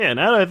Yeah,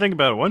 now that I think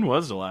about it, when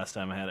was the last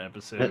time I had an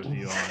episode Uh, with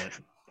you on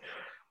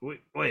it?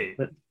 Wait,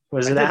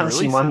 Was I it did Alice in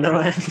release it.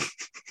 Wonderland?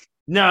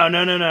 No,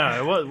 no, no,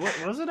 no. What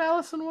was it?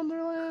 Alice in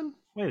Wonderland?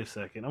 Wait a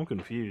second, I'm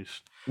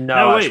confused.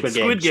 No, No, wait, Squid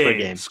Game, Squid Squid Game,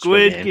 Game,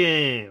 Squid Squid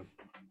Game. Game.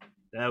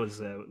 That was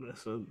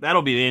so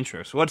that'll be the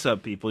intro. So what's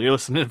up, people? You're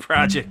listening to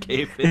Project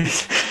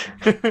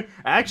K-Pig.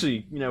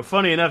 Actually,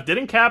 funny enough,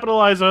 didn't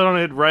capitalize on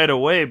it right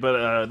away,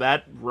 but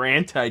that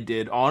rant I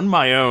did on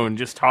my own,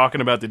 just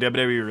talking about the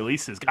WWE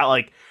releases, got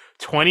like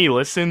 20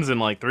 listens in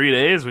like 3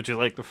 days, which is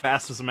like the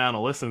fastest amount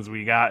of listens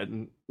we've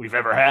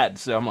ever had.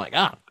 So I'm like,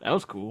 that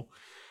was cool.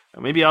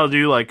 Maybe I'll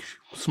do like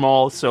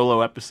small solo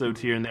episodes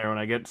here and there when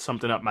I get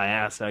something up my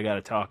ass that I got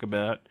to talk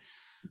about.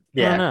 I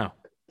don't Yeah, know.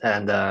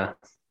 and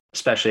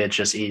especially it's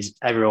just easy.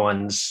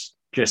 Everyone's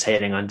just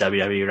hating on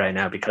WWE right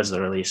now because of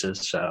the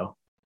releases. So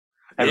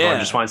everyone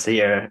just Yeah. wants to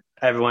hear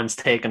everyone's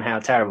take on how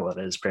terrible it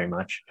is, pretty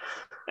much.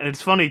 And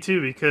it's funny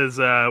too because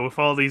with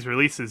all these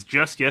releases,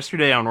 just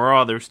yesterday on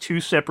Raw, there's two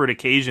separate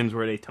occasions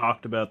where they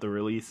talked about the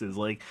releases.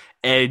 Like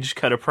Edge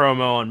cut a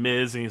promo on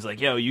Miz, and he's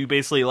like, "Yo, you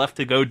basically left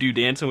to go do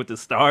Dancing with the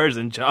Stars,"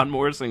 and John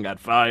Morrison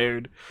got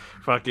fired.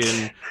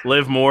 Fucking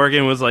Liv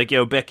Morgan was like,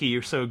 "Yo, Becky,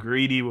 you're so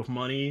greedy with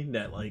money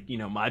that like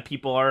my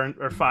people are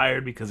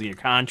fired because of your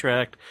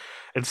contract."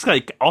 It's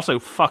like also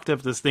fucked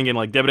up this thing, and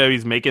like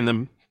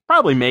WWE's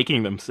probably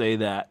making them say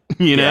that,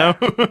 you know.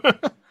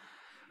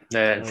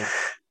 Yeah, uh,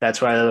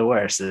 that's why they're the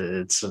worst.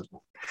 It's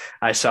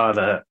I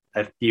saw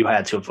you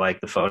had to have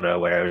liked the photo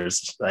where it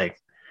was like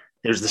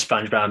there's the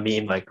SpongeBob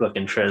meme like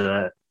looking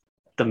for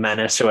the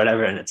menace or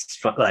whatever, and it's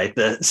like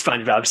the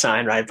SpongeBob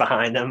sign right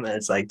behind them, and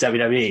it's like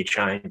WWE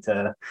trying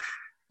to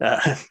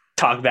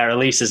talk about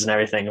releases and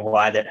everything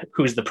and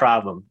who's the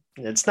problem.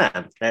 It's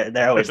them.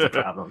 They're always the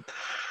problem.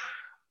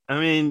 I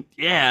mean,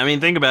 yeah, I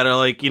mean, think about it.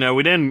 Like,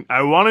 we didn't.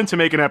 I wanted to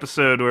make an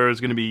episode where it was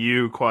going to be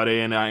you, Quade,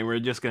 and I, and we're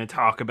just going to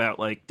talk about,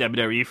 like,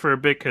 WWE for a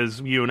bit, because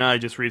you and I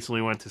just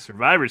recently went to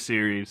Survivor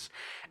Series.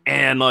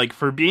 And, like,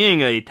 for being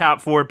a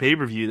top four pay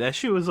per view, that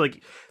shit was,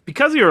 like,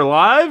 because you're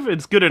live,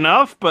 it's good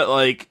enough, but,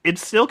 like, it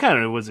still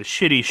kind of was a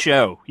shitty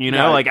show, you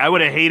know? No, Like, I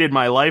would have hated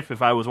my life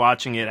if I was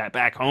watching it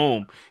back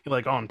home,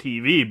 like, on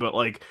TV, but,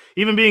 like,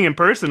 even being in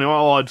person,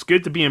 well, it's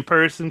good to be in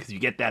person because you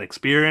get that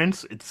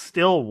experience. It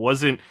still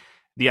wasn't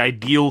the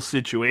ideal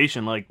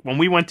situation. Like when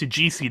we went to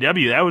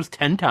GCW, that was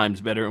 10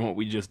 times better than what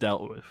we just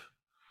dealt with.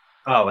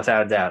 oh,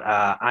 without a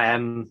doubt.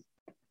 I'm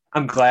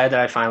glad that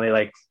I finally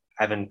like.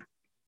 I've been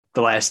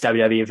the last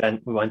WWE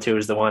event we went to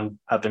was the one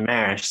up in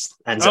Marist,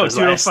 and so it Oh, was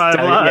last 205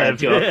 yeah Live.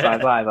 205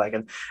 Yeah. live like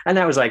and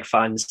that was like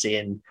fun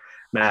seeing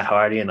Matt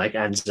Hardy and like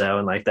Enzo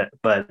and like that,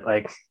 but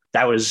like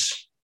that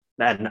was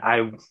and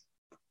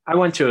I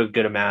went to a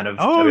good amount of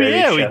Oh, WWE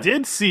yeah, we show.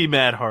 did see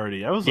Matt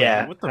Hardy. I was like,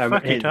 Yeah, what the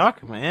fuck you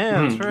talking about?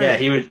 Yeah, that's yeah, right.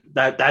 he was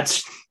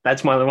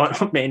that's one of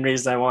the main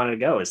reasons I wanted to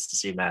go is to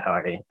see Matt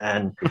Hardy,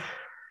 and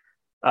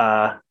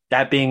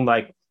that being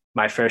like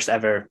my first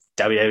ever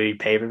WWE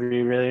pay per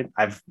view. Really,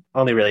 I've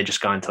only really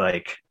just gone to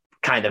like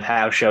kind of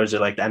house shows or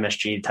like the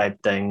MSG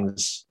type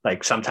things.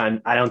 Like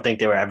sometimes I don't think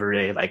they were ever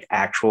really like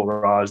actual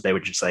Raws. They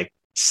would just like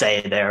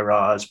say they're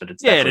Raws, but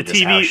it's Yeah, the definitely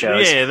just house TV,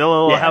 shows. yeah, the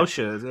little Yeah, house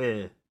shows.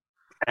 Yeah.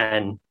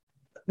 and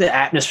the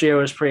atmosphere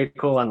was pretty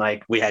cool, and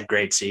like we had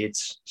great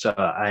seats, so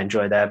I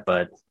enjoyed that.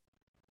 But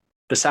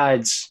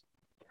besides,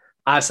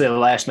 honestly, the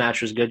last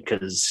match was good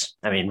because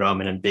I mean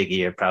Roman and Big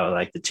E are probably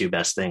like the two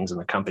best things in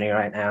the company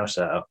right now.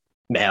 So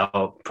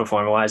male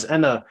performer wise,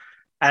 and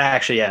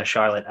actually yeah,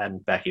 Charlotte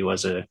and Becky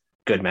was a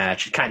good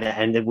match. It kind of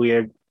ended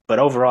weird, but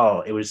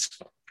overall it was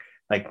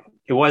like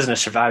it wasn't a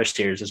Survivor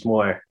Series. It was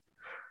more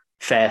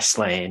Fast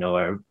Lane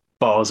or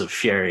Balls of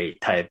Fury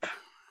type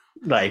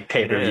like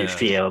pay per view Yeah.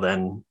 feel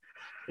than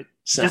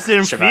Just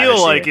didn't Survivor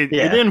feel like Series. it. It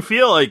Yeah. didn't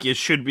feel like it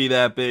should be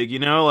that big, you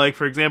know. Like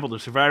for example, the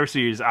Survivor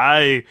Series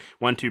I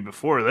went to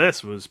before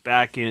this was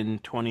back in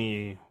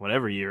 20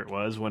 whatever year it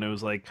was when it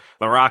was like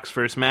The Rock's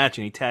first match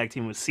and he tag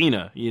team with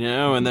Cena, you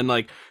know, and then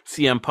like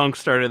CM Punk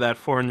started that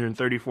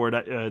 434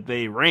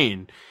 day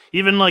reign.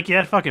 Even like you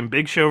had fucking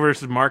Big Show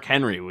versus Mark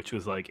Henry, which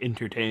was like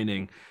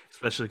entertaining,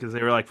 especially because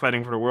they were like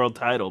fighting for the world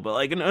title. But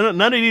like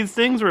none of these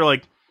things were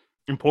like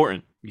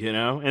important, you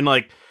know, and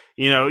like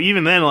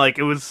even then like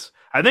it was.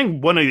 I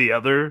think one of the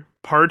other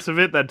parts of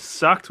it that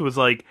sucked was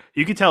like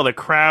you could tell the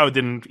crowd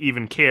didn't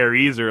even care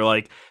either.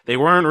 Like they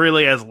weren't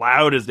really as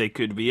loud as they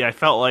could be. I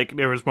felt like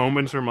there was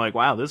moments where I'm like,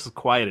 wow, this is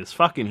quiet as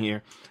fucking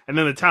here. And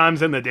then the times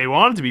then that they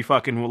wanted to be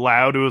fucking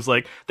loud, it was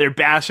like they're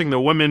bashing the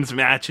women's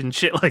match and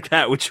shit like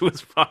that, which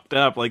was fucked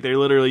up. Like they're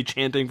literally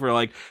chanting for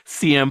like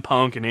CM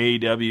Punk and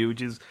AEW,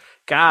 which is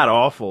god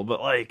awful. But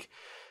like,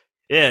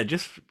 yeah,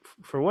 just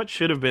for what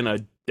should have been a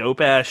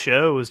dope ass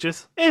show, it was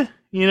just good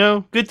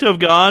to have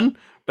gone.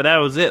 But that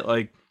was it.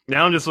 Like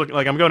now I'm just looking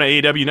like I'm going to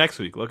AEW next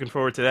week. Looking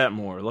forward to that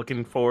more.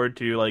 Looking forward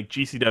to like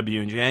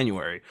GCW in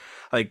January.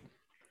 Like,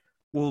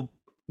 well,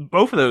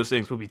 both of those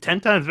things will be 10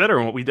 times better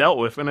than what we dealt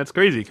with, and that's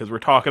crazy because we're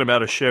talking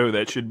about a show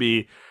that should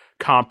be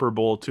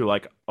comparable to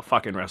like a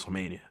fucking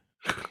WrestleMania.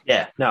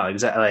 Yeah, no,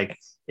 exactly. Like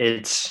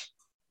it's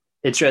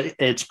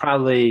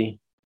probably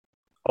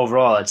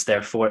overall it's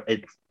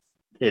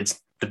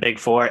the big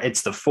four.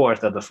 It's the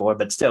fourth of the four,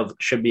 but still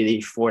should be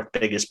the fourth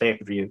biggest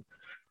pay-per-view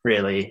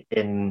really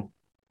in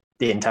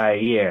the entire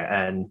year.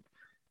 And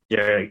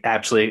you're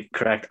absolutely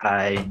correct.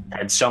 I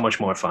had so much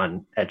more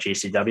fun at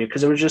GCW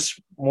because it was just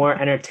more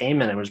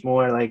entertainment. It was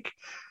more like,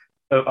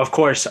 of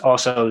course,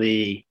 also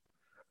the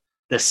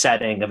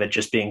setting of it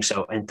just being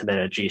so intimate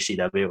at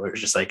GCW, where it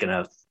was just like in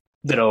a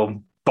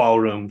little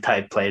ballroom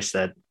type place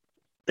that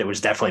there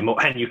was definitely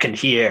more, and you can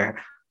hear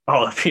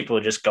all the people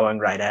just going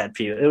right at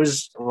you. It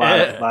was a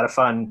lot of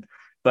fun,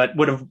 but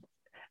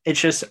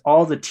it's just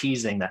all the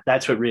teasing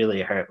that's what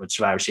really hurt with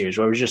Survivor Series,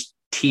 where it was just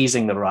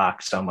teasing The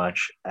Rock so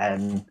much.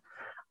 And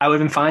I would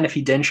have been fine if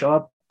he didn't show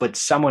up, but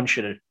someone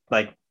should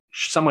have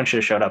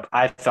showed up.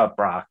 I thought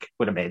Brock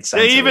would have made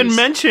sense. They even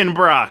mentioned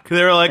Brock.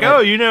 They were like,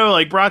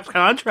 like Brock's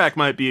contract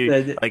might be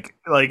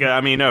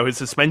his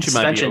suspension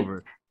might be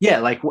over. Yeah,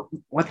 like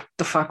what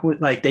the fuck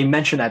would, like, they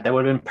mentioned that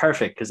would have been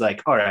perfect, because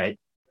like, all right,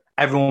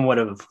 I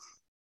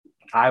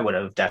would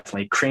have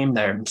definitely creamed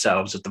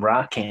themselves if The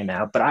Rock came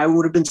out, but I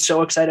would have been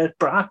so excited if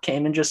Brock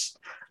came and just,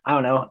 I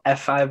don't know,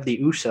 F5 the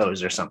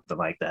Usos or something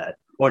like that.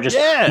 Or just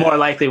more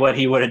likely what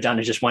he would have done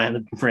is just went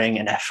in the ring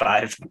and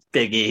F5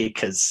 Big E,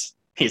 because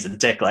he's a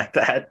dick like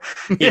that.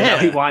 You know,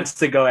 he wants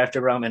to go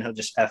after Roman. He'll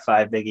just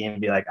F5 Big E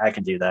and be like, I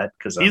can do that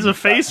because he's a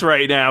face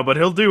right now, but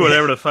he'll do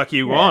whatever the fuck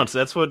he wants.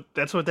 That's what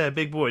that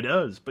big boy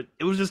does. But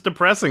it was just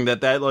depressing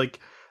that like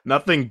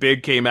nothing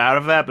big came out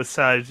of that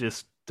besides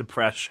just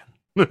depression.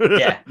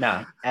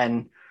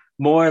 And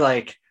more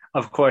like,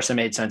 of course, it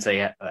made sense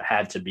they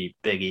had to be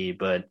Big E,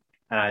 but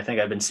I think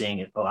I've been seeing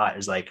it a lot,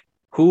 is like,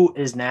 who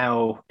is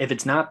now, if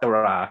it's not The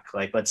Rock,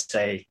 like, let's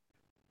say,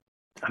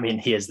 I mean,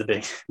 he is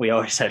we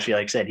always, I feel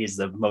like, said he's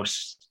the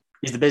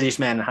busiest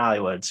man in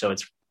Hollywood. So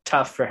it's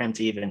tough for him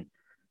to even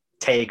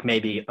take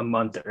maybe a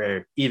month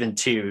or even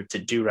two to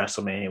do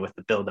WrestleMania with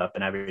the buildup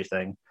and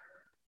everything.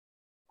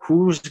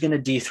 Who's going to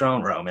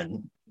dethrone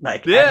Roman?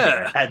 Like,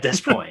 at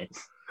this point?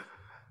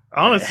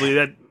 Honestly,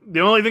 that the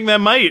only thing that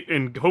might,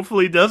 and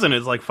hopefully doesn't,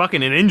 is like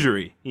fucking an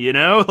injury, you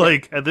know?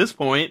 Like, at this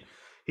point,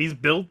 he's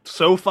built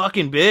so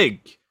fucking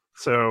big.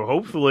 So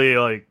hopefully,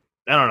 like,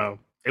 I don't know,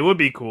 it would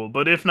be cool.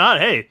 But if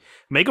not, hey,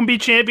 make him be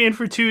champion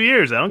for 2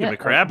 years. I don't give a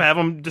crap. Have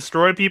him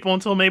destroy people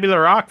until maybe The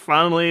Rock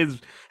finally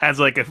has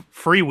like a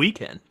free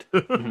weekend.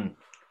 Mm-hmm.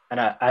 And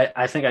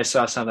I think I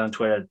saw something on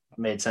Twitter that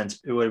made sense.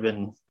 It would have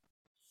been,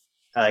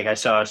 like, I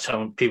saw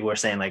some people were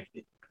saying like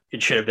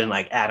it should have been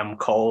like Adam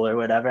Cole or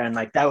whatever. And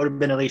like, that would have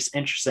been at least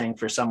interesting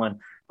for someone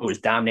who was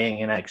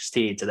dominating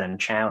NXT to then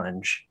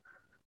challenge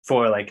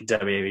for like a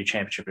WWE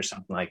championship or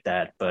something like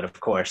that. But of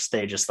course,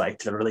 they just like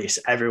to release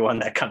everyone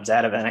that comes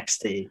out of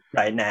NXT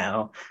right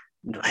now.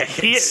 Like,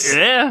 he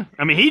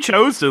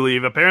chose to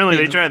leave. Apparently,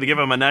 they tried to give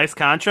him a nice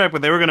contract,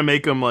 but they were going to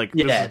make him like,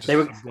 they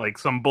were like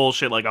some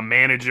bullshit, like a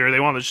manager. They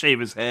wanted to shave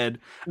his head.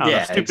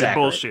 Stupid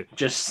bullshit.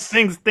 Just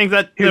things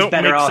that he was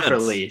better off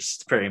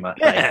released, pretty much.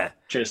 Yeah. Like,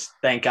 just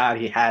thank God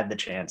he had the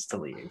chance to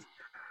leave.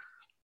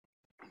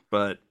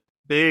 But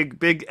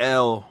big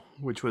L,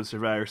 which was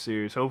Survivor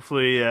Series.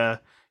 Hopefully,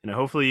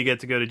 hopefully you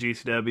get to go to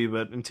GCW,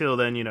 but until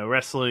then,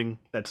 wrestling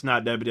that's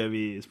not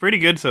WWE is pretty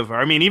good so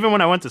far. I mean, even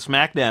when I went to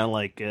SmackDown,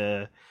 like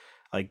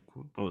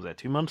what was that,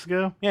 2 months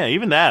ago? Yeah,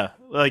 even that.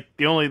 Like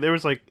there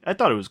was like, I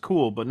thought it was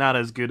cool, but not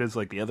as good as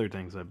like the other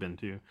things I've been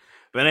to.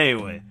 But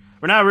anyway,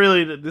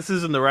 this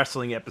isn't the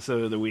wrestling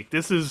episode of the week.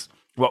 This is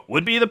what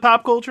would be the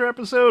pop culture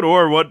episode,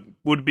 or what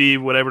would be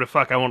whatever the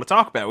fuck I want to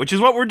talk about, which is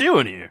what we're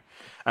doing here.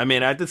 I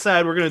mean, I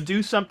decided we're going to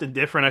do something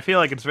different. I feel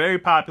like it's very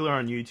popular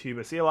on YouTube.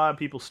 I see a lot of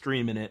people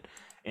streaming it.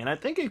 And I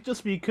think it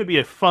could be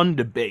a fun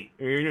debate,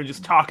 or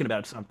just talking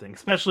about something,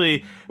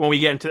 especially when we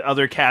get into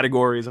other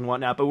categories and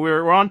whatnot. But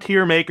we're on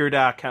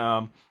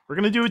tiermaker.com. We're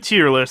gonna do a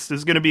tier list. This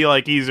is gonna be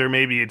like either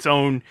maybe its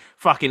own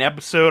fucking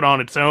episode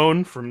on its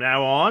own from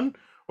now on,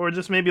 or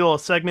just maybe a little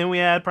segment we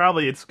add.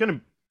 Probably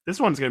this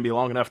one's gonna be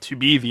long enough to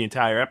be the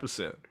entire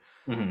episode.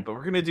 Mm-hmm. But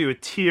we're gonna do a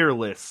tier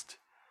list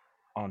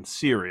on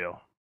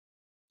cereal.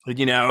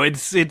 But,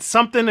 it's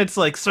something that's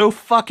like so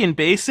fucking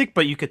basic,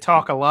 but you could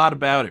talk a lot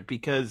about it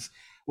because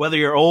whether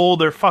you're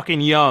old or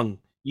fucking young,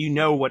 you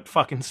know what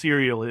fucking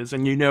cereal is,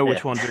 and you know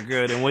which ones are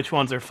good and which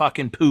ones are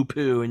fucking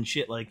poo-poo and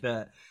shit like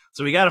that.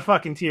 So we got a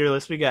fucking tier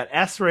list. We got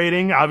S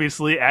rating.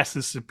 Obviously, S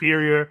is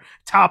superior.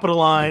 Top of the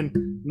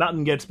line.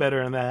 Nothing gets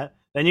better than that.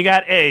 Then you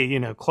got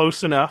A,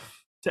 close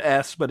enough to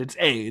S, but it's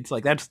A. It's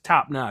like, that's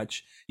top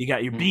notch. You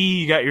got your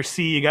B, you got your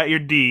C, you got your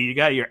D, you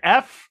got your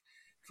F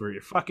for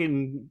your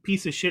fucking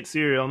piece of shit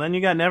cereal, and then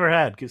you got never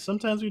had, because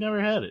sometimes we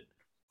never had it.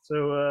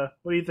 So,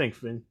 what do you think,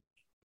 Finn?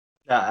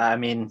 I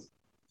mean,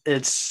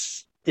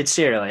 it's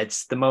cereal.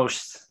 It's the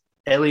most,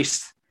 at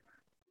least,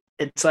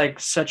 it's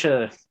like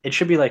it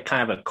should be like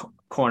kind of a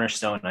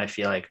cornerstone, I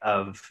feel like,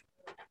 of,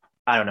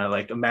 I don't know,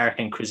 like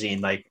American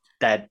cuisine, like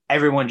that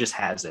everyone just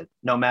has it,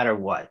 no matter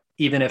what.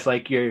 Even if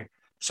like you're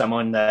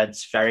someone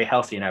that's very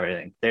healthy and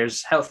everything,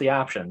 there's healthy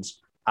options.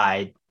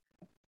 I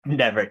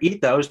never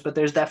eat those, but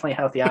there's definitely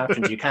healthy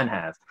options you can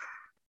have.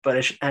 But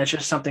it's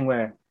just something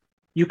where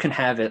you can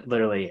have it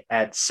literally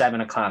at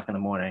 7 o'clock in the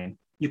morning.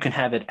 You can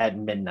have it at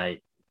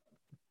midnight.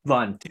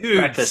 Lunch, Dude,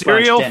 breakfast,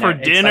 lunch, cereal dinner. for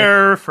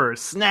dinner, for a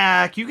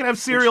snack. You can have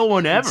cereal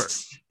whenever.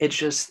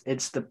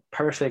 It's the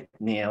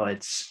perfect meal.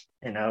 It's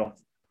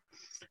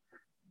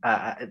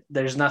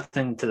there's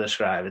nothing to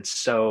describe. It's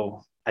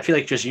so I feel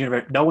like just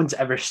universe. No one's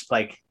ever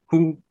like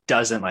who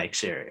doesn't like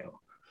cereal.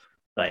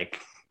 Like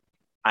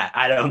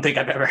I don't think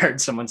I've ever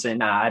heard someone say,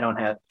 "Nah, I don't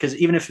have." Because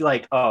even if you're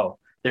like, oh,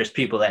 there's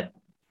people that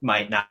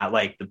might not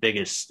like the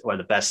biggest or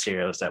the best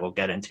cereals that we'll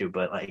get into,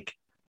 but like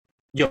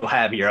you'll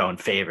have your own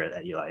favorite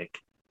that you like.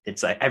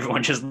 It's like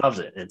everyone just loves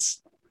it.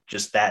 It's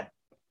just that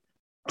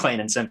plain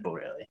and simple,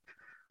 really.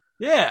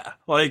 Yeah,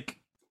 like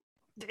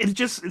it's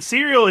just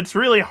cereal. It's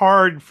really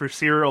hard for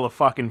cereal to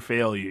fucking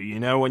fail you.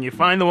 You know, when you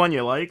find the one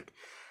you like,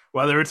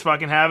 whether it's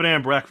fucking having it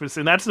at breakfast,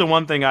 and that's the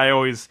one thing I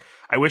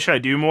wish I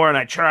do more, and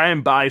I try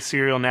and buy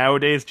cereal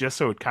nowadays just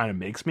so it kind of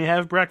makes me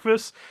have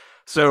breakfast.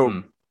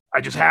 So I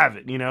just have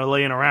it,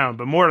 laying around.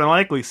 But more than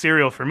likely,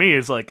 cereal for me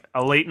is like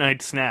a late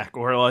night snack,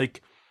 or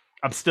like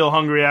I'm still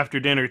hungry after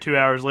dinner 2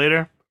 hours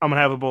later. I'm gonna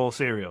have a bowl of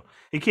cereal.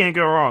 You can't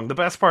go wrong. The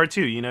best part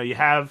too, you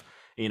have,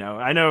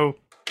 I know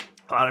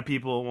a lot of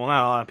people, well,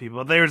 not a lot of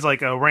people, there's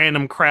like a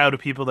random crowd of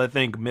people that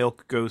think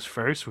milk goes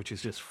first, which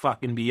is just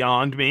fucking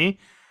beyond me.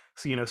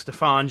 So,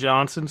 Stefan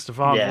Johnson,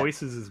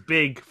 Voice is his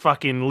big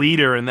fucking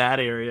leader in that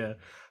area.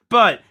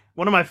 But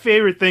one of my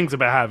favorite things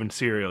about having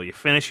cereal, you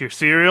finish your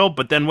cereal,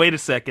 but then wait a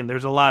second,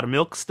 there's a lot of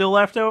milk still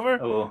left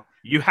over. Oh,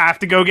 you have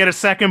to go get a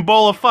second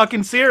bowl of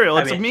fucking cereal.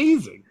 It's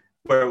amazing.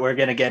 We're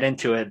gonna get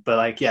into it, but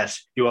like,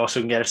 yes, you also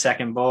can get a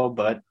second bowl,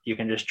 but you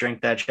can just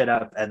drink that shit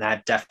up, and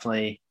that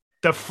definitely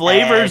the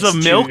flavors of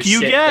milk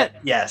you get.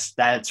 Yes,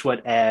 that's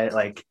what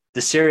like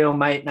the cereal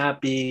might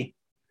not be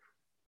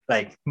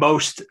like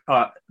most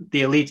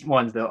the elite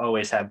ones. They'll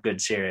always have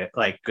good cereal,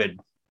 like good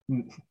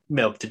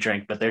milk to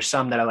drink, but there's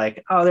some that are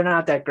like, oh, they're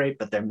not that great,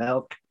 but their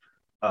milk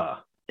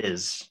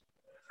is.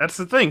 That's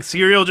the thing.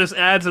 Cereal just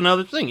adds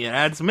another thing. It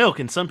adds milk,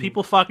 and some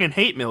people fucking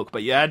hate milk,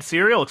 but you add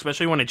cereal,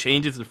 especially when it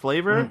changes the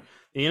flavor.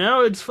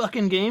 It's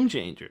fucking game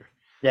changer.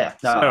 Yeah.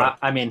 No, so,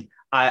 I mean,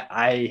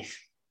 I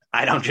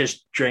don't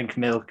just drink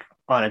milk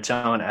on its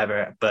own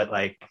ever, but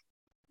like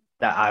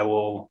that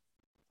I'll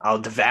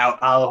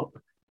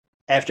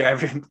after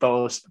every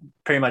bowl,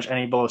 pretty much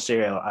any bowl of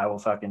cereal, I will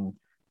fucking,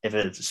 if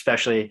it's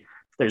especially,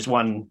 there's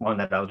one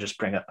that I'll just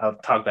bring up, I'll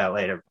talk about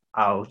later.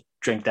 I'll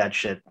drink that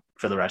shit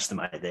for the rest of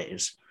my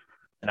days.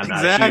 And I'm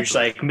not a huge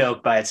like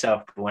milk by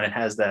itself, but when it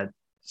has that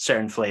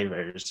certain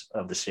flavors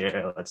of the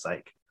cereal, it's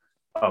like,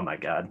 oh my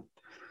God.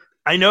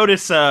 I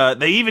noticed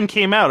they even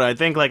came out. I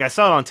think like I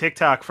saw it on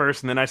TikTok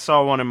first, and then I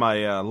saw one in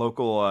my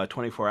local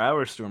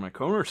 24-hour store, my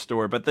corner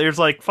store. But there's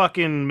like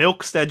fucking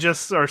milks that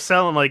just are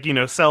selling like,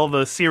 sell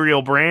the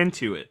cereal brand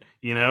to it,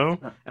 And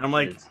I'm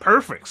like,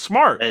 perfect,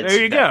 smart. There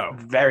you go.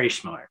 Very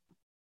smart.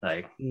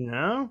 Like,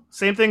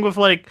 same thing with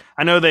like,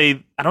 I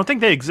don't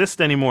think they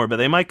exist anymore, but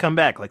they might come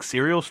back. Like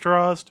cereal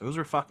straws, those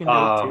are fucking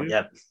dope too.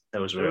 Yep,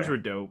 those were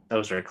dope.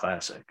 Those were a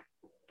classic.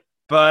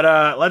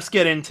 But let's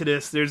get into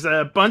this. There's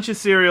a bunch of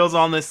cereals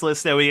on this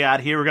list that we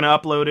got here. We're gonna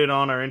upload it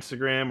on our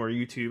Instagram or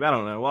YouTube. I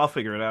don't know. I'll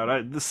figure it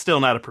out. This is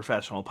still not a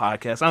professional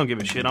podcast. I don't give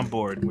a shit. I'm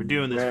bored. We're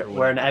doing this.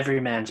 We're an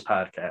everyman's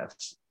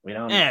podcast. We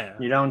don't. Yeah.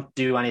 You don't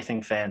do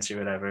anything fancy, or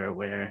whatever.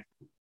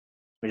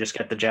 We just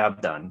get the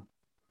job done.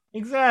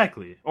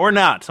 Exactly, or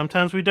not.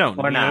 Sometimes we don't.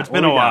 Or not. It's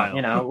been a while.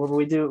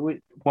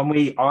 When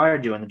we are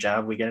doing the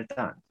job, we get it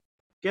done.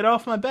 Get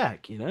off my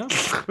back,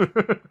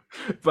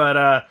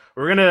 But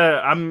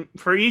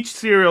for each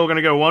cereal, we're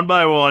gonna go one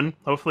by one.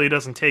 Hopefully, it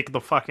doesn't take the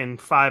fucking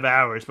 5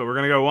 hours, but we're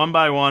gonna go one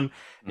by one.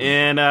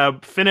 And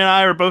Finn and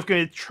I are both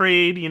gonna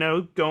trade,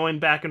 going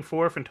back and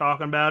forth and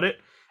talking about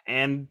it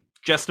and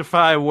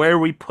justify where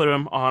we put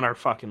them on our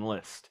fucking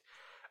list.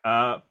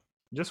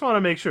 Just want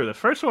to make sure the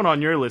first one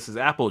on your list is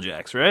Apple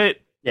Jacks,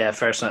 right? Yeah,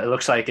 first one. It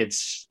looks like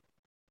it's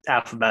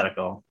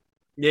alphabetical.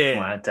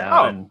 Yeah.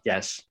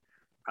 Yes.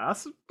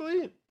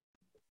 Possibly.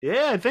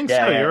 Yeah, I think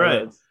so. You're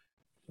right.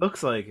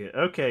 Looks like it.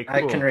 Okay, cool.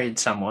 I can read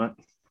somewhat.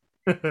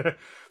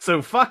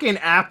 So fucking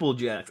Apple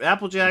Jacks.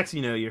 Apple Jacks,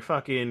 your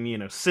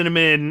fucking,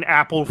 cinnamon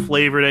apple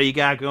flavor that you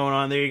got going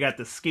on there. You got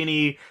the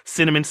skinny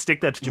cinnamon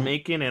stick that's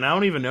Jamaican, and I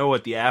don't even know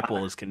what the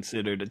apple is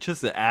considered. It's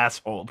just the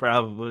asshole,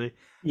 probably.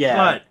 Yeah.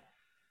 But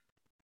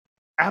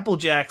Apple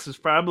Jacks is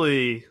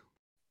probably,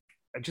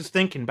 just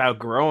thinking about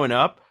growing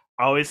up,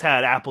 I always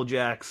had Apple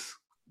Jacks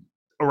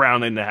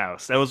around in the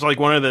house. That was like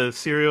one of the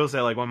cereals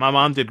that like when my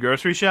mom did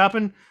grocery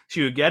shopping,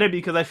 she would get it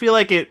because I feel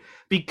like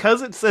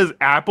because it says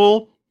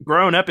apple,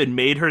 growing up it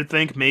made her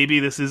think maybe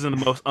this isn't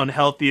the most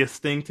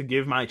unhealthiest thing to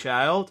give my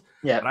child.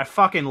 Yeah. But I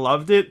fucking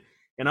loved it.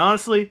 And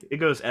honestly, it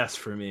goes S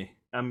for me.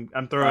 I'm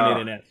throwing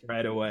it in S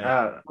right away.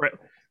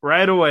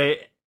 Right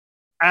away.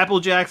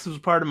 Apple Jacks was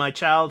part of my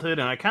childhood,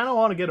 and I kind of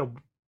want to get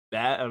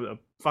a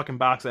fucking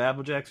box of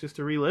Apple Jacks just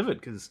to relive it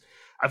because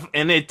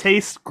and it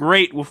tastes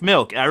great with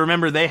milk. I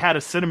remember they had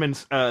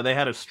a they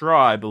had a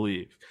straw, I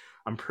believe.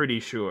 I'm pretty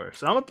sure.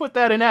 So I'm going to put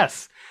that in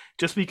S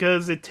just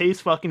because it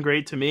tastes fucking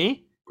great to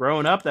me.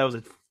 Growing up, that was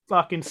a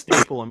fucking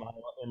staple in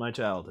my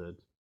childhood.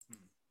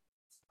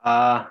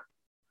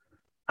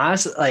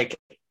 Honestly, like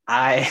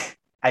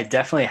I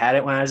definitely had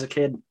it when I was a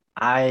kid.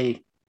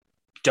 I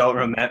don't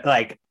remember,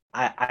 like,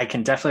 I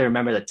can definitely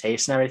remember the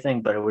taste and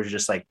everything, but it was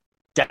just like,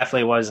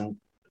 definitely wasn't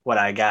what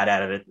I got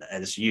out of it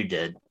as you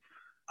did.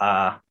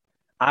 Uh,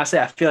 Honestly,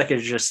 I feel like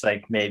it's just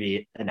like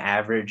maybe an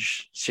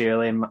average cereal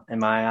in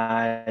my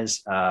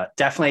eyes.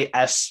 Definitely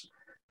S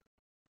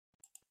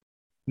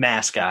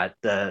mascot,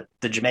 the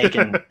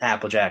Jamaican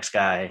Apple Jacks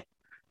guy,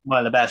 one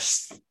of the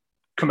best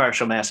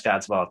commercial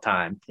mascots of all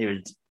time. He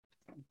was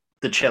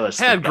the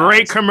chillest. Had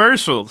great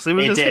commercials. It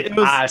was It just did. it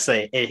was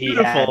Honestly,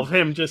 beautiful had, of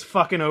him just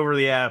fucking over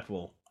the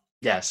apple.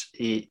 yes,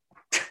 he.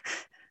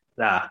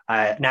 Now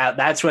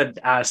that's what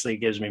honestly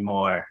gives me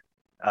more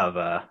of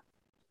a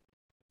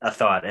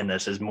thought in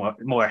this, is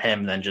more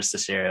him than just the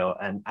cereal.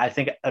 And I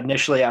think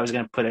initially I was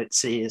going to put it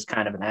C as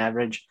kind of an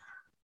average,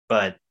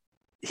 but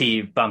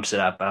he bumps it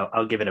up.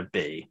 I'll give it a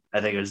B. I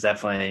think it was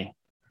definitely.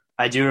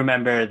 I do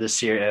remember the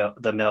cereal,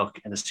 the milk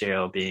in the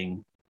cereal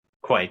being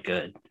quite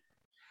good.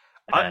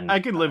 And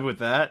I could live with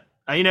that.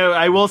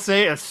 I will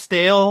say a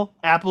stale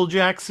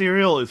Applejack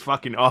cereal is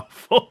fucking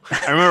awful.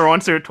 I remember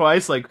once or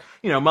twice, like,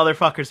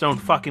 motherfuckers don't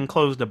fucking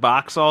close the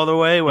box all the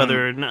way,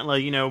 whether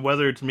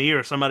whether it's me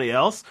or somebody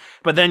else.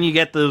 But then you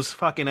get those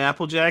fucking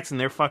Applejacks and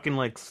they're fucking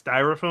like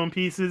styrofoam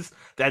pieces.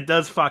 That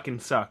does fucking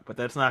suck, but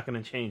that's not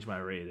going to change my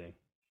rating.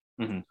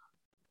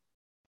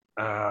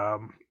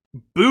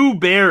 Boo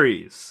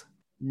Berries.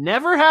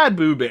 Never had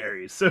Boo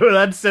Berries, so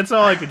that's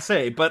all I can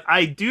say. But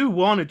I do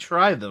want to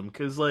try them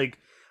because, like,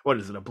 what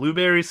is it, a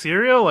blueberry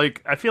cereal?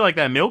 Like, I feel like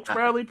that milk's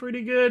probably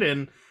pretty good,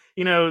 and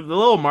the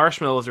little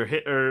marshmallows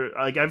are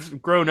like,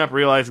 I've grown up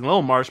realizing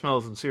little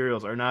marshmallows and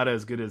cereals are not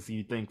as good as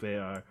you think they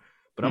are.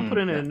 But I'm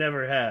putting in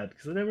never had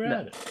because I never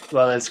had it.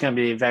 Well, it's going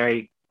to be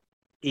very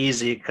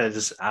easy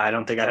because I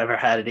don't think I've ever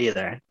had it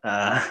either.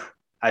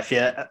 I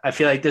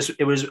feel like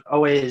it was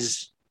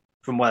always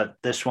from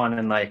this one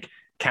and like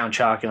Count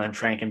Chocula and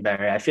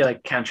Frankenberry. I feel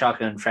like Count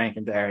Chocula and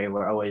Frankenberry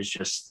were always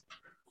just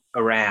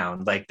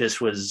around. Like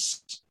this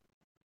was,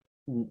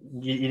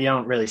 you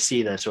don't really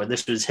see this, or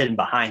this was hidden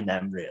behind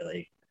them.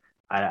 Really,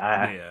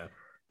 I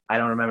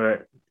don't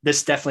remember.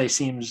 This definitely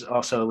seems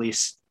also at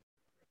least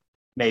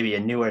maybe a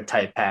newer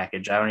type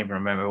package. I don't even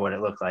remember what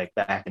it looked like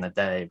back in the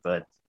day,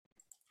 but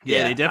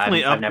yeah, they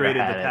definitely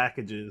upgraded the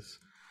packages.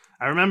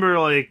 I remember,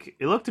 like,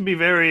 it looked to be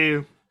very,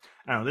 I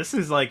don't know, this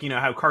is like,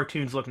 how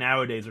cartoons look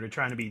nowadays where they're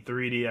trying to be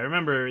 3D. I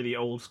remember the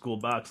old school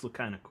box looked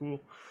kind of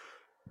cool.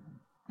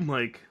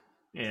 Like,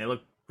 yeah, it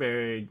looked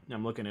very,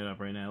 I'm looking it up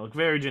right now. It looked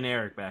very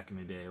generic back in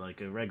the day,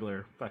 like a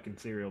regular fucking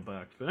cereal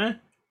box. But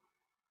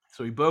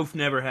so we both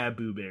never had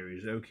Boo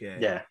Berries. Okay.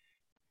 Yeah.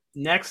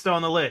 Next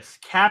on the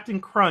list,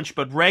 Captain Crunch,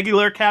 but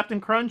regular Captain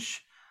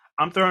Crunch.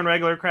 I'm throwing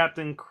regular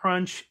Captain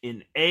Crunch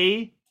in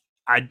A.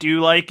 I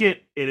do like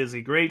it. It is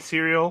a great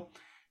cereal.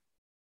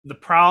 The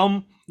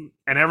problem,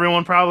 and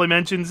everyone probably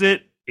mentions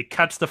it, it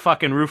cuts the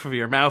fucking roof of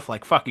your mouth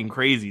like fucking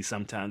crazy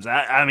sometimes.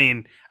 I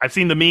mean, I've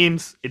seen the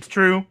memes. It's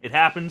true. It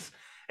happens.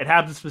 It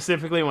happens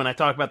specifically when I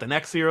talk about the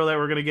next cereal that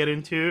we're going to get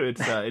into.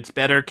 It's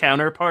better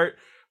counterpart.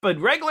 But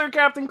regular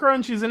Captain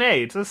Crunch is an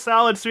A. It's a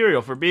solid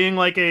cereal for being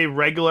like a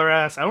regular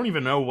ass. I don't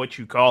even know what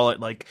you call it,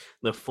 like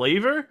the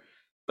flavor,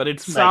 but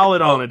it's like,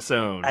 solid on its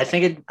own.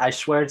 I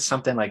swear it's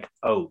something like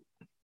oat.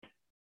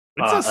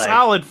 It's a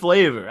solid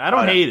flavor. I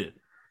don't hate it.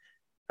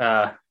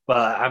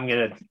 Well, I'm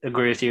going to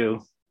agree with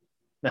you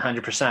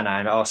 100%.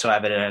 I also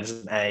have it as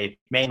an A.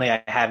 Mainly,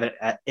 I have it.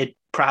 It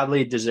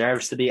probably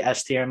deserves to be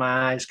S tier in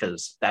my eyes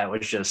because that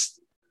was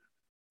just.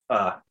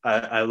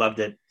 I loved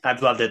it.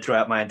 I've loved it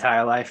throughout my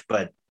entire life,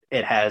 but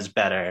it has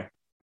better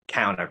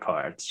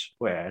counterparts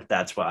where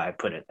that's why I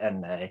put it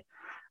in A.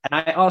 And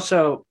I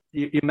also,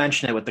 you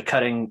mentioned it with the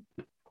cutting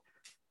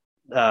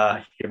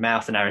your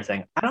mouth and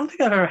everything. I don't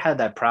think I've ever had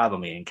that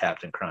problem eating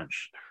Captain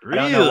Crunch. Really?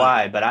 I don't know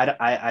why, but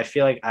I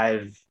feel like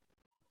I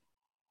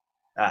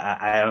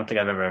don't think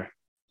I've ever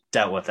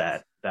dealt with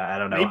that. I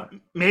don't know.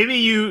 Maybe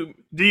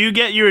do you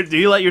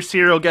let your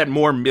cereal get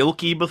more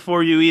milky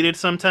before you eat it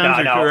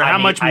sometimes? Or how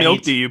much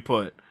milk do you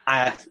put?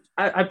 I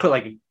put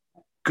like a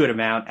good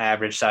amount,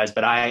 average size,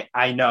 but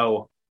I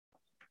know,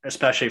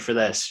 especially for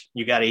this,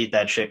 you got to eat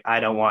that shit. I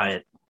don't want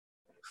it.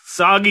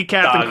 Soggy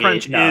Captain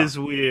Crunch is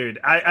weird.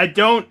 I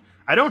don't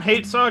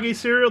hate soggy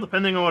cereal,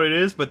 depending on what it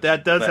is, but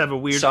that does have a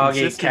weird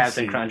soggy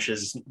Captain Crunch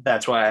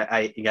that's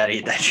why you got to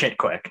eat that shit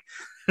quick.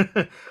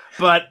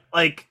 But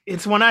like,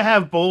 it's when I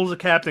have bowls of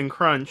Captain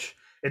Crunch,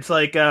 it's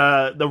like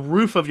the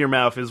roof of your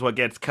mouth is what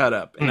gets cut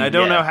up, and I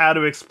don't know how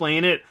to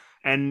explain it.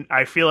 And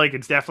I feel like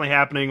it's definitely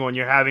happening when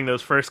you're having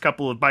those first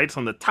couple of bites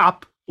on the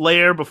top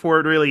layer before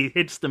it really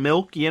hits the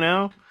milk,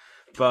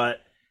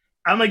 But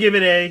I'm gonna give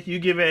it A. You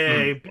give it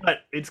A, but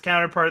its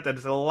counterpart that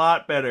is a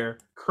lot better.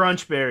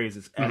 Crunch Berries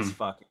is S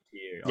fucking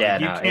tier.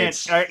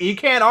 Yeah, you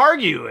can't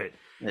argue it.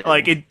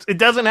 Like it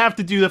doesn't have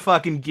to do the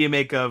fucking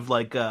gimmick of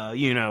like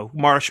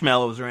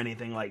marshmallows or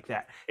anything like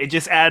that. It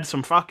just adds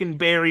some fucking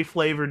berry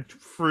flavored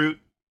fruit,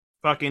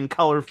 fucking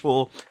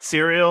colorful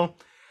cereal.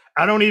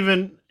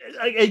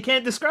 I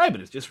can't describe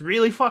it. It's just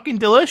really fucking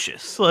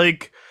delicious.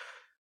 Like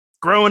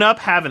growing up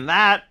having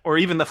that, or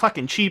even the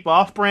fucking cheap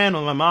off-brand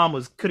when my mom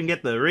couldn't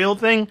get the real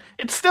thing,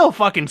 it still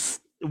fucking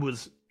it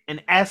was an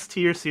S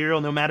tier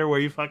cereal no matter where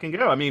you fucking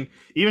go. I mean,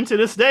 even to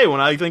this day,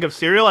 when I think of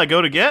cereal I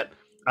go to get,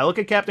 I look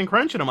at Captain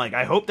Crunch and I'm like,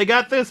 I hope they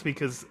got this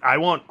because I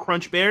want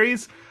Crunch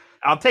Berries.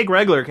 I'll take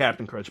regular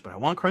Captain Crunch, but I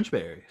want Crunch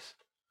Berries.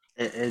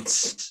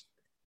 It's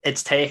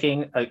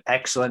taking an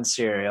excellent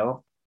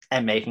cereal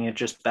and making it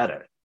just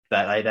better.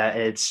 That like that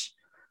it's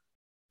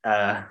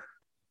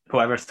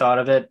whoever thought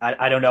of it.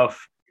 I don't know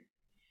if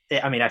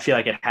I mean I feel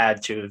like it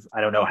had to.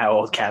 I don't know how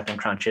old Captain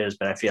Crunch is,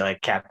 but I feel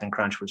like Captain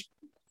Crunch was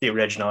the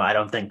original. I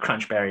don't think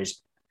Crunch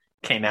Berries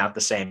came out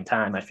the same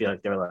time. I feel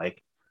like they were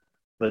like,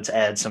 let's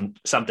add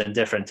something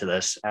different to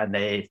this, and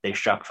they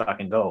struck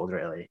fucking gold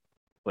really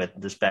with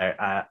this berry.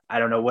 I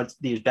don't know what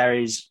these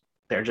berries.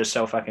 They're just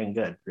so fucking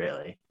good,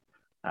 really.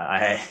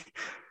 I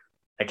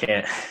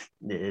can't.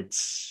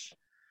 It's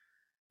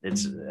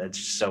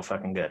so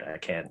fucking good. I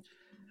can't.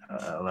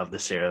 I love the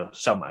cereal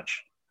so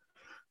much.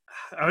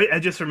 I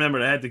just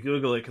remembered I had to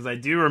Google it because I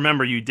do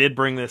remember you did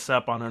bring this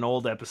up on an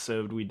old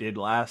episode we did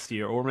last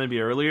year or maybe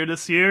earlier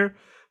this year.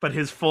 But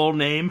his full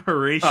name,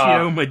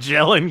 Horatio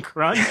Magellan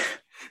Crunch.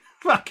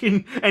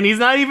 Fucking, and he's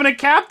not even a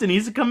captain.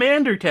 He's a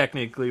commander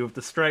technically with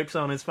the stripes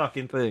on his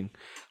fucking thing.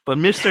 But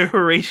Mr.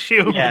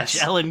 Horatio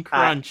Magellan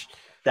Crunch.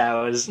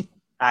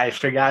 I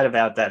forgot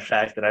about that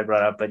fact that I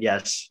brought up. But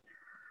yes,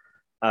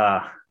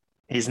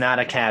 he's not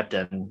a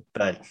captain,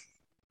 but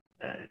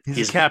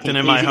he's a captain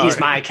in my heart. He's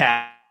my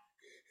captain.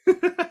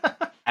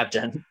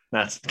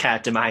 That's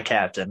captain, my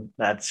captain.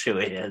 That's who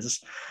he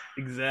is.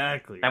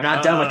 Exactly. I'm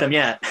not done with him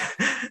yet.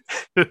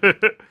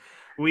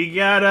 We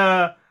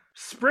got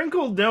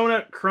Sprinkled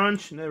Donut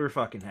Crunch. Never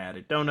fucking had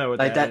it. Don't know what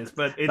that is,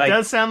 but it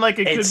does sound like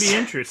it could be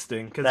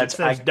interesting because it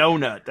says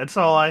donut. That's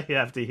all I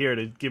have to hear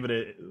to give it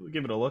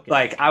a look at.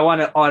 Like I want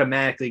to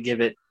automatically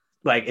give it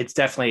like it's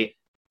definitely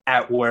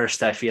at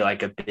worst I feel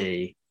like a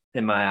B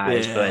in my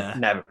eyes,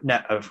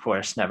 but of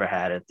course never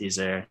had it. These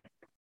are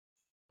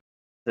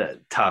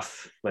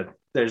tough. But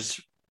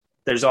there's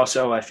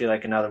also I feel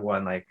like another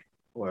one like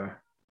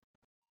or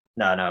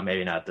no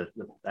maybe not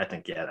I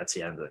think that's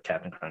the end of the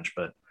Captain Crunch,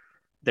 but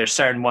there's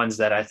certain ones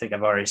that I think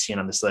I've already seen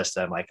on this list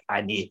that I'm like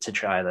I need to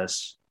try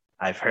this.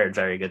 I've heard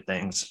very good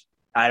things.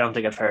 I don't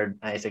think I've heard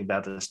anything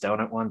about this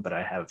donut one, but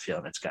I have a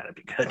feeling it's got to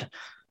be good.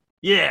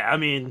 Yeah, I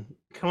mean,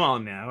 come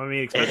on now. I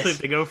mean, especially if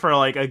they go for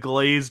like a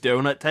glazed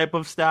donut type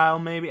of style,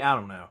 maybe. I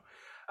don't know.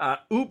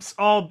 Oops,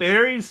 All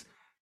Berries.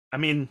 I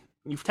mean,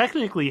 you've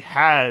technically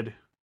had,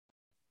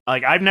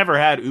 like, I've never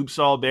had Oops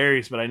All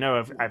Berries, but I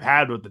know I've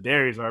had what the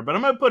berries are. But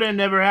I'm gonna put in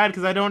never had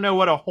because I don't know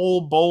what a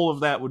whole bowl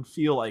of that would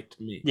feel like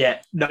to me.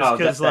 Yeah, no,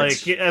 because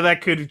that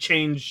could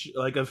change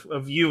like a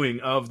viewing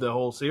of the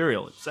whole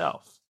cereal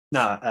itself. No,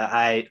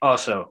 I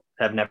also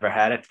have never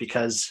had it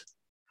because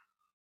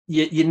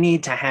you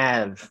need to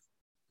have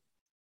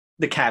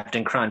the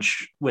Captain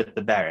Crunch with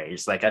the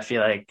berries. Like I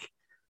feel like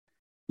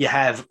you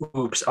have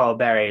Oops All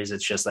Berries,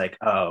 it's just like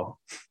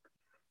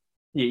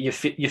you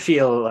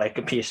feel like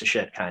a piece of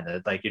shit, kind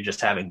of like you're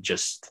just having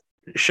just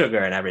sugar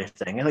and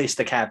everything. At least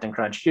the Captain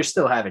Crunch, you're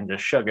still having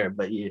just sugar,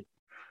 but you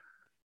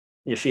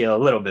feel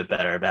a little bit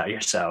better about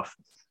yourself.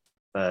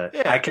 But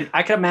yeah.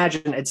 I can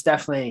imagine it's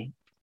definitely.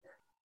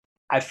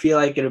 I feel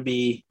like it'll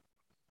be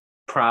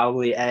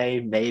probably A,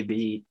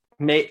 maybe.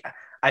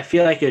 I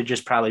feel like it'd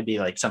just probably be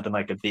like something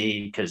like a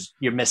B because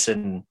you're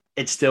missing.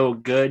 It's still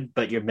good,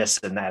 but you're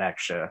missing that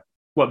extra.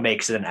 What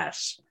makes it an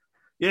S?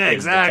 Yeah,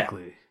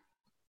 exactly.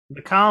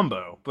 The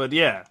combo, but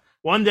yeah,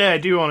 one day I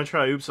do want to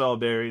try Oops All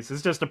Berries.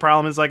 It's just the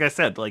problem is, like I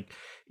said, like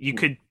you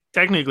could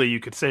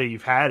say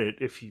you've had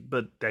it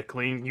but that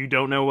claim you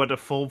don't know what a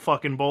full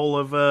fucking bowl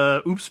of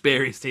Oops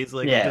Berries tastes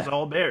like. Yeah. Which is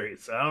all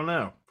berries. So I don't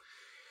know.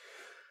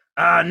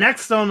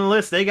 Next on the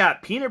list, they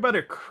got Peanut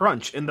Butter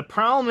Crunch, and the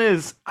problem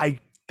is, I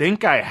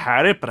think I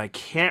had it, but I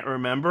can't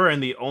remember,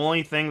 and the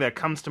only thing that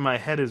comes to my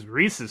head is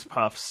Reese's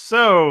Puffs.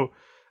 So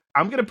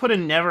I'm gonna put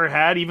in never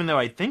had, even though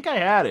I think I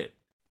had it.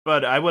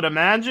 But I would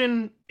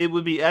imagine it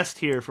would be S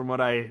tier from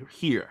what I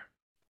hear.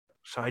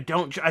 So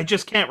I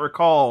just can't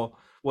recall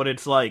what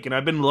it's like, and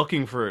I've been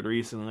looking for it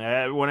recently.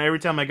 Every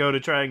time I go to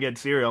try and get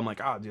cereal, I'm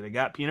like, oh, dude, I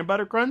got Peanut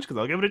Butter Crunch? Because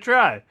I'll give it a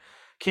try.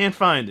 Can't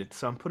find it,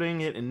 so I'm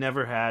putting it in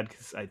never had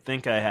because I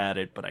think I had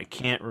it, but I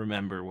can't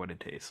remember what it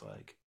tastes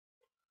like.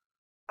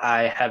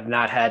 I have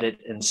not had it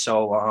in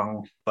so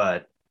long,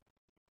 but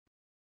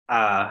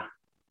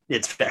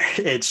that's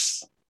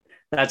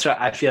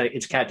what I feel like.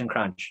 It's Captain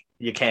Crunch.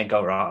 You can't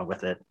go wrong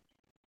with it.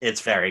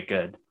 It's very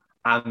good.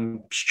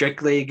 I'm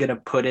strictly gonna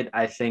put it,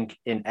 I think,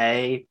 in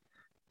A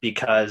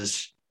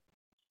because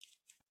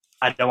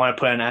I don't want to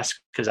put an S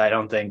because I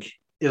don't think,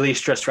 at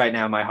least just right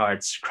now, my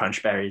heart's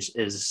Crunch Berries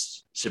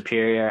is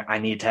superior. I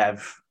need to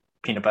have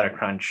Peanut Butter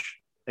Crunch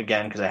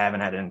again because I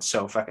haven't had it in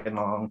so fucking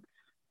long.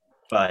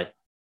 But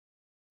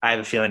I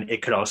have a feeling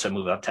it could also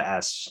move up to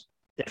S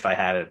if I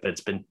have it, but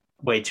it's been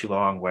way too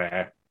long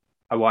where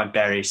I want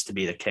berries to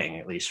be the king,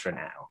 at least for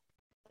now,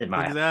 in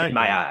my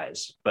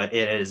eyes. But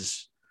it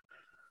is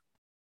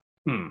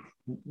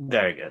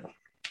very good.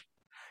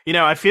 You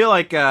know, I feel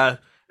like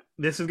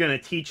this is gonna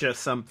teach us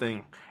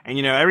something. And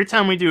every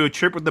time we do a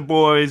trip with the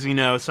boys,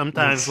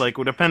 sometimes like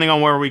depending on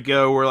where we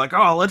go, we're like,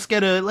 oh, let's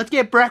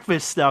get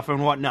breakfast stuff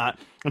and whatnot.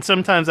 And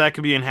sometimes that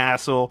could be a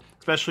hassle,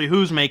 especially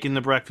who's making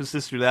the breakfast,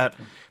 this or that.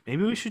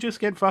 Maybe we should just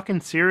get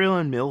fucking cereal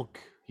and milk,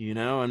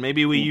 and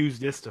maybe we use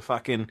this to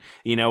fucking,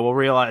 we'll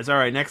realize, all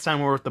right, next time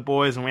we're with the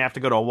boys and we have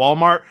to go to a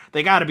Walmart,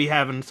 they got to be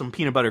having some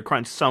peanut butter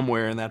crunch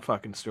somewhere in that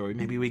fucking store.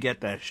 Maybe we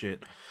get that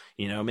shit,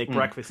 make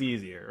breakfast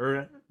easier,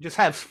 or just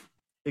have.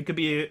 It could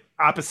be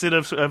opposite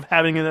of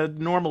having the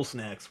normal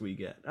snacks we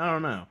get. I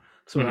don't know.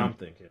 That's what I'm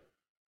thinking.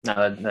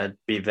 No, that'd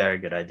be a very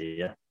good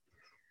idea.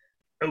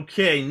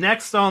 Okay,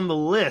 next on the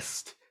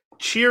list,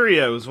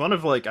 Cheerios. One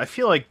of I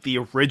feel like the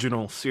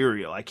original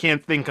cereal. I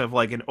can't think of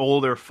an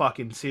older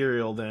fucking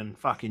cereal than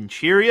fucking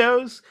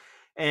Cheerios.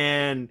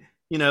 And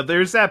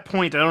there's that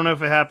point, I don't know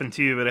if it happened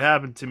to you, but it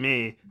happened to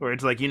me, where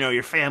it's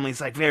your family's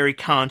very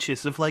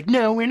conscious of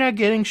no, we're not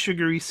getting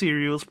sugary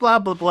cereals, blah,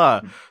 blah,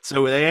 blah.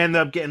 So they end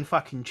up getting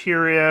fucking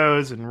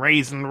Cheerios and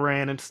Raisin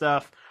Bran and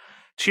stuff.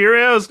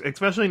 Cheerios,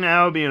 especially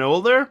now being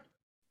older,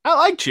 I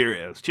like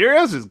Cheerios.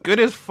 Cheerios is good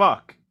as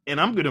fuck.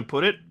 And I'm going to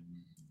put it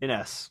in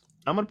S.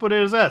 I'm going to put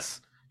it as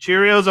S.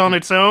 Cheerios on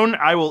its own,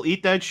 I will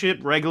eat that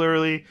shit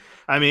regularly.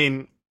 I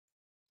mean,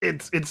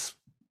 it's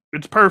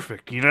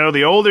perfect.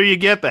 The older you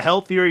get, the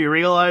healthier you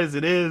realize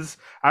it is.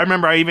 I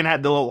remember I even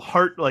had the little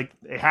heart,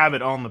 they have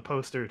it on the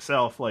poster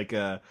itself,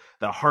 the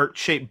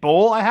heart-shaped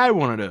bowl. I had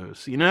one of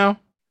those,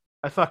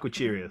 I fuck with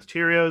Cheerios.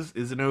 Cheerios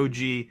is an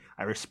OG.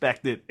 I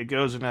respect it. It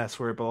goes in S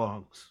where it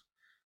belongs.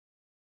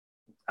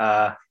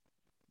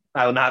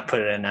 I will not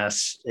put it in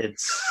S.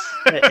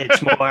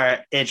 It's more,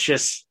 it's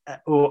just,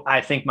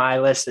 I think my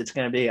list, it's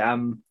going to be,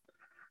 I'm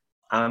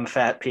a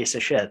fat piece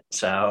of shit.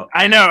 So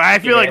I know. I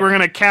feel like we're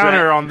gonna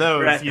counter on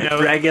those.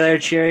 Regular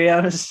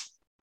Cheerios.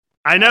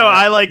 I know.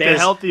 I like the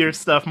healthier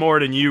stuff more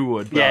than you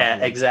would. Probably. Yeah,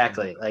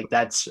 exactly.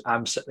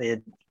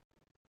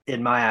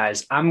 In my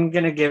eyes, I'm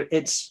gonna give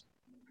it's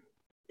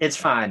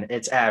fine.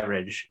 It's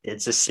average.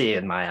 It's a C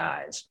in my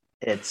eyes.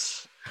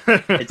 It's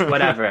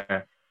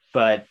whatever.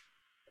 But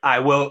I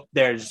will.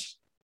 There's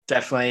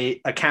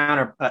definitely a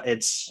counter.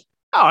 There's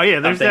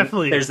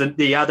definitely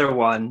the other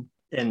one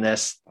in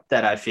this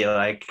that I feel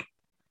like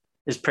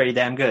is pretty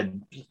damn good.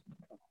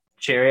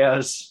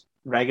 Cheerios,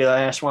 regular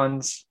ass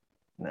ones.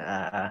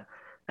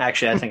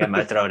 Actually, I think I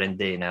might throw it in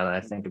D now that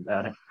I think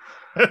about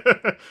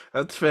it.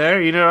 That's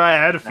fair. I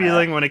had a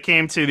feeling when it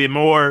came to the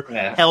more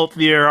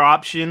healthier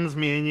options,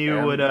 me and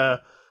you would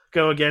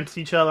go against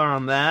each other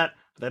on that.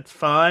 That's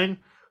fine.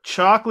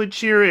 Chocolate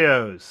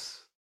Cheerios.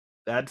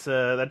 That's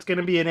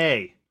gonna be an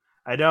A.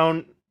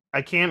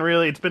 I can't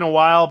really. It's been a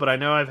while, but I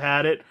know I've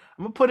had it.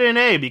 I'm gonna put it in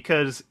A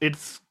because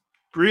it's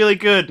really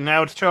good.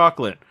 Now it's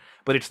chocolate.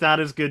 But it's not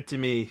as good to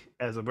me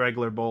as a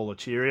regular bowl of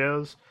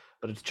Cheerios,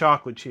 but it's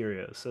chocolate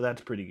Cheerios, so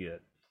that's pretty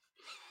good.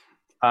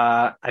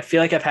 I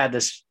feel like I've had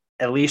this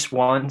at least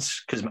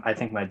once because I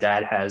think my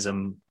dad has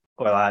them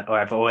a lot, or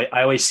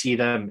I always see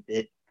them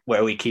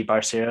where we keep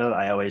our cereal.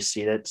 I always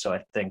see it, so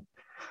I think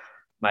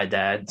my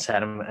dad's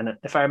had them, and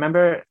if I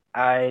remember,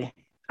 I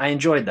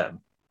enjoyed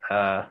them.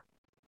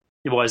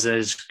 It wasn't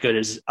as good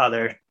as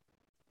other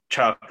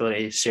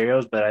chocolatey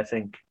cereals, but I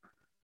think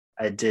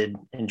I did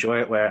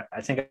enjoy it, where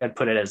I think I'd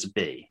put it as a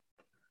B.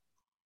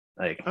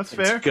 That's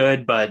fair. It's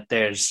good, but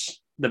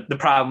there's the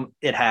problem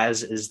it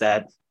has is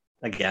that,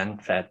 again,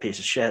 fat piece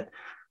of shit.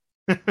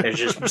 There's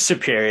just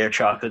superior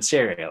chocolate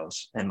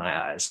cereals in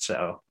my eyes.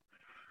 So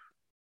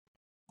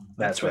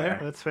that's fair.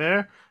 That's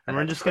fair. And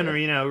we're just going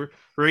to,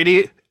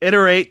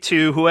 reiterate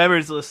to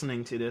whoever's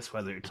listening to this,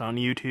 whether it's on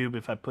YouTube,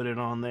 if I put it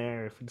on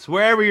there, if it's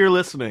wherever you're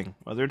listening,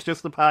 whether it's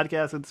just the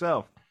podcast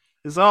itself.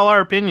 It's all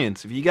our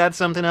opinions. If you got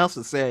something else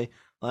to say,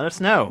 let us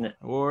know.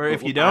 Or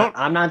if you don't,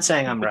 I'm not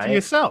saying I'm right.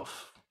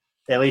 Yourself.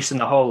 At least in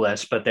the whole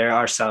list, but there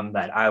are some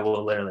that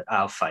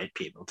I'll fight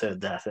people to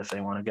death if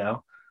they want to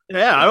go.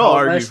 Yeah, I will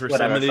argue for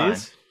some of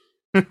these.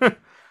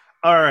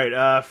 All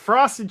right,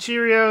 Frosted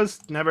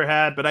Cheerios, never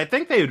had, but I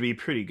think they would be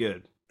pretty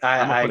good.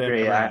 I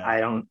agree.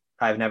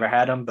 I've never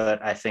had them,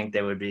 but I think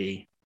they would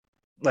be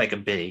like a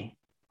B.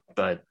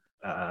 But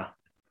I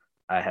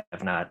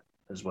have not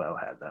as well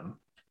had them.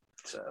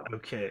 So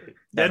okay,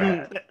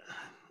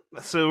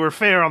 so we're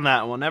fair on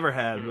that one. Never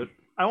had, but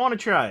I want to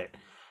try it.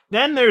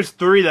 Then there's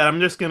three that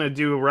I'm just gonna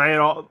do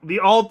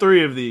all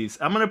three of these.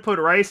 I'm gonna put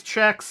Rice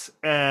Chex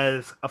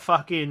as a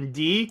fucking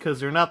D because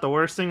they're not the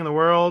worst thing in the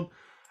world.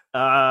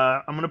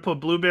 I'm gonna put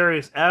Blueberry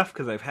as F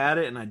because I've had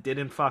it and I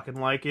didn't fucking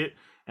like it,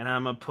 and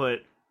I'm gonna put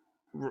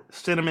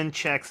Cinnamon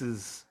Chex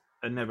as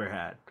I never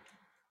had.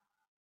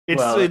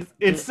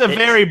 It's a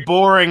very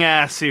boring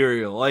ass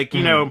cereal. Like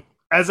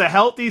as a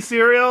healthy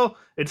cereal,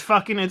 it's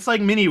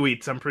like mini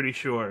wheats. I'm pretty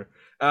sure.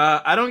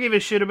 I don't give a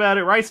shit about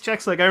it. Rice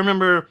Chex, I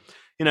remember.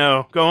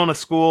 Going to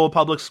school,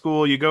 public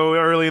school, you go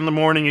early in the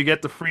morning, you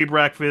get the free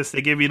breakfast.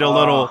 They give you the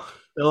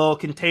little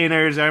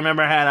containers. I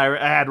remember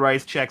I had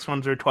Rice Chex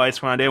once or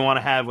twice when I didn't want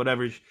to have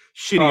whatever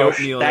shitty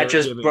oatmeal. That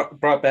just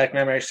brought back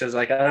memories because,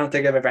 I don't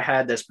think I've ever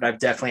had this, but I've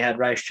definitely had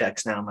Rice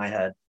Chex now in my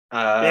head.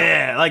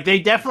 Yeah, like they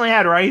definitely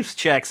had Rice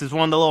Chex as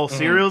one of the little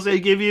cereals they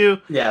give you.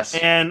 Yes.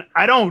 And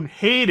I don't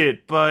hate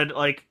it, but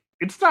like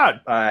it's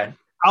not.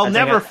 I'll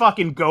never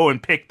fucking go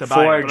and pick the bite,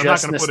 for but I'm not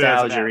just going to put it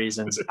as nostalgia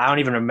reasons. I don't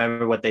even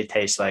remember what they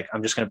taste like.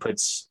 I'm just going to put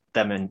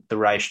them in the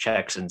Rice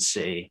Chex and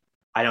see.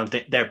 I don't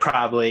think they're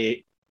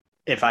probably.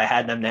 If I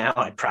had them now,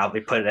 I'd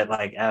probably put it at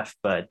like F.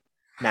 But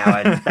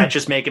now that's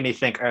just making me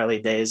think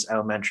early days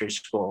elementary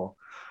school.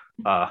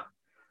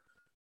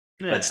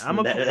 That's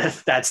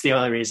the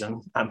only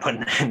reason I'm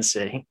putting it in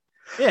C.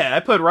 Yeah, I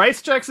put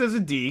Rice Chex as a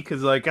D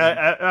because like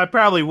I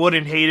probably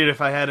wouldn't hate it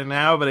if I had it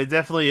now, but it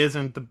definitely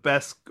isn't the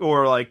best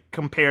or like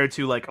compared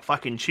to like a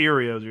fucking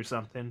Cheerios or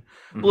something.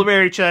 Mm-hmm.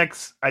 Blueberry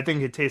Chex, I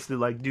think it tasted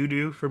like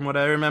doo-doo from what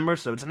I remember,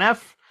 so it's an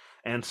F.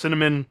 And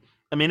cinnamon,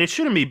 I mean it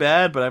shouldn't be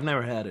bad, but I've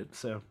never had it,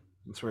 so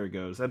that's where it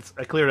goes.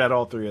 I cleared out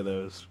all three of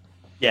those.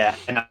 Yeah,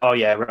 and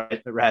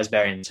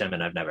raspberry and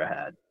cinnamon I've never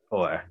had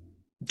or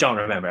don't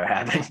remember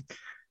having.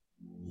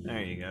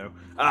 There you go.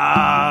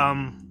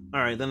 All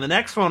right, then the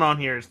next one on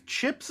here is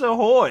Chips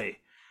Ahoy.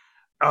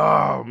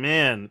 Oh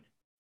man,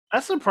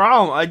 that's the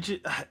problem.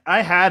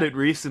 I had it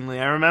recently.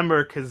 I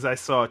remember because I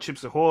saw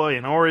Chips Ahoy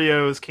and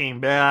Oreos came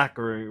back,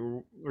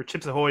 or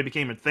Chips Ahoy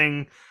became a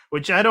thing,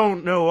 which I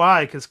don't know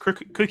why, because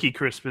Cookie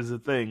Crisp is a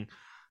thing.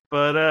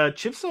 But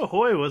Chips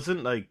Ahoy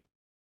wasn't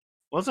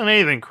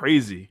anything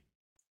crazy.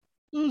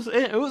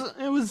 It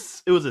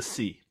was a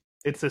C.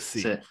 It's a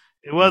C.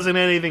 It wasn't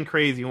anything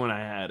crazy when I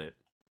had it.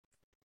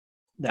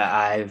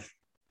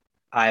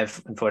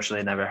 I've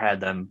unfortunately never had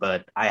them,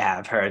 but I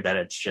have heard that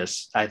it's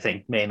just, I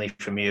think mainly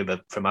from you,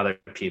 but from other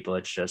people,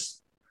 it's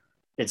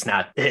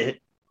not good.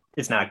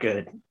 It's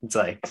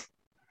like,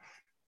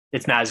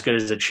 it's not as good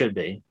as it should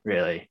be,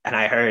 really. And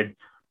I heard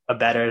a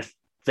better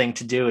thing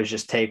to do is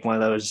just take one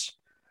of those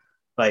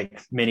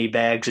like mini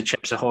bags of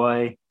Chips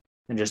Ahoy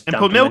and just dump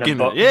put milk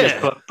in it. Yeah.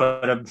 Just put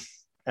them,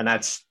 and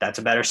that's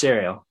a better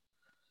cereal.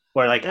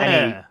 Or like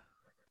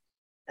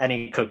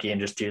any cookie and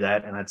just do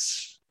that, and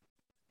it's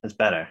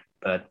better.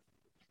 But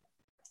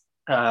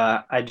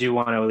I do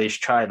want to at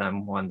least try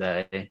them one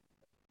day. I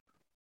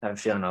have a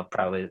feeling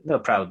they'll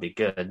probably be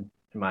good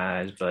in my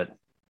eyes, but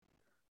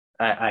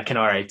I can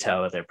already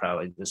tell that they're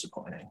probably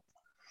disappointing.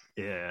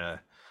 Yeah.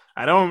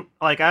 I'm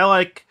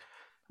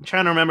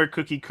trying to remember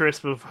Cookie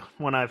Crisp of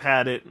when I've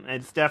had it.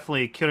 It's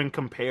definitely couldn't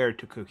compare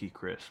to Cookie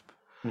Crisp.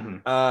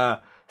 Mm-hmm.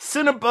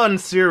 Cinnabon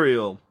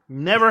cereal.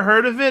 Never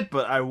heard of it,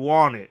 but I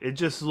want it. It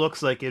just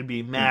looks like it'd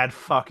be mad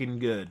fucking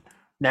good.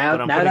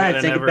 Now that I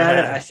think about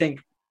it, I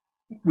think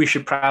we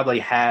should probably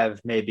have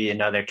maybe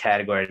another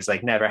category. It's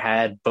like never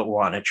had but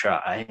want to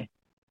try.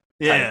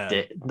 Yeah,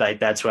 like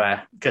that's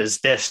why, because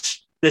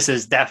this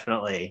is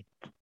definitely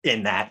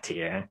in that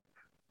tier.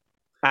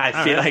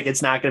 I feel like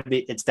it's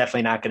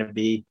definitely not going to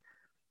be.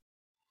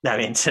 I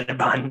mean,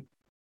 Cinnabon,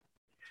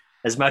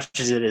 as much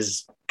as it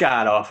is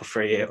god awful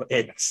for you,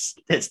 it's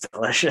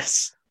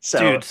delicious. So,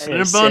 dude,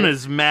 Cinnabon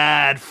is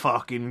mad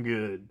fucking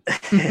good.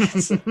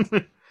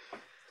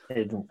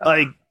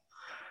 Like,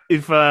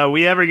 if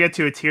we ever get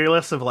to a tier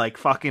list of like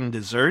fucking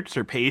desserts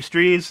or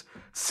pastries,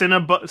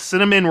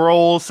 cinnamon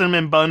rolls,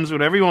 cinnamon buns,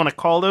 whatever you want to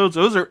call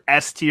those are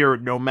S tier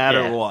no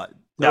matter what.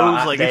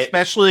 Those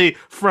especially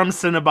from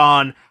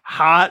Cinnabon,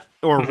 hot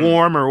or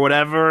warm or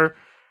whatever.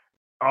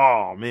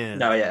 Oh man,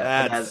 no,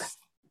 yeah,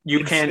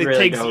 it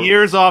takes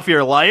years off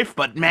your life,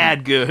 but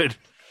mad good.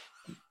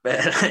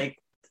 But like,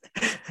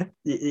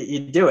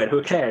 you do it.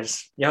 Who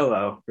cares?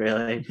 YOLO,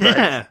 really.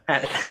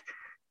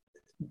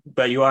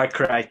 But you are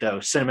correct, though.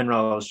 Cinnamon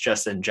rolls,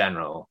 just in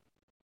general,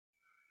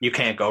 you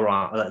can't go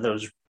wrong.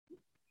 Those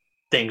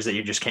things that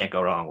you just can't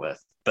go wrong with.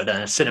 But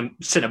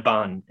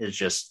Cinnabon is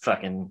just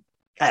fucking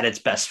at its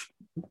best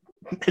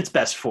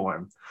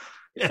form.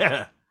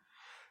 Yeah.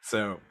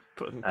 So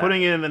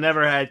putting it in the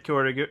never had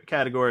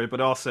category,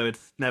 but also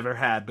it's never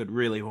had, but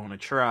really want to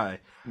try.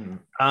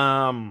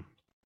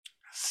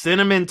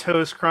 Cinnamon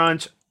Toast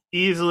Crunch,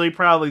 easily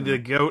probably the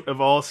GOAT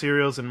of all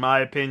cereals in my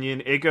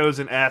opinion. It goes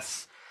in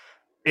S.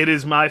 It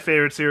is my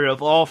favorite cereal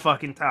of all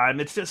fucking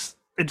time. It's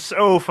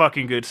so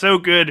fucking good. So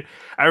good.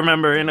 I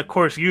remember, and of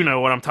course you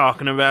know what I'm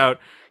talking about,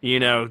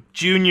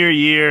 junior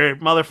year,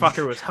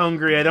 motherfucker was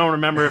hungry. I don't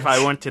remember if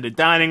I went to the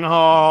dining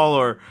hall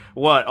or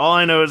what. All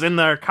I know is in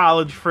our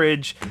college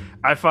fridge,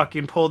 I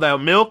fucking pulled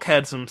out milk,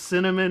 had some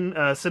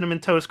cinnamon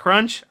Toast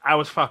Crunch. I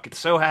was fucking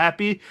so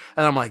happy.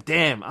 And I'm like,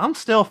 damn, I'm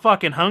still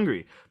fucking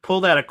hungry.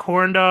 Pulled out a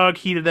corn dog,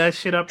 heated that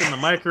shit up in the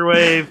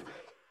microwave.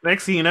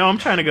 Next thing you know, I'm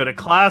trying to go to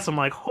class. I'm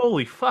like,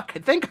 holy fuck, I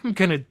think I'm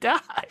going to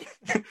die.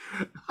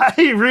 I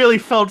really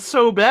felt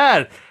so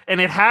bad.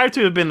 And it had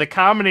to have been the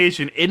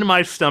combination in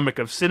my stomach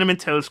of Cinnamon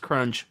Toast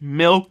Crunch,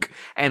 milk,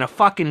 and a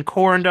fucking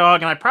corn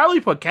dog. And I probably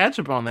put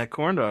ketchup on that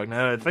corn dog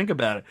now that I think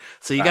about it.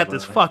 So you got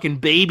this fucking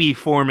baby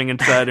forming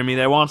inside of me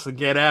that wants to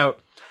get out.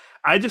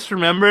 I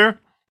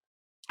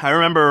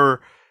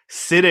remember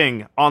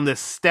sitting on the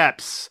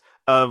steps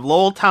of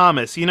Lowell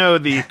Thomas,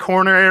 the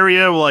corner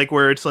area, like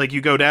where it's like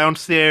you go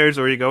downstairs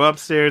or you go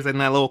upstairs in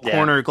that little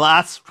corner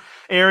glass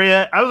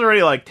area. I was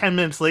already like 10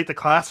 minutes late to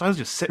class. So I was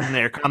just sitting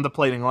there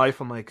contemplating life.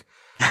 I'm like,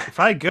 if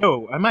I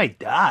go, I might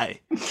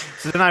die.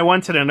 So then I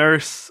went to the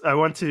nurse. I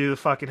went to the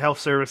fucking health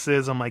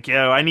services. I'm like,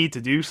 yo, I need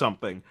to do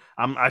something.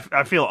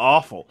 I feel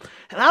awful,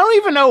 and I don't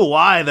even know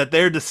why that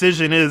their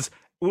decision is.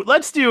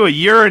 Let's do a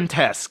urine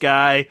test,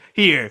 guy.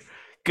 Here,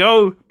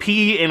 go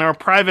pee in our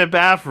private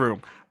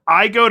bathroom.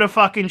 I go to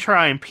fucking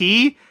try and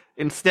pee.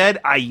 Instead,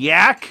 I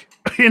yak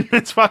in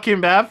this fucking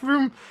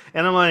bathroom,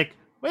 and I'm like,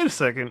 wait a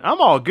second, I'm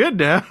all good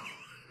now.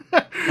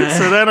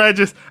 So then I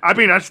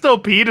still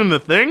peed in the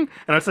thing,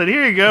 and I said,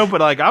 here you go, but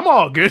like, I'm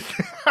all good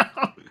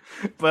now.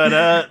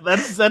 But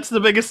that's the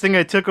biggest thing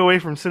I took away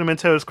from Cinnamon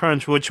Toast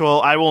Crunch,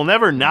 I will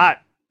never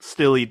not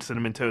still eat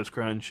Cinnamon Toast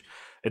Crunch.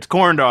 It's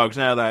corn dogs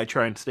now that I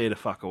try and stay the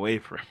fuck away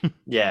from.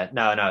 Yeah,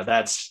 no,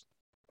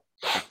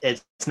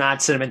 it's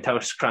not Cinnamon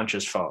Toast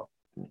Crunch's fault.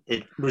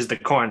 It was the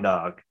corn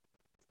dog.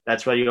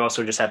 That's what you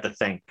also just have to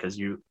think, because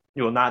you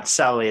will not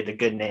sully the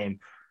good name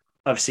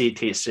of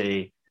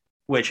CTC,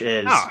 which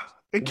is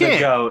it can't. the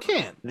GOAT.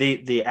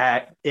 It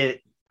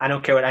can't. I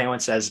don't care what anyone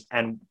says,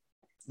 and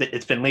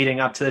it's been leading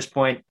up to this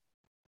point.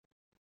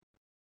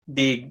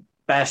 The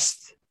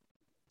best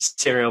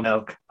cereal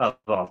milk of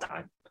all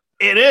time.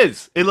 It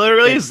is. It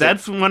literally is.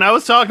 That's when I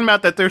was talking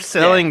about that they're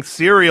selling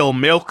cereal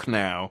milk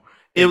now.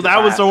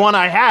 That was the one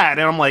I had,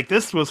 and I'm like,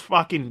 this was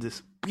fucking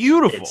just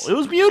beautiful. It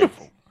was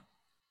beautiful.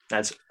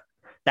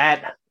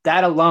 That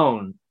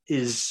alone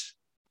is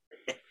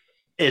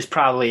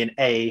probably an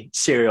A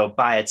cereal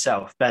by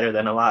itself, better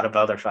than a lot of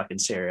other fucking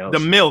cereals. The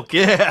milk,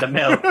 yeah. The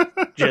milk.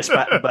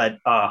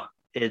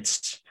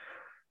 It's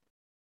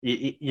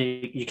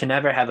you can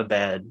never have a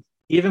bad,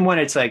 even when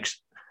it's like,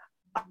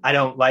 I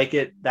don't like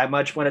it that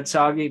much when it's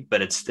soggy,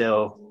 but it's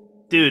still,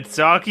 dude,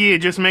 soggy. It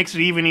just makes it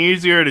even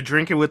easier to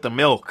drink it with the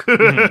milk.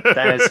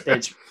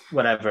 It's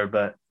whatever.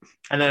 But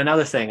and then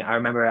another thing, I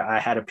remember I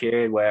had a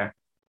period where,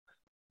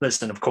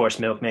 listen, of course,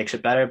 milk makes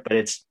it better, but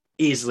it's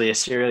easily a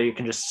cereal you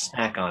can just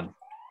snack on.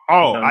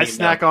 Oh, I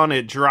snack on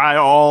it dry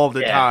all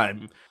the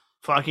time.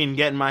 Fucking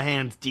getting my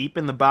hands deep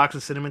in the box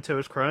of Cinnamon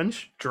Toast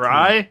Crunch,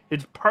 dry.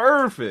 It's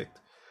perfect.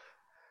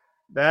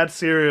 That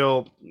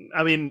cereal,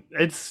 I mean,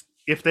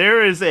 if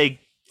there is a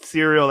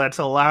cereal that's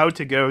allowed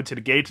to go to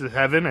the gates of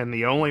heaven, and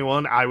the only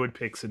one, I would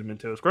pick Cinnamon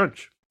Toast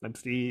Crunch.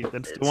 That's the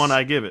one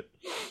I give it.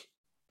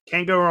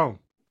 Can't go wrong.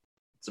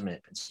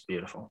 It's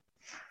beautiful.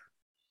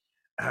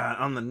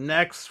 On the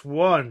next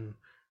one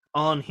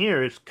on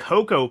here is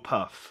Cocoa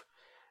Puff.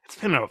 It's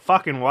been a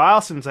fucking while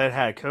since I'd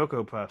had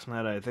Cocoa Puffs,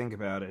 now that I think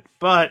about it.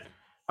 But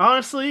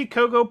honestly,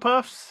 Cocoa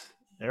Puffs,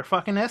 they're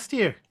fucking S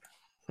tier.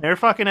 They're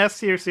fucking S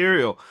tier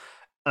cereal.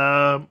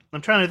 I'm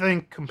trying to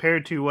think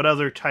compared to what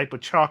other type of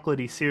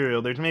chocolatey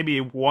cereal. There's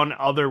maybe one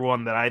other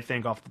one that I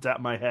think off the top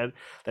of my head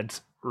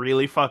that's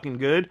really fucking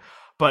good.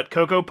 But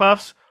Cocoa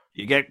Puffs,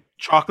 you get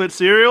chocolate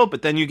cereal,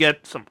 but then you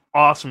get some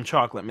awesome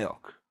chocolate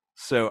milk.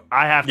 So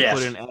I have to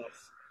put an S,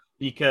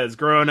 because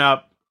growing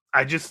up,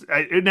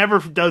 it never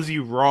does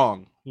you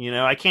wrong. You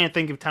know, I can't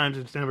think of times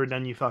it's never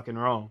done you fucking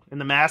wrong.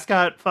 And the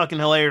mascot, fucking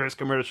hilarious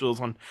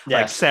commercials on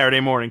like Saturday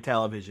morning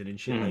television and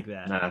shit like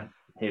that. Nah,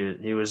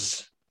 he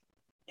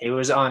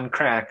was on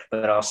crack,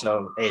 but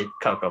also ate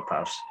Cocoa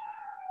Puffs.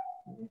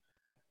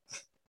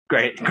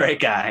 Great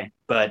guy.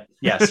 But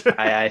yes,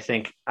 I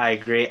think I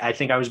agree. I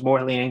think I was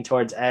more leaning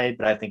towards A,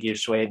 but I think you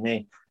swayed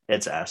me.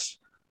 It's S.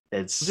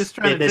 It's just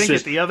trying to think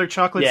of the other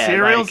chocolate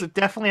cereals. It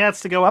definitely has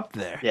to go up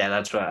there. Yeah,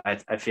 that's what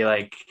I feel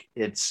like.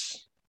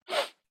 It's,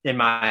 in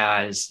my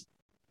eyes,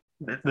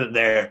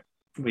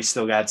 we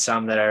still got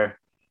some that are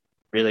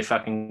really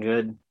fucking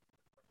good,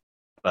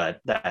 but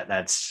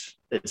it's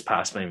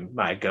possibly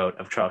my GOAT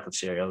of chocolate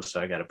cereals,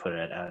 so I got to put it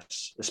at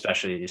S.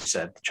 Especially, you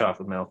said the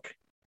chocolate milk.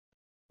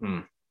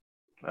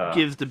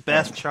 Gives the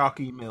best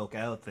chalky milk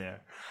out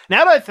there.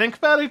 Now that I think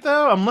about it,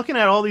 though, I'm looking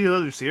at all these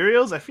other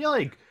cereals. I feel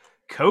like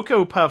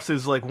Cocoa Puffs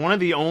is like one of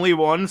the only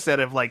ones that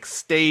have like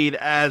stayed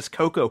as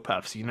Cocoa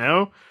Puffs, you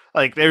know?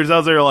 Like there's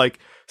other like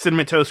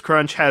Cinnamon Toast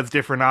Crunch has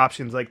different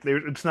options. Like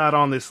it's not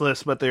on this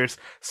list, but there's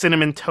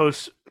Cinnamon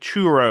Toast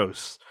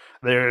Churros.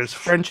 There's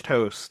French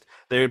Toast.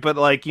 But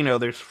like, you know,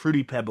 there's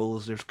Fruity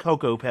Pebbles, there's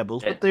Cocoa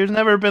Pebbles, but there's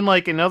never been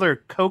like another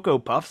Cocoa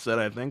Puffs that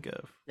I think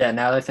of. Yeah,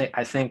 now I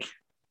think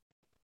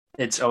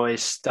it's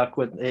always stuck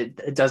with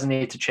it. It doesn't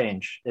need to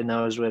change. It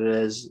knows what it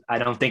is. I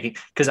don't think it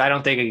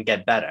can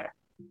get better.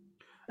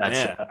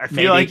 I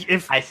feel like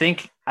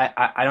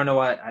I don't know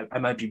why I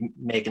might be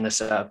making this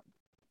up,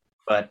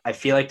 but I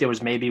feel like there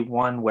was maybe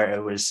one where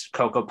it was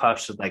Cocoa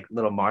Puffs with like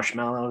little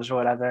marshmallows or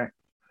whatever.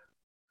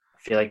 I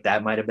feel like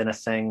that might have been a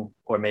thing,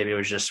 or maybe it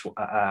was just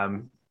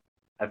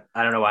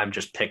I don't know why I'm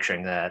just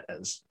picturing that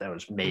as that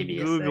was maybe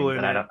a thing,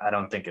 but I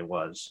don't think it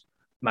was.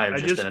 Might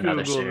have just been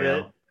another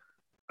cereal.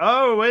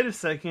 Oh, wait a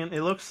second.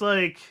 It looks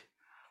like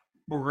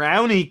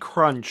Brownie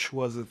Crunch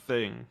was a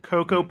thing.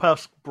 Cocoa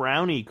Puffs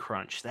Brownie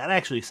Crunch. That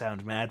actually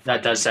sounds mad.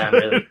 That sounds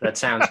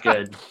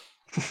good.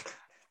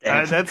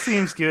 That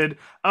seems good.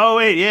 Oh,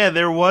 wait, yeah,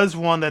 there was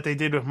one that they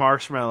did with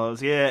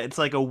marshmallows. Yeah, it's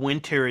like a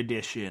winter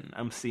edition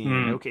I'm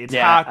seeing. Okay, it's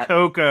hot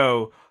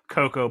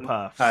Cocoa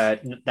Puffs.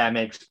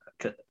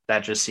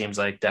 That just seems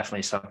like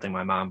definitely something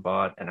my mom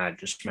bought, and I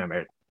just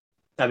remember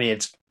I mean,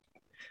 it's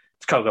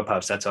Cocoa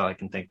Puffs. That's all I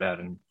can think about,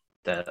 and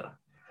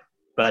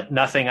but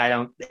nothing. I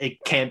don't.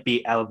 It can't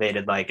be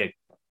elevated like a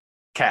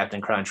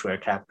Captain Crunch, where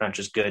Captain Crunch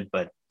is good,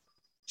 but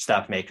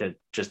stuff makes it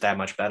just that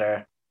much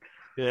better.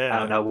 Yeah. I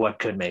don't know what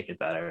could make it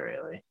better,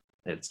 really.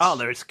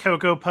 There's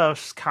Cocoa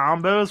Puffs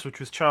combos, which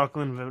was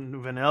chocolate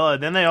and vanilla.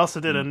 Then they also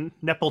did a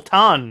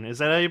Neapolitan. Is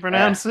that how you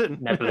pronounce it?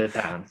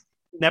 Neapolitan.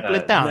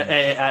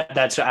 Neapolitan.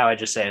 That's how I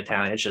just say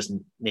Italian. It's just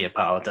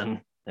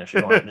Neapolitan. If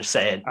you want to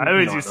say it, I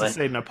always used to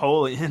say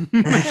Napoleon.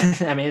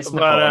 I mean, it's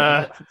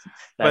Napoleon.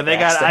 But they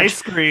got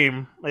ice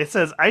cream. It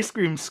says ice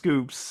cream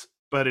scoops,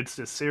 but it's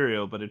just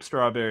cereal. But it's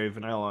strawberry,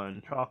 vanilla,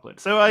 and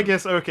chocolate. So I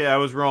guess I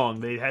was wrong.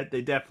 They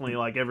definitely,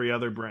 like every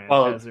other brand,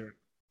 has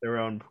their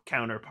own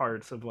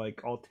counterparts of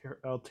like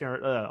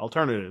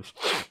alternatives.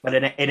 But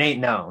it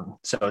ain't known,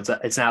 so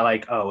it's not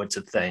like, oh, it's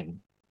a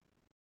thing.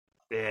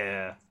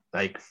 Yeah,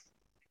 like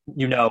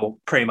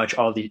pretty much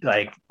all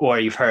the or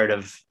you've heard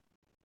of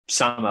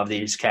some of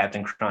these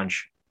Captain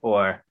Crunch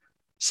or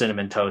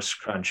Cinnamon Toast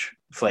Crunch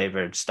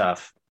flavored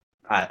stuff.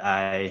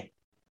 I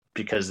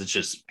because it's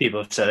just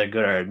people have said they're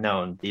good or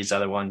known. These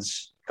other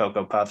ones,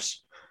 Cocoa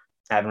Puffs,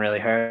 haven't really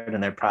heard,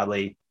 and they're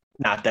probably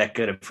not that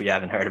good if we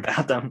haven't heard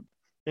about them.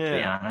 Yeah. To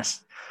be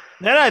honest.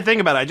 Now that I think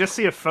about it, I just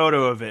see a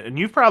photo of it, and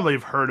you probably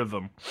have heard of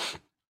them.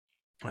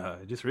 I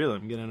just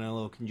realized I'm getting a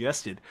little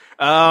congested.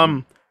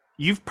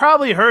 You've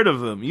probably heard of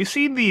them. You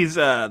see these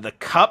the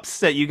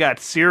cups that you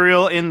got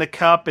cereal in the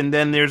cup, and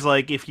then there's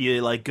like if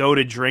you like go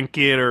to drink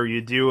it or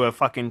you do a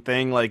fucking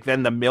thing, like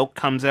then the milk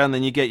comes out, and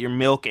then you get your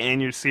milk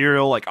and your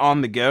cereal like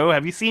on the go.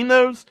 Have you seen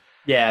those?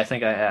 Yeah, I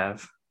think I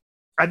have.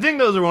 I think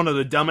those are one of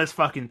the dumbest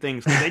fucking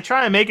things, because they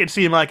try and make it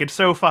seem like it's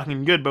so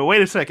fucking good, but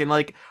wait a second,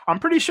 like, I'm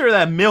pretty sure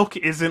that milk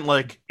isn't,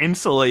 like,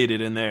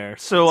 insulated in there.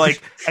 So,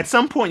 like, at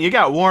some point, you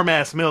got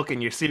warm-ass milk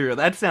in your cereal.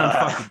 That sounds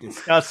fucking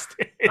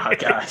disgusting. Oh,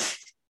 gosh.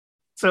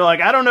 So,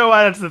 like, I don't know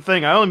why that's the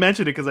thing. I only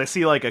mentioned it because I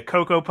see, like, a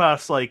Cocoa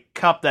Puffs, like,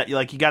 cup that,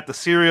 like, you got the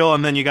cereal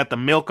and then you got the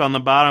milk on the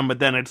bottom, but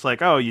then it's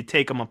like, oh, you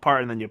take them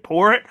apart and then you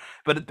pour it.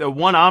 But the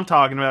one I'm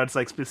talking about, it's,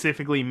 like,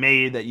 specifically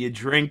made that you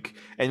drink,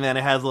 and then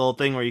it has a little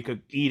thing where you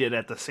could eat it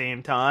at the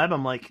same time.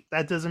 I'm like,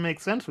 that doesn't make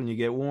sense when you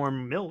get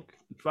warm milk.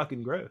 It's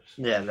fucking gross.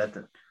 Yeah,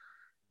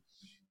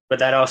 but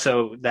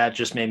that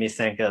just made me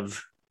think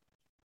of,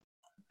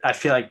 I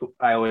feel like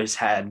I always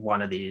had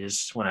one of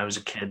these when I was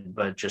a kid,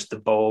 but just the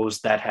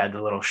bowls that had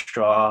the little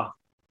straw.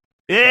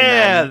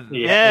 Yeah. Have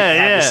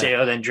the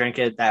cereal, then drink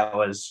it.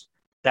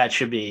 That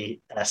should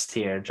be S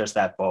tier, just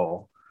that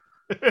bowl.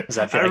 Because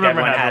I feel like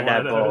everyone had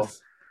that bowl.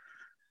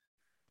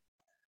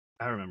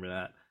 I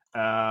remember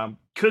that.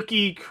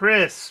 Cookie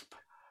Crisp.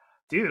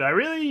 Dude, I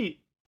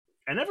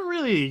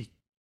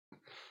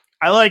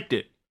liked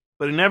it,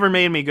 but it never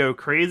made me go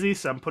crazy,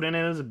 so I'm putting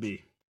it as a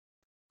B.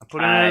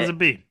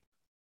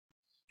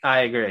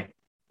 I agree.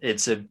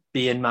 It's a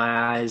B in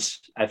my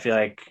eyes. I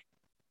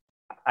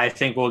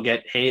think we'll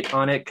get hate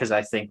on it because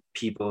I think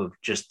people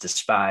just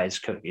despise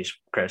Cookies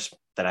Crisp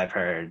that I've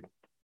heard.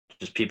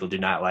 Just people do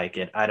not like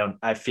it.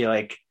 I feel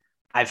like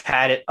I've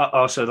had it.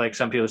 Also, like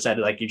some people said,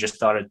 like you just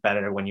thought it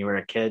better when you were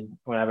a kid,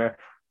 whatever.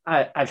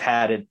 I've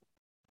had it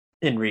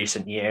in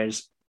recent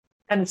years,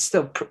 and it's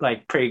still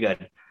pretty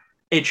good.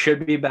 It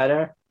should be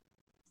better.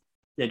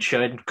 It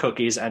should,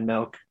 cookies and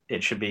milk.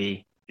 It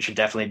should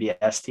definitely be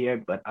S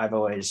tier, but I've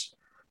always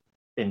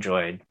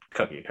enjoyed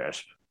Cookie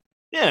Crisp.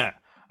 Yeah,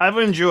 I've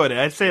enjoyed it.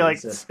 I'd say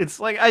it's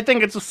like, I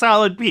think it's a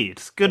solid B.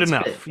 It's good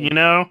enough, you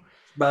know?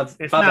 Above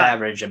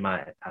average in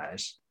my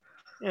eyes.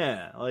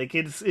 Yeah, like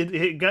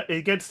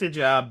it gets the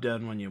job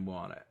done when you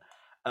want it.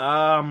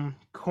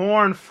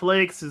 Corn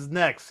Flakes is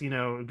next. You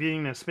know,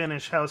 being a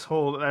Spanish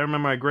household, I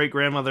remember my great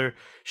grandmother.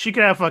 She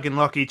could have fucking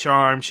Lucky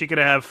Charms. She could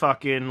have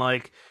fucking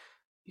like.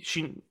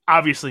 She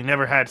obviously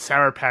never had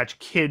Sour Patch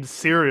Kids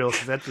cereal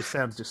because that just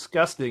sounds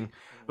disgusting.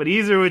 But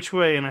either which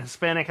way, in a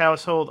Hispanic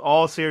household,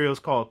 all cereals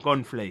called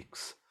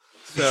cornflakes.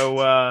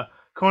 So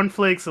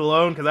cornflakes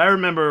alone, because I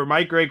remember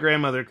my great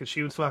grandmother, because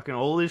she was fucking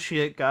old as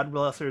shit. God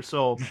bless her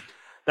soul.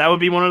 That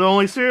would be one of the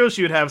only cereals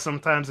she would have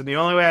sometimes, and the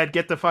only way I'd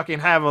get to fucking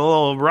have a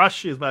little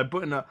rush is by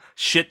putting a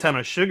shit ton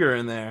of sugar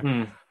in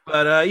there.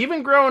 But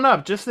even growing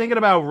up, just thinking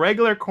about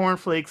regular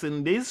cornflakes,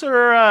 and these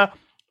are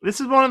this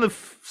is one of the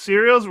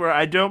cereals where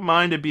I don't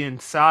mind it being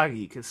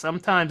soggy, because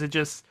sometimes it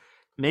just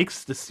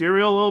makes the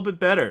cereal a little bit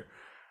better.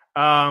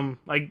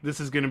 Like this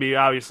is going to be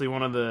obviously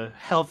one of the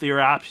healthier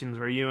options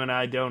where you and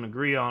I don't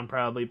agree on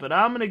probably, but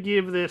I'm going to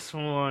give this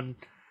one,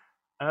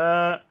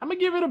 I'm going to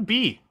give it a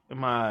B in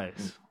my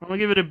eyes. I'm going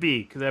to give it a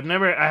B because I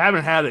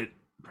haven't had it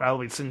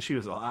probably since she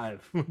was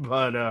alive,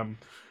 but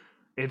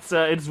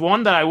it's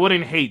one that I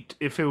wouldn't hate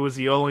if it was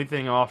the only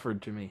thing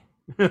offered to me.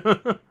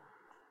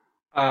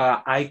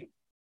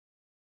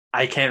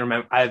 I can't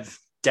remember. I've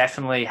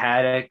definitely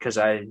had it because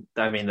I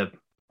mean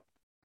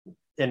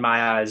in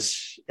my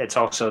eyes, it's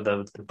also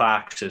the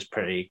box is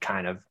pretty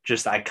kind of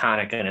just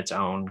iconic in its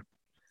own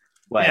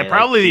way. Yeah,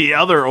 probably the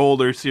other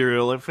older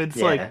cereal. If it's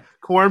like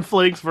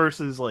cornflakes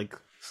versus like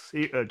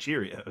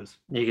Cheerios,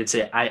 you could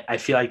say I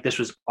feel like this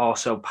was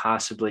also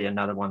possibly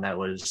another one that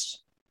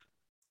was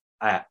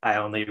I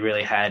only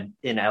really had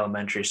in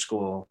elementary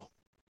school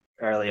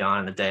early on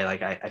in the day.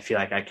 Like I feel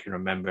like I can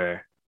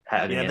remember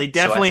having Yeah, they it.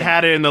 So I definitely think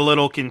had it in the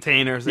little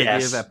containers they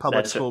gave yes, at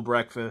public school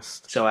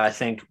breakfast. so I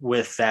think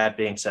with that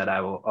being said, I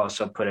will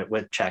also put it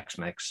with Chex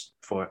Mix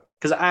for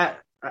because I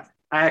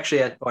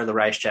actually or the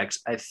Rice Chex.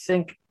 I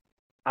think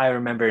I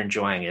remember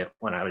enjoying it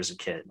when I was a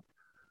kid.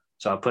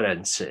 So I'll put it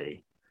in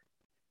C.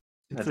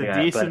 It's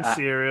a decent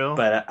cereal.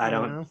 But You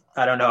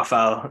I don't know if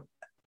I'll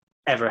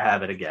ever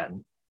have it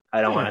again.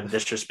 I don't know? want to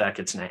disrespect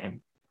its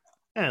name.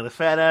 Yeah, the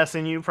fat ass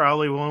in you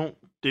probably won't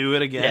do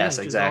it again, Yes,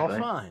 which exactly.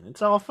 is all fine.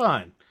 It's all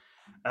fine.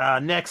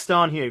 Next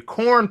on here,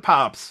 Corn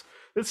Pops.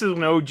 This is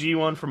an OG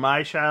one from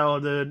my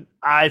childhood.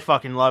 I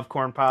fucking love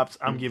Corn Pops.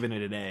 I'm giving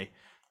it an A.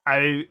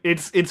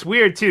 It's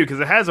weird too because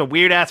it has a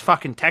weird ass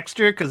fucking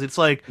texture because it's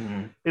like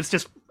it's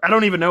just I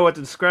don't even know what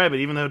to describe it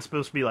even though it's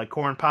supposed to be like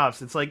Corn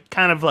Pops. It's like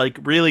kind of like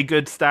really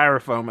good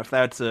styrofoam if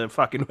that's a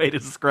fucking way to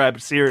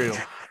describe cereal.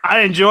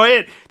 I enjoy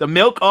it. The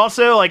milk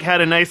also like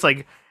had a nice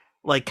like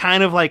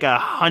kind of like a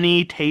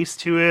honey taste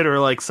to it or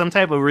like some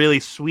type of really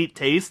sweet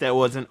taste that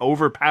wasn't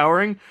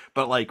overpowering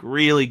but like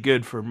really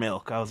good for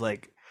milk. I was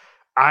like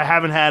I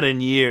haven't had it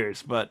in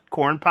years, but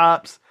Corn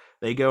Pops,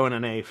 they go in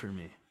an A for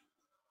me.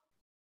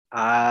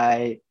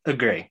 I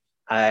agree.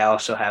 I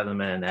also have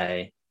them in an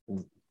A.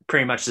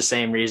 Pretty much the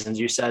same reasons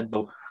you said,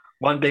 but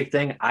one big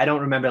thing, I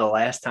don't remember the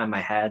last time I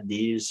had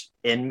these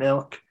in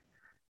milk.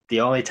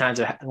 The only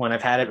times when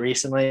I've had it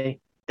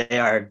recently, they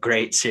are a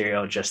great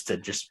cereal just to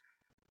just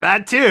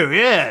That too,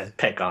 yeah.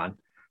 pick on,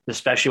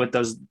 especially with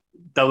those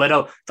the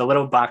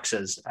little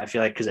boxes. I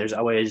feel like because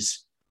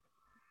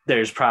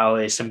there's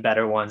probably some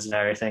better ones and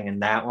everything.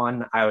 And that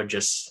one, I would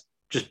just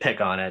pick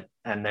on it,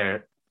 and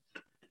they're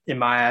in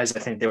my eyes, I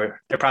think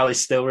they're probably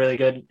still really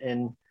good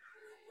in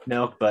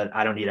milk, but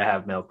I don't need to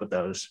have milk with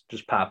those.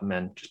 Just pop them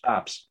in, just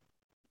pops.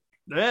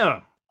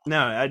 Yeah.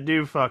 No, I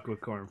do fuck with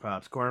Corn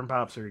Pops. Corn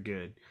Pops are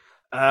good.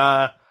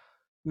 Uh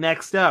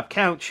Next up,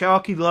 Count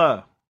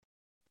Chocula.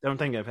 Don't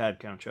think I've had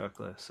Count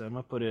Chocula, so I'm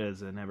gonna put it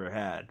as I never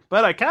had.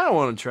 But I kinda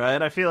wanna try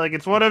it. I feel like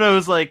it's one of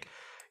those like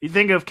you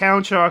think of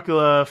Count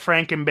Chocula,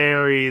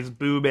 Frankenberries,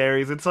 Boo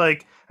Berries. It's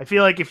like I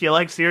feel like if you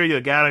like cereal,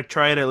 you gotta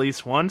try it at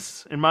least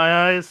once in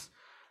my eyes.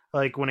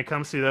 Like when it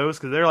comes to those,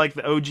 because they're like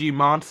the OG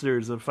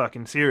monsters of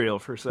fucking cereal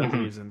for some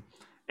reason.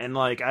 And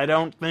like I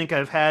don't think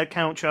I've had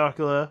Count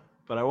Chocula,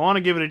 but I want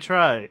to give it a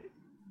try.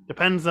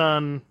 Depends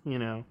on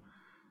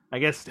I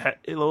guess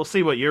we'll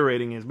see what your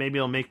rating is. Maybe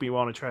it'll make me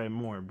want to try it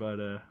more. But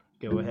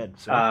go ahead.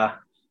 Sir.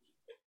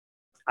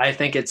 I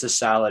think it's a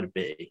solid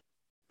B.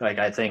 Like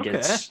I think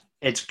Okay.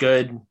 it's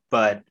good,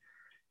 but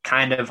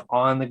kind of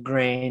on the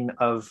grain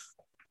of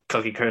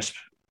Cookie Crisp.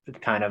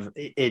 Kind of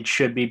it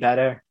should be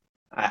better.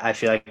 I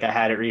feel like I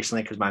had it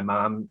recently because my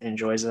mom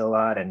enjoys it a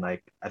lot, and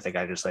like I think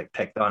I just like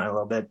picked on it a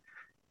little bit.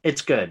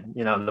 It's good,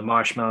 the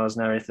marshmallows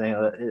and everything.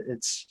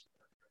 It's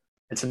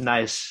a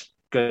nice,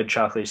 good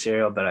chocolate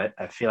cereal, but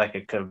I feel like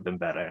it could have been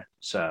better.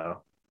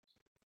 So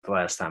the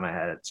last time I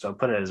had it, so I'll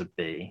put it as a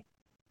B.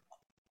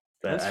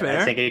 But That's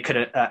fair. I think it could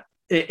have.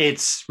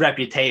 Its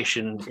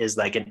reputation is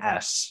like an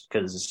S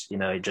because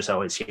you just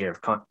always hear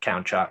of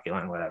Count Chocula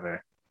and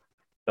whatever,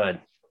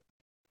 but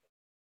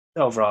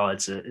overall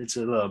it's a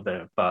little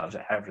bit above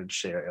average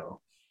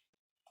cereal.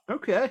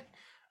 Okay.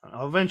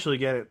 I'll eventually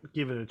give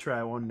it a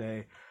try one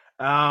day.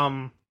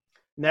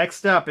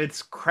 Next up,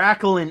 it's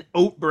Crackle and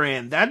Oat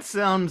Bran. That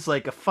sounds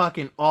like a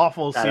fucking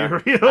awful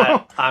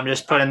cereal. I'm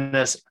just putting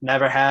this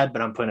never had,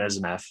 but I'm putting it as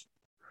an F.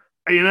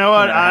 You know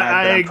what?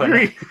 I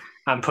agree.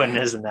 I'm putting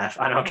it as an F.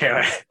 I don't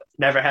care.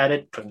 Never had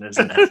it, putting it as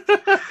an F.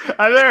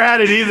 I've never had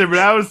it either, but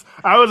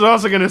I was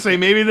also gonna say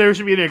maybe there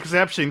should be an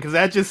exception because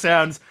that just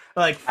sounds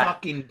like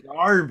fucking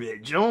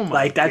garbage. Oh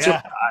my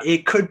god!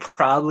 It could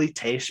probably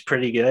taste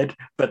pretty good,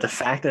 but the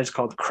fact that it's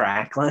called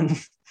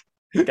Cracklin,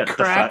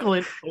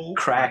 Cracklin.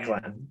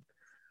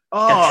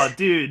 Oh,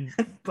 dude,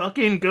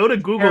 fucking go to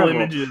Google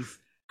Images.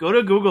 Go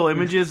to Google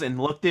Images and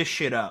look this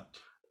shit up.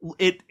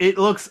 It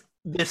looks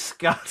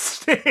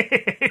disgusting.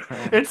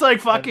 It's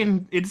like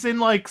fucking. It's in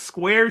like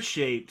square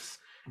shapes,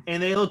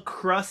 and they look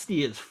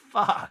crusty as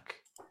fuck.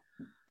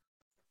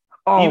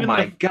 Oh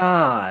my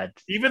god!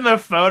 Even the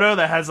photo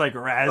that has like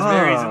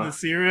raspberries in the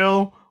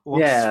cereal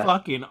looks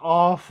fucking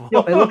awful.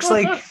 Yo, it looks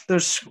like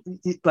there's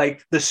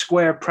like the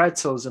square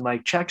pretzels and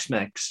like Chex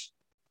Mix.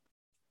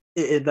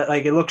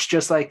 It looks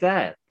just like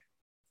that.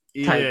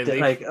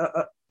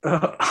 Yeah,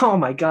 oh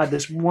my god,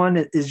 this one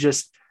is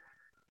just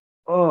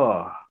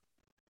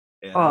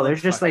they're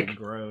just like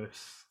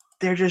gross.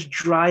 They're just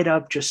dried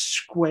up, just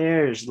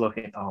squares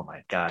looking. Oh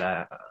my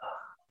god.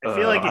 I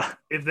feel like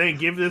if they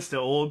give this to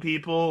old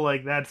people,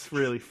 like that's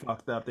really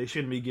fucked up. They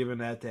shouldn't be giving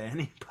that to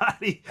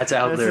anybody. That's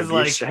elder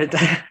abuse right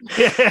there.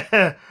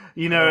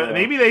 Yeah,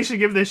 maybe they should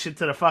give this shit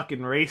to the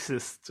fucking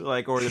racists,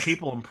 or the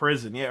people in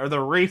prison, or the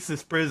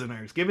racist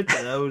prisoners. Give it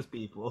to those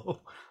people.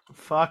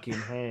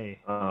 Fucking hey.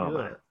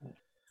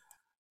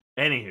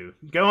 Anywho,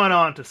 going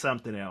on to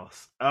something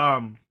else.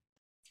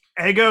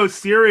 Eggo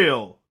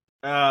cereal.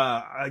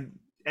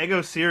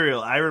 Eggo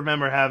cereal. I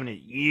remember having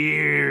it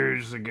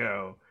years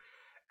ago.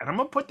 And I'm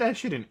gonna put that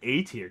shit in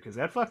A tier because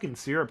that fucking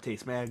syrup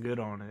tastes mad good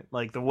on it.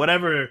 Like the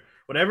whatever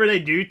they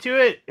do to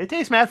it, it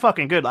tastes mad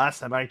fucking good. Last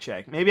time I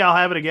checked, maybe I'll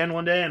have it again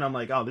one day, and I'm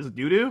like, oh, this is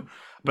doo doo.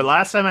 But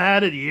last time I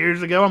had it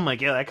years ago, I'm like,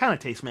 yeah, that kind of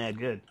tastes mad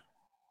good.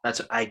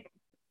 That's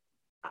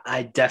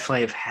I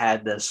definitely have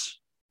had this,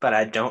 but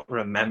I don't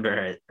remember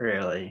it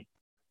really.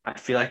 I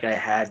feel like I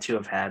had to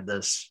have had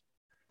this,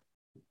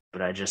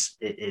 but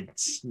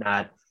it's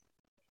not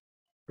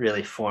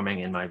really forming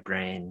in my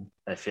brain.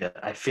 I feel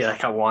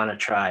like I want to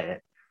try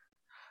it.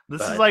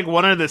 This is like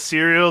one of the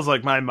cereals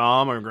like my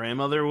mom or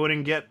grandmother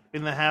wouldn't get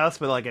in the house,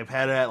 but like I've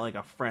had it at like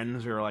a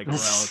friend's or like a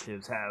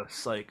relative's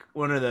house, like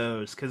one of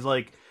those, because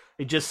like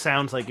it just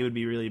sounds like it would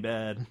be really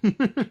bad.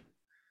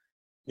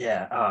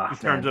 Yeah, in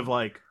terms of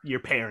like your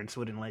parents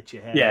wouldn't let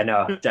you have. Yeah,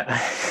 no.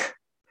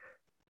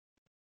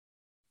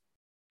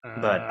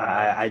 But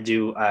I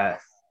do. I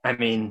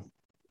mean,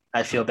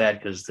 I feel bad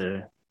because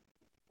the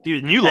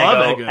dude, and you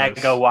love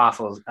Eggo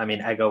waffles. I mean,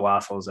 Eggo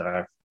waffles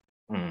are.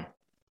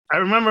 I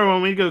remember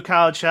when we go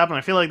college shopping,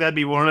 I feel like that'd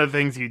be one of the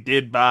things you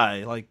did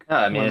buy. Like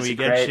when we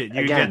get shit,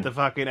 you get the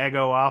fucking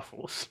Eggo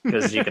waffles.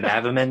 Because you can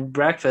have them in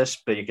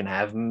breakfast, but you can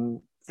have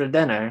them for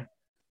dinner.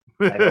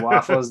 Eggo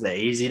waffles, they're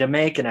easy to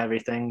make and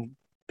everything.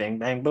 Bing,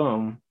 bang,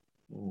 boom.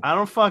 I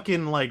don't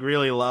fucking like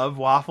really love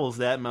waffles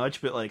that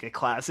much, but like a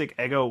classic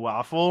Eggo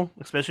waffle,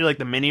 especially like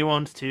the mini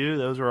ones too,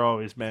 those were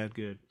always mad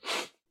good.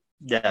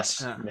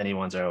 Yes, mini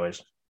ones are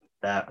always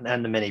that,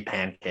 and the mini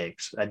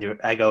pancakes.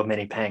 Eggo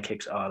mini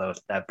pancakes. Oh,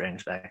 that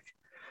brings back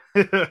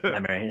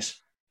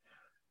memories.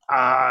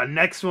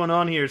 Next one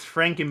on here is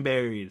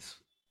Frankenberries.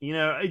 You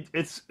know,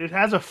 it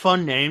has a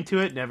fun name to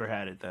it. Never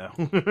had it though.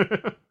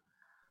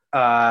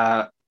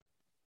 I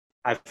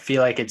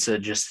feel like it's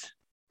just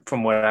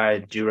from what I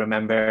do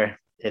remember,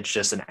 it's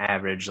just an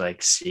average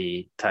like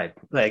C type.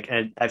 Like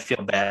I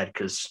feel bad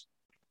because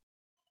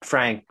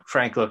Frank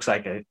looks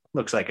like a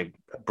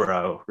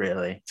bro,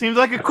 really. Seems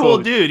like a cool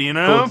dude, you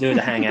know? Cool dude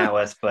to hang out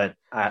with. But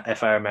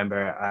if I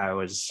remember,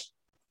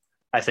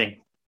 I think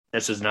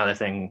this was another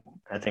thing.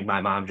 I think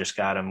my mom just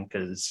got him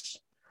because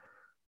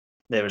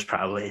there was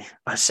probably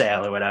a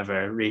sale or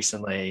whatever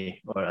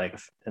recently, or like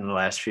in the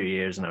last few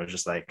years, and I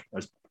was a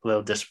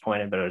little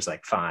disappointed, but it was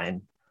like,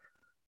 fine,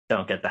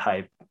 don't get the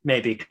hype.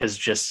 Maybe because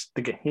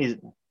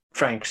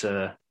Frank's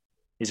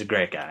he's a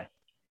great guy.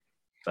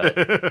 But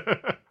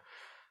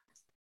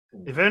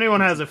if anyone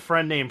has a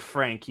friend named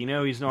Frank, you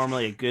know he's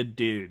normally a good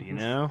dude, you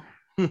know?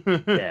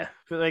 Yeah.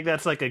 I feel like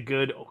that's like a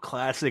good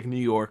classic New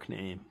York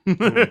name.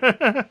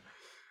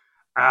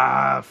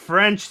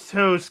 French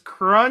Toast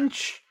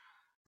Crunch.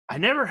 I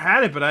never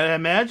had it, but I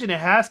imagine it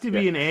has to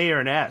be an A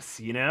or an S,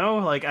 you know?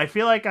 Like, I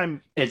feel like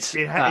it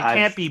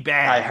can't be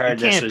bad. I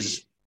heard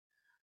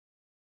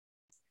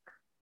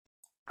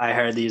I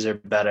heard these are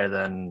better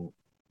than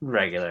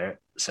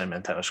regular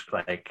Cinnamon Toast.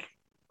 Like,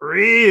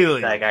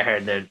 really? Like, I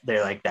heard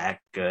they're like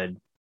that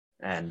good,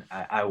 and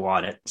I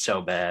want it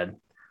so bad.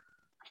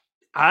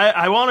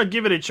 I want to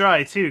give it a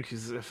try too,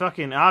 because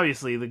fucking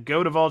obviously the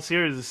GOAT of all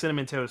series is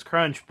Cinnamon Toast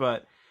Crunch,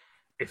 but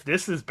if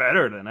this is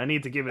better, then I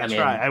need to give it a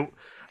try.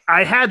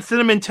 I had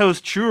Cinnamon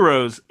Toast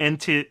Churros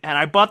and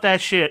I bought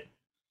that shit.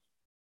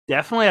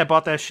 Definitely, I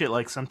bought that shit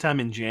like sometime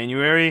in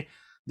January.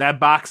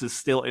 That box is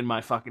still in my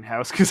fucking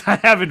house because I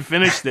haven't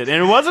finished it,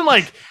 and it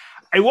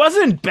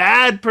wasn't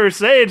bad per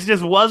se. It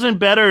just wasn't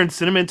better than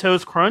Cinnamon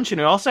Toast Crunch,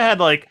 and it also had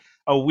like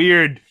a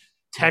weird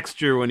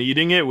texture when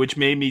eating it, which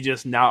made me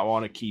just not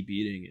want to keep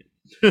eating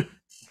it.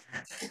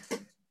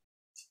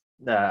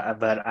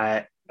 But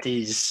I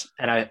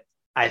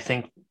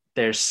think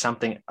there's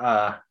something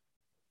I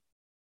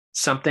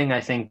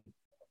think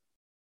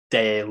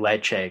de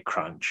leche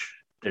crunch.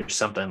 There's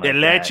something like de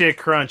leche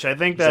crunch. I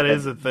think that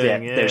is a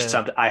thing. Yeah. There's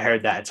something I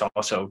heard that it's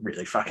also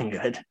really fucking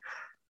good.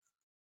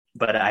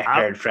 But I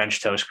heard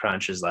French Toast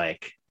Crunch is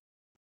like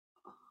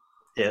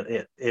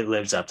it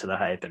lives up to the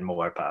hype and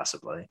more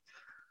possibly.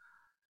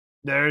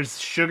 There's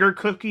Sugar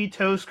Cookie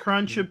Toast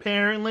Crunch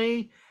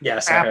apparently.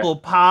 Yes. Apple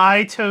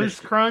Pie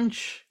Toast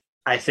Crunch.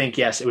 I think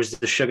yes, it was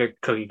the Sugar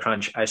Cookie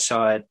Crunch. I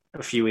saw it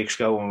a few weeks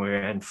ago when we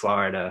were in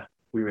Florida.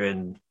 We were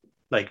in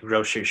like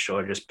grocery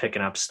store just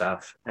picking up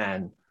stuff,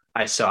 and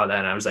I saw that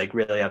and I was like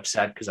really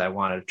upset because I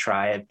wanted to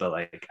try it, but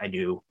like I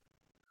knew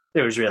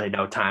there was really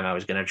no time I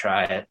was going to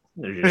try it.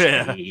 They're just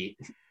going to eat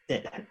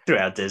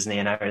throughout Disney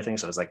and everything.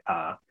 So I was like,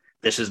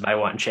 this is my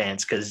one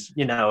chance because,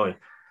 you know,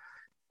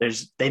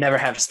 they never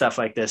have stuff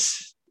like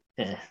this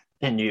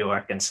in New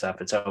York and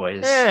stuff. It's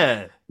always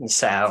in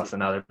South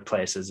and other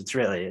places. It's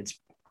really,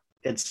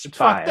 it's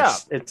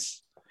biased.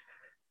 It's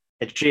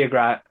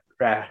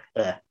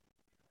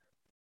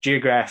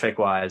geographic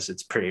wise,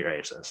 it's pretty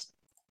racist.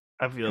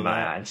 I feel in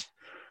my eyes.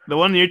 The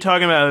one you're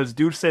talking about is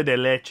dulce de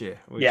leche.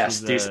 Yes,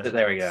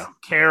 there we go.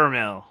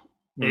 Caramel.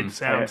 It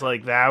sounds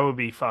like that would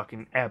be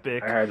fucking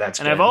epic. I heard that's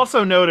and good. I've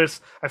also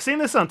noticed, I've seen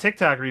this on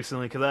TikTok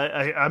recently because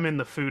I'm in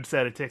the food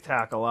side of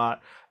TikTok a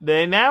lot.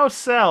 They now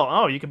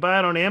sell, you can buy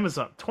it on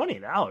Amazon,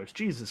 $20.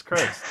 Jesus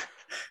Christ.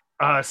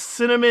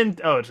 Cinnamon,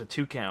 it's a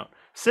 2 count.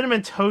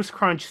 Cinnamon Toast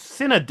Crunch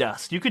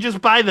Cinnadust. You could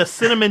just buy the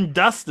cinnamon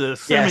dust, the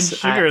cinnamon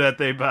sugar that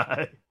they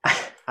buy.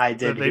 I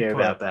did hear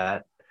about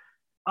that.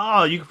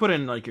 Oh, you can put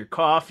in like your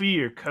coffee,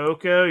 your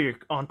cocoa, your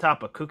on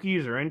top of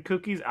cookies or in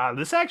cookies.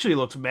 This actually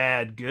looks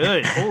mad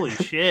good. Holy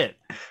shit.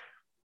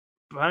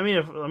 I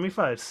mean, let me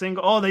find a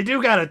single. Oh, they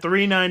do got a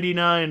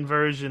 $3.99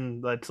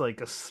 version that's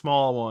like a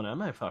small one. I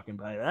might fucking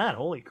buy that.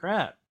 Holy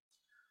crap.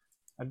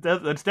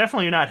 That's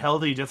definitely not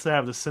healthy just to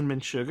have the cinnamon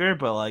sugar,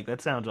 but like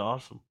that sounds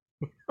awesome.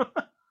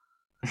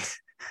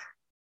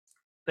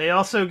 They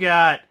also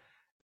got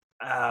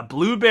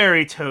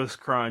blueberry toast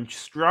crunch,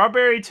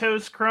 strawberry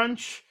toast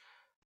crunch.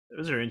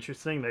 Those are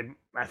interesting.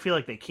 I feel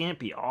like they can't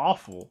be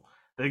awful.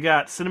 They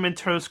got cinnamon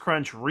toast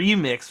crunch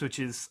remix, which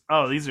is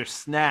these are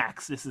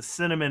snacks. This is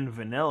cinnamon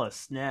vanilla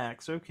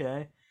snacks.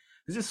 Okay,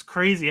 it's just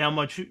crazy how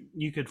much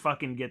you could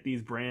fucking get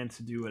these brands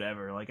to do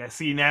whatever. Like I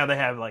see now they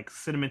have like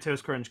cinnamon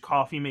toast crunch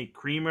coffee mate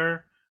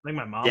creamer. I think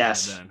my mom had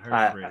that in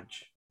her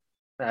fridge.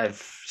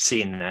 I've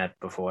seen that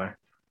before.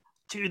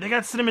 Dude, they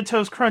got cinnamon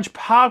toast crunch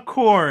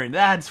popcorn.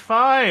 That's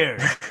fire.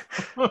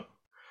 What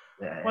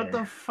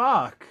the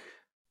fuck?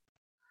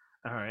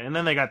 All right, and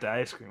then they got the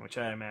ice cream, which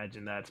I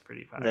imagine that's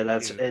pretty fire.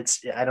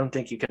 I don't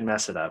think you can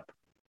mess it up.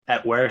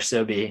 At worst,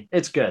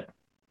 it's good,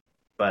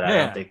 but I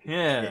don't think.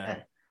 Yeah.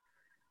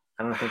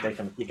 I don't think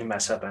you can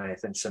mess up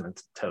anything cinnamon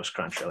toast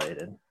crunch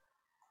related.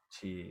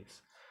 Jeez.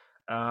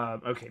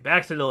 Okay,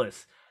 back to the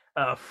list.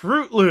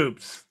 Fruit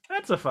Loops.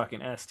 That's a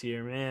fucking S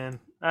tier, man.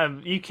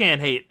 You can't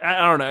hate. I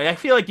don't know. I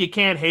feel like you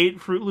can't hate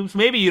Fruit Loops.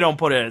 Maybe you don't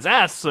put it as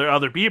S, or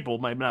other people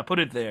might not put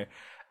it there.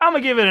 I'm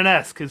gonna give it an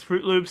S because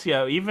Fruit Loops,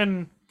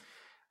 even.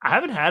 I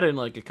haven't had it in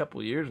like a couple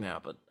of years now,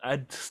 but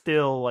I'd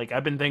still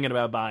I've been thinking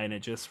about buying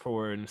it just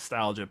for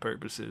nostalgia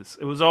purposes.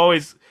 It was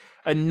always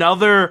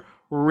another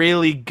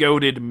really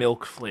goated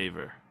milk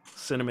flavor.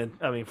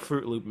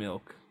 Fruit Loop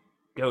milk.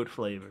 Goat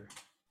flavor.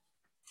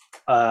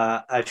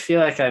 I feel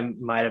like I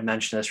might have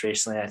mentioned this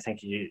recently. I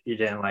think you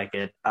didn't like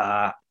it.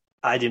 I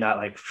do not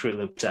like Fruit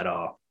Loops at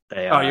all.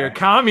 You're a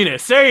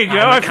communist. There you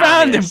go. I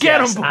found them.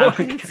 Get them,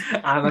 boys.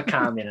 I'm a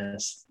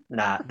communist.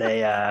 Nah,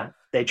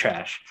 they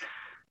trash.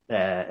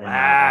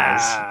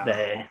 Wow.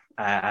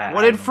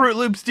 What did Fruit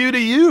Loops do to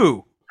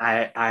you?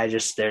 I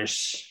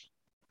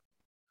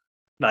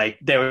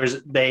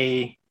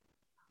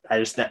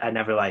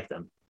never liked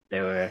them.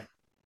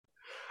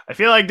 I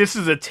feel like this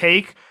is a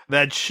take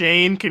that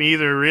Shane can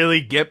either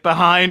really get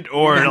behind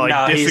or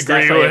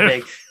disagree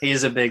with.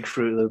 He's a big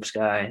Fruit Loops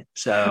guy,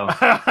 so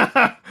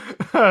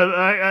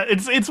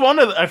it's one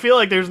of. I feel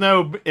like there's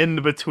no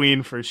in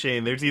between for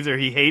Shane. There's either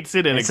he hates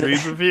it and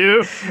agrees with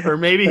you, or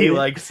maybe he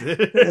likes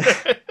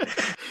it.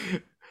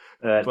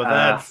 But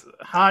that's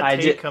hot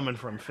take coming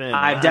from Finn.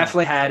 I've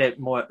definitely had it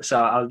more,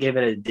 so I'll give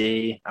it a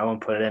D. I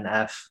won't put it in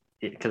F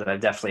because I've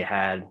definitely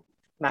had.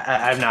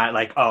 I'm not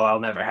like, I'll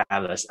never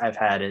have this. I've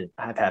had it.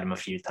 I've had them a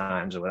few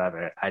times or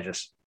whatever.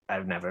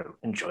 I've never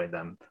enjoyed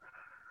them.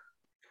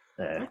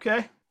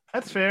 Okay,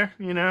 that's fair.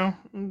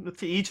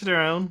 To each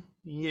their own.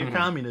 You're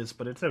communist,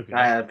 but it's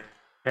okay.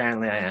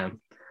 Apparently, I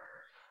am.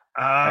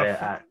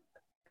 I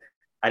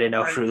didn't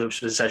know Fruit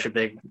Loops was such a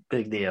big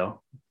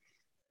deal.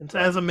 It's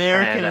as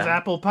American as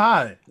apple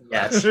pie.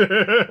 Yes.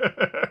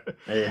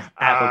 Apple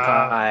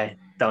pie.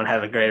 Don't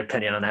have a great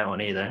opinion on that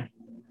one either.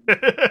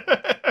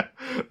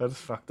 That's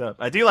fucked up.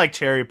 I do like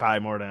cherry pie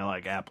more than I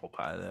like apple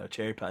pie, though.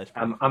 Cherry pie is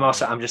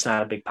I'm just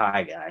not a big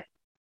pie guy.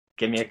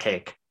 Give me a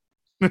cake.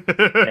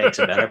 Cake's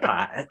a better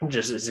pie.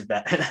 Just as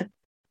better.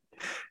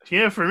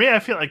 For me, I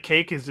feel like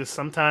cake is just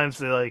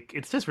sometimes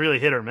it's just really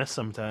hit or miss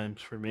sometimes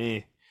for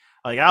me.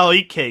 Like I'll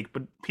eat cake,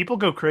 but people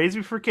go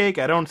crazy for cake.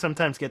 I don't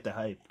sometimes get the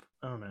hype.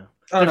 I don't know.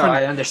 No,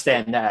 I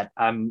understand that.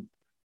 I'm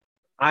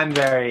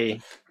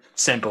very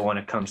simple when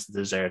it comes to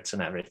desserts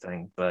and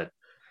everything, but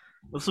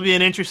this will be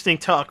an interesting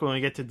talk when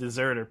we get to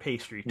dessert or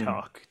pastry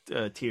talk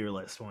tier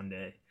list one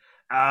day.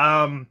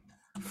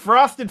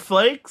 Frosted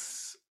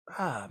Flakes.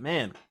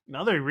 Man,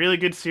 another really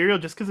good cereal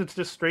just because it's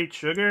just straight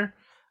sugar.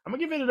 I'm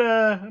gonna give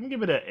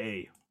it an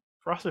A.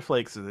 Frosted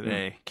Flakes is an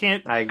A.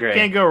 I agree.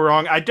 Can't go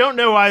wrong. I don't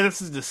know why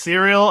this is the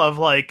cereal of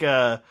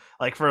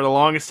for the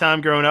longest time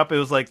growing up, it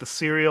was like the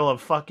cereal of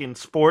fucking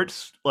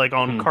sports, like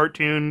on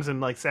cartoons and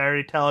like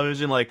Saturday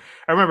television. Like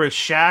I remember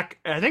Shaq,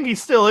 I think he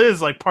still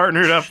is like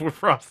partnered up with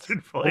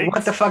Frosted Flakes.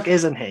 What the fuck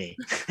isn't he?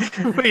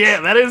 But yeah,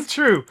 that is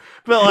true.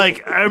 But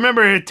like I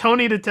remember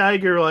Tony the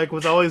Tiger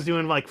was always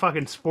doing like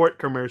fucking sport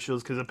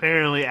commercials because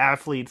apparently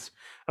athletes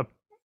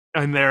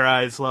in their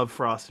eyes love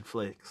Frosted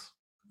Flakes.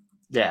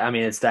 Yeah, I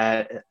mean it's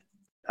that.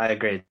 I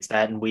agree. It's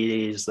that and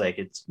Wheaties.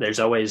 There's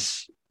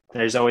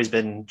always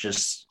been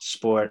just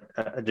sport.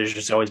 There's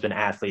just always been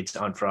athletes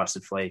on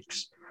Frosted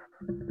Flakes.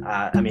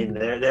 I mean,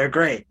 they're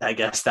great. I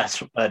guess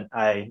but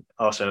I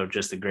also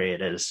just agree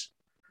it is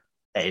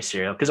a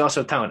cereal because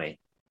also Tony's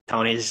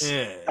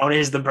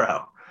the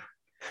bro.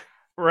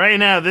 Right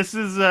now, this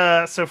is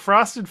so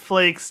Frosted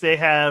Flakes. They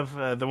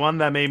have the one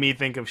that made me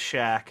think of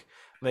Shaq.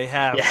 They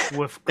have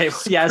they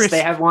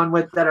have one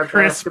that are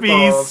crispy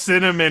basketballs.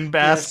 Cinnamon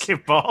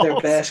basketballs.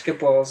 Yes, they're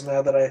basketballs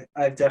now that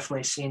I've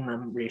definitely seen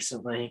them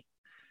recently.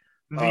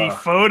 The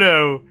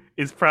photo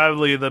is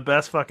probably the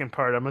best fucking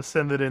part. I'm gonna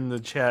send it in the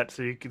chat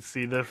so you can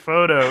see. The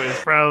photo is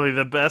probably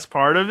the best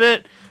part of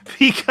it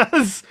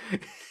because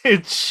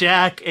it's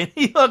Shaq and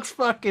he looks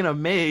fucking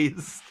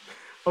amazed.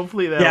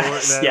 Hopefully that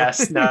yes, worked.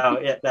 Yes, no,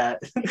 yeah,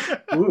 that.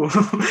 Ooh.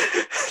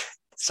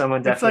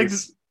 Someone definitely.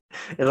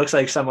 It looks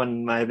like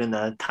someone might have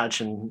been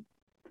touching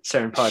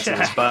certain parts of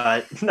his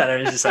butt that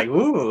are just like,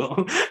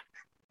 ooh.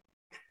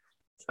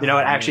 You know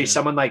what? Actually,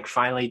 someone like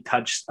finally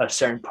touched a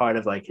certain part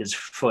of like his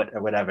foot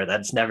or whatever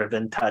that's never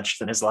been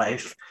touched in his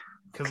life.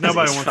 Because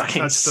nobody wants to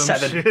touch some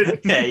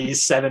shit. Yeah,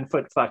 he's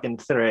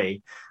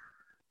 7'3".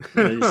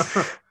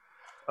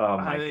 Oh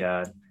my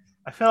god!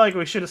 I felt like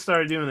we should have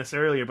started doing this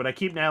earlier, but I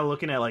keep now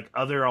looking at like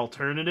other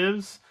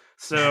alternatives.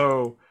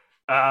 So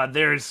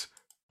there's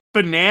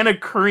banana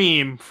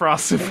cream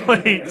Frosted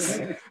Flakes,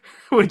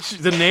 which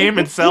the name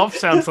itself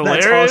sounds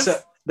hilarious. That's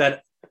also,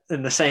 that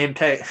in the same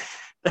pic.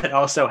 That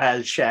also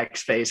has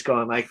Shaq's face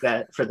going like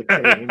that for the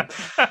cream.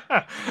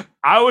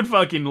 I would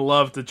fucking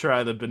love to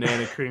try the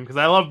banana cream because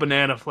I love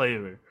banana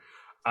flavor.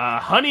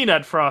 Honey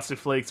Nut Frosted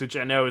Flakes, which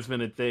I know has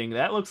been a thing,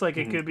 that looks like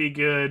it could be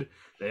good.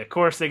 Of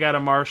course, they got a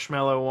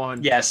marshmallow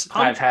one. Yes,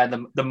 I've had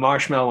them. The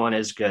marshmallow one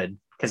is good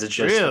because it's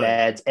just really?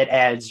 it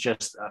adds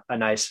just a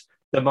nice.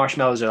 The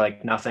marshmallows are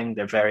like nothing;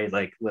 they're very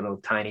like little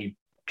tiny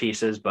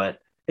pieces, but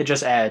it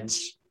just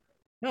adds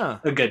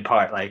a good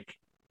part. Like.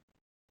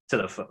 To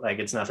the foot, like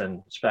it's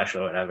nothing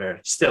special or whatever.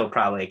 Still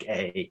probably like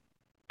A,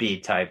 B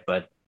type,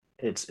 but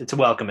it's a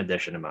welcome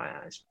addition in my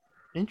eyes.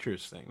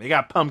 Interesting. They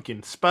got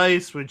pumpkin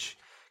spice, which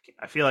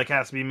I feel like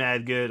has to be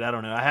mad good. I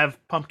don't know. I have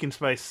pumpkin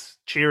spice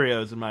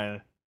Cheerios in my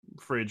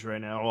fridge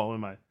right now. Well,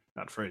 in my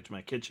not fridge,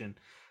 my kitchen.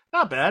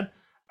 Not bad.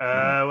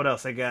 What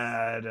else? I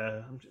got.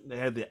 They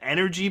had the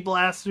energy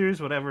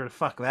blasters, whatever the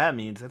fuck that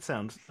means. That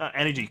sounds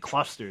energy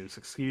clusters.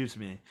 Excuse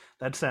me.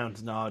 That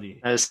sounds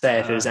naughty. I was say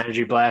if it was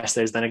energy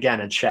blasters, then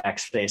again it's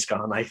Shaq's face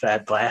going like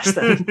that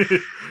blasting.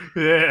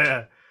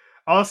 Yeah.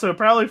 Also,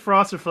 probably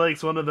Frosted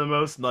Flakes, one of the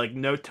most like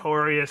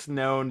notorious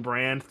known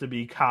brands to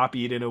be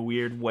copied in a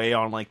weird way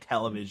on like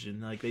television.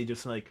 Like they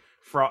just like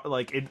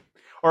it.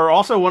 Or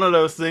also one of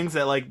those things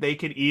that like they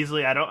could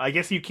easily. I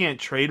guess you can't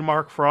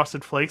trademark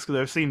Frosted Flakes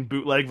because I've seen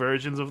bootleg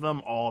versions of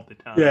them all the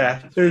time.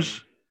 Yeah,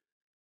 there's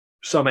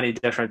so many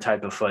different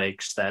type of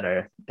flakes that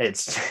are.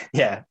 It's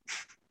yeah.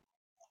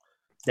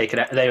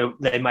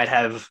 They might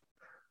have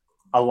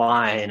a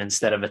lion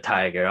instead of a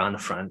tiger on the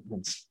front,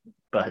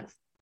 but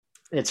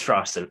it's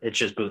frosted. It's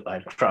just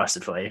bootleg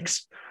Frosted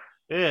Flakes.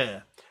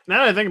 Yeah.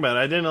 Now that I think about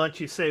it, I didn't let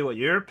you say what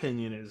your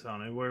opinion is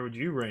on it. Where would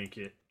you rank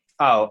it?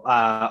 Oh,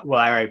 well,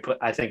 I already put.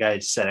 I think I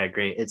said I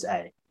agree. It's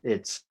A.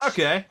 It's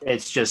okay.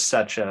 It's just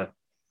such a.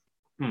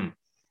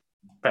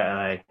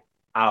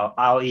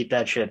 I'll eat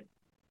that shit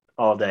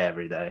all day,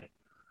 every day.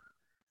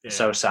 Yeah.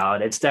 So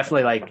solid. It's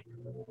definitely like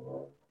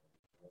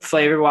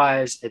flavor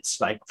wise,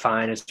 it's like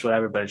fine. It's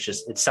whatever, but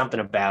it's something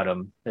about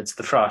them. It's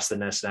the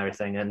frostedness and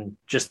everything, and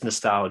just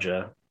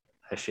nostalgia.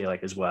 I feel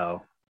like as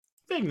well.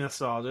 Big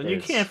nostalgia. And you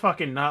can't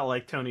fucking not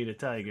like Tony the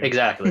Tiger.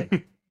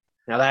 Exactly.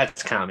 Now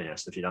that's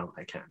communist if you don't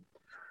like him.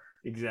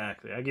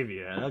 Exactly. I'll give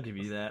you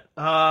that.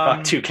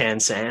 Fuck Toucan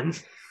Sam.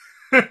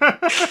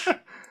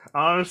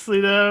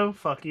 Honestly, though,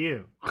 fuck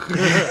you.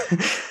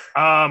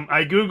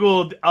 I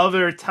googled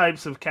other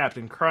types of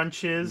Captain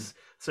Crunches.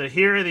 So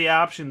here are the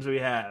options we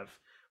have.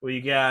 We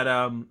got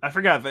I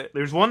forgot that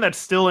there's one that's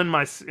still in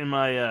my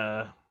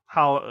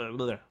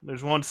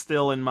there's one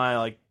still in my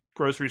like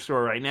grocery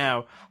store right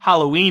now.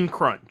 Halloween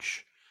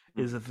Crunch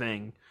is a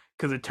thing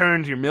because it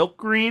turns your milk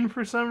green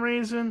for some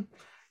reason.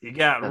 You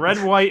got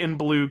red, white, and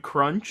blue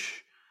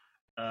crunch.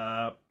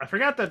 I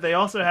forgot that they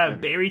also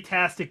have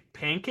berry-tastic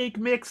pancake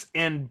mix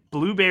and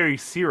blueberry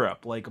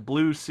syrup, like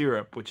blue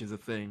syrup, which is a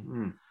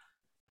thing.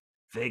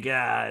 They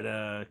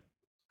got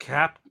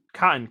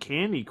cotton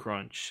candy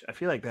crunch. I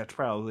feel like that's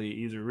probably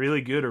either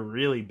really good or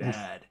really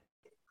bad.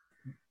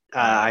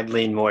 I'd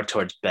lean more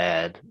towards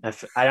bad.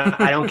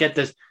 I don't get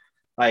this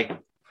like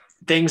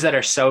things that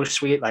are so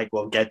sweet. Like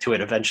we'll get to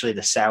it eventually.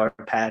 The Sour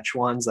Patch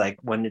ones, like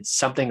when it's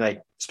something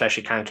like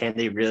especially cotton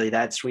candy, really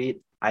that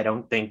sweet. I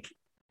don't think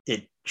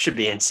it should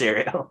be in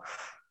cereal.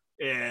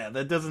 Yeah,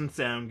 that doesn't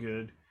sound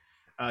good.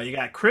 You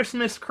got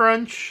Christmas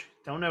Crunch.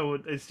 Don't know.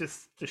 It's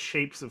just the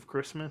shapes of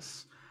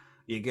Christmas.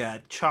 You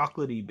got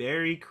Chocolatey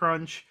Berry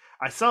Crunch.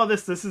 I saw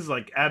this. This is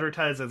like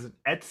advertised as an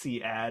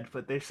Etsy ad,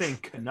 but they're saying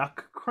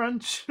Canuck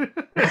Crunch.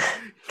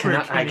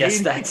 I guess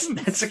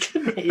that's a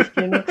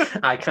Canadian.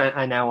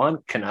 I now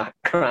want Canuck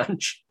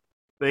Crunch.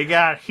 They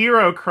got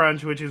Hero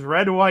Crunch, which is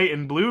red, white,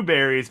 and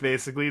blueberries.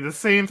 Basically, the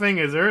same thing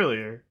as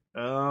earlier.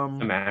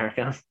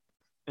 America.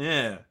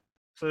 Yeah.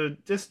 So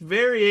just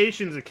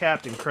variations of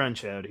Captain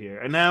Crunch out here.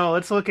 And now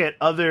let's look at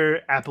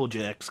other Apple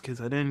Jacks because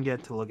I didn't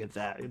get to look at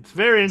that. It's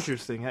very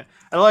interesting. I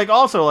like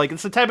also like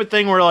it's the type of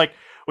thing where like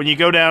when you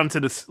go down to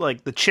this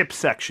like the chip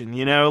section,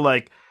 you know,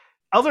 like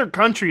other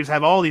countries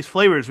have all these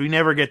flavors we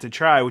never get to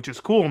try, which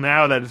is cool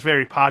now that it's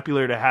very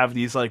popular to have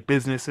these like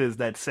businesses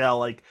that sell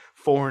like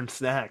foreign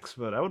snacks.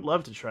 But I would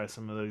love to try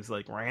some of those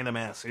like random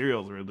ass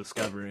cereals we're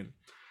discovering.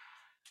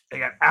 They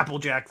got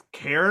Applejack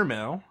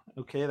caramel.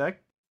 Okay,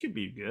 that could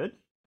be good.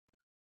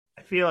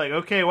 I feel like,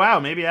 okay, wow,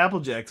 maybe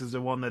Applejacks is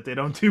the one that they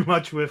don't do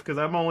much with because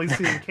I'm only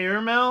seeing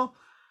caramel.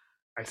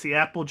 I see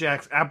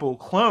Applejack's apple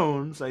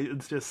clones.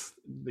 It's just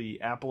the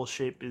apple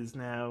shape is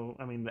now.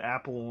 I mean, the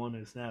apple one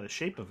is now the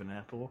shape of an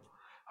apple.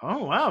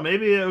 Oh wow,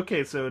 maybe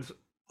okay. So it's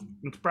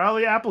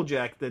probably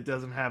Applejack that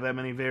doesn't have that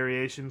many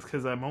variations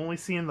because I'm only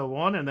seeing the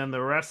one, and then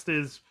the rest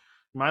is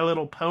My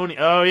Little Pony.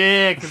 Oh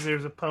yeah, because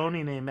there's a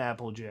pony named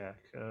Applejack.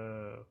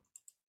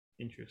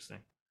 Interesting.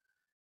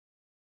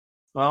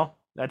 Well,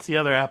 that's the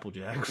other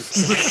Applejacks.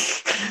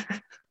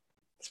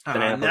 It's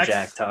been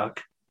Applejack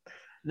talk.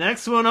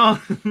 Next one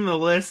on the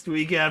list,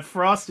 we got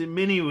Frosted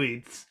Mini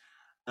Wheats.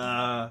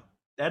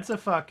 That's a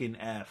fucking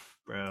F,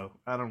 bro.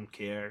 I don't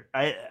care.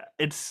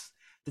 It's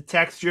the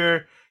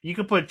texture. You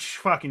could put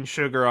fucking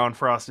sugar on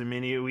Frosted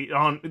Mini Wheat.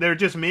 They're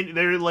just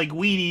they're like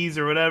Wheaties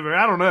or whatever.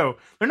 I don't know.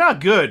 They're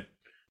not good.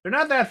 They're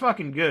not that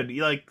fucking good.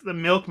 Like the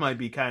milk might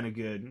be kind of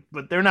good,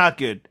 but they're not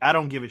good. I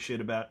don't give a shit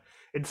about.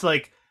 It's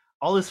like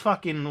all this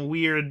fucking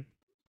weird.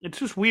 It's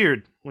just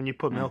weird when you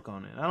put milk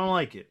on it. I don't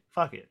like it.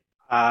 Fuck it.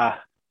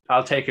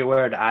 I'll take your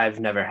word.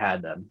 I've never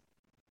had them.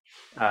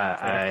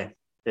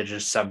 It's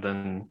just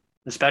something,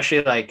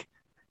 especially like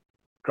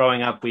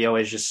growing up.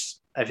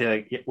 I feel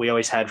like we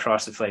always had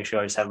Frosted Flakes. We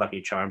always had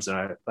Lucky Charms,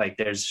 and like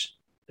there's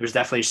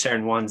definitely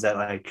certain ones that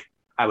like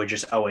I would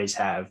just always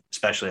have,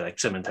 especially like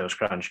Cinnamon Toast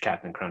Crunch,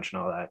 Captain Crunch,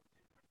 and all that.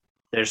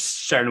 There's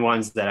certain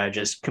ones that I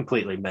just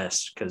completely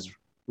missed because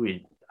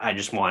I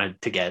just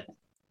wanted to get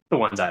the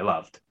ones I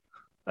loved,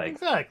 like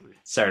exactly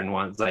certain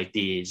ones like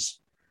these.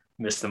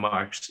 Missed the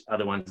marks.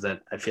 Other ones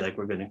that I feel like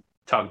we're going to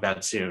talk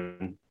about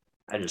soon.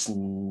 I just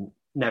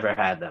never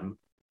had them,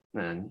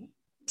 and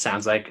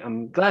sounds like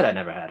I'm glad I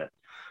never had it.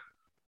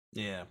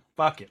 Yeah,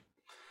 fuck it.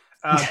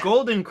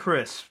 Golden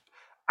Crisp.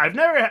 I've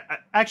never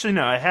actually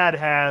no. I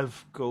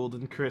have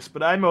Golden Crisp,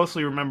 but I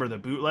mostly remember the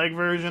bootleg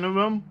version of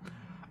them.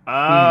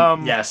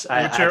 Yes,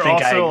 which are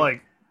also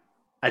like.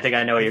 I think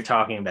I know what you're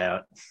talking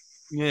about.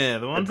 Yeah,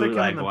 the ones the that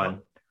come in the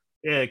one.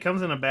 Yeah, it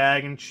comes in a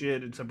bag and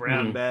shit. It's a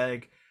brown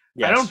bag.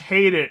 Yes. I don't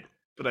hate it,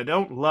 but I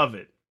don't love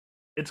it.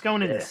 It's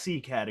going in the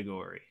C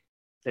category.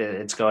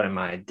 It's going in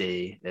my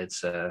D.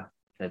 It's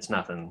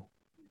nothing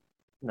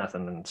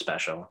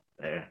special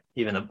there.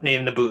 Even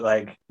the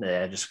bootleg.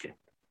 Yeah, just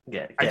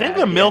get I think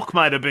the milk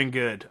might have been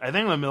good.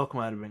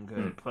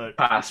 But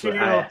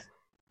possibly.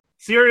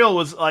 Cereal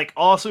was like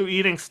also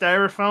eating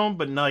styrofoam,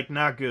 but like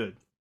not good.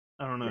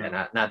 I don't know.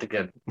 Yeah, not the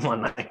good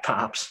one like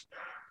Pops.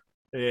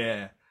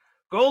 Yeah,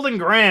 Golden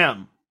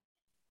Graham.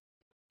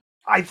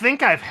 I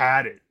think I've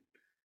had it.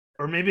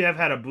 Or maybe I've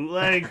had a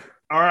bootleg,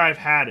 or I've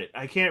had it.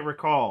 I can't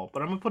recall,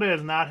 but I'm gonna put it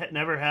as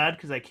never had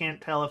because I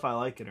can't tell if I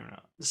like it or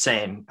not.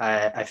 Same.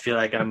 I feel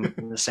like I'm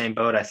in the same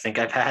boat. I think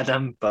I've had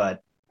them,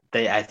 but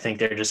I think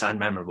they're just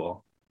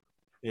unmemorable.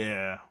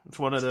 Yeah, it's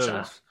one of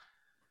those.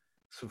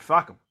 So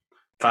fuck them.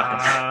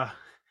 Fuck.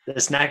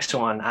 This next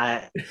one,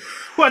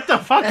 what the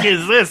fuck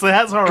is this? It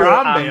has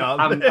Harambe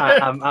on it.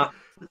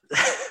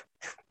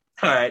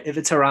 All right, if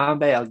it's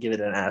Harambe, I'll give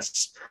it an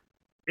S.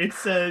 It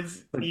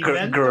says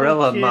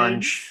Gorilla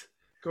Munch.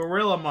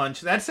 Gorilla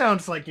Munch. That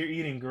sounds like you're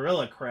eating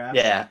gorilla crap.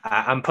 Yeah,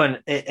 I'm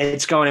putting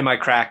it's going in my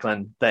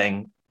crackling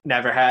thing.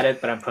 Never had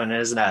it, but I'm putting it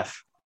as an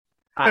F.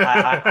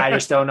 I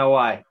just don't know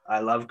why. I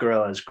love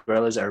gorillas.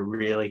 Gorillas are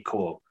really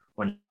cool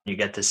when you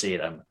get to see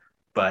them,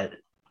 but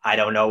I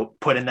don't know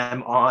putting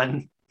them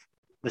on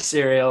the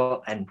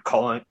cereal and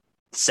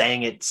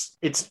saying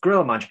it's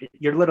Gorilla Munch.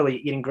 You're literally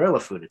eating gorilla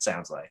food. It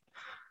sounds like.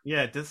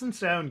 Yeah, it doesn't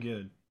sound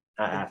good.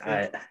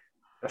 I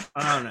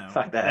don't know.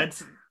 Fuck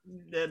that.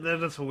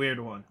 That's a weird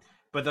one.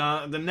 But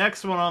the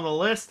next one on the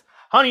list,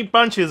 Honey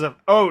Bunches of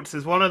Oats,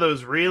 is one of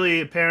those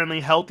really apparently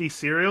healthy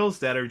cereals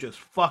that are just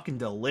fucking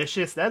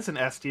delicious. That's an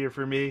S tier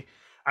for me.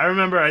 I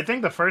remember, I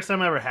think the first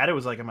time I ever had it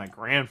was like at my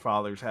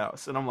grandfather's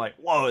house, and I'm like,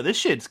 whoa, this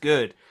shit's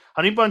good.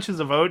 Honey Bunches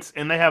of Oats,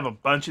 and they have a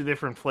bunch of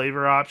different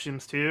flavor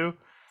options too.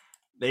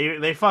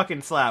 They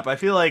fucking slap. I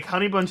feel like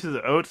Honey Bunches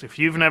of Oats, if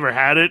you've never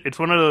had it, it's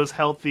one of those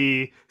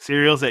healthy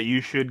cereals that you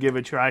should give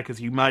a try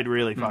because you might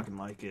really fucking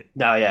like it.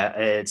 No, yeah,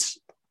 it's,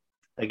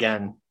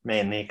 again,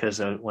 mainly because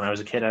when I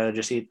was a kid, I would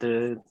just eat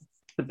the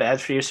bad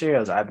for you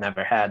cereals. I've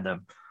never had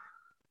them.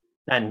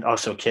 And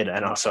also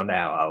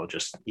now, I'll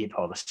just eat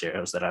all the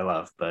cereals that I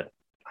love. But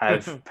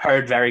I've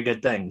heard very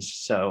good things,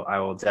 so I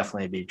will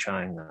definitely be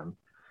trying them.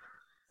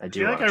 I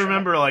feel like I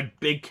remember like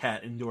Big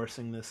Cat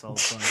endorsing this all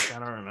the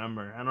time. I don't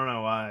remember. I don't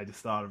know why. I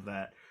just thought of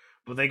that.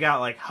 But they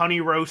got like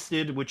Honey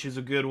Roasted, which is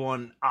a good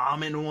one.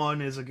 Almond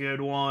one is a good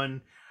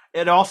one.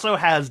 It also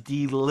has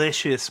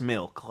delicious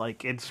milk.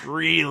 Like it's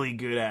really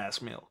good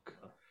ass milk.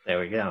 There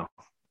we go.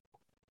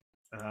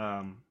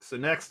 So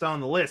next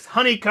on the list,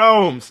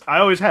 honeycombs. I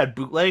always had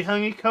bootleg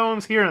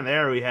honeycombs. Here and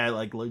there we had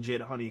like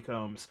legit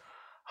honeycombs.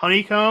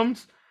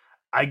 Honeycombs,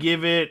 I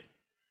give it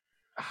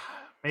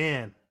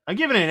an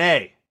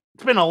A.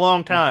 It's been a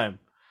long time.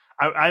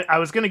 I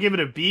was going to give it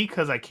a B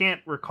because I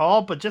can't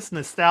recall, but just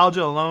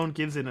nostalgia alone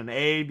gives it an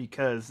A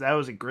because that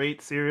was a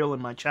great cereal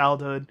in my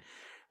childhood.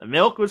 The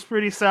milk was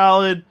pretty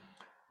solid.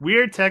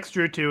 weird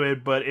texture to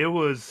it, but it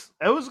was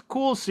a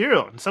cool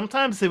cereal. And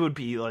sometimes it would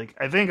be like,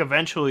 I think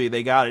eventually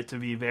they got it to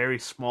be very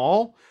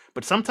small,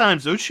 but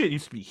sometimes those shit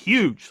used to be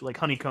huge. Like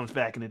honeycombs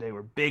back in the day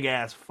were big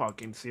ass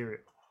fucking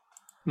cereal.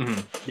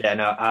 Yeah,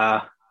 no,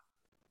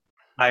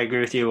 I agree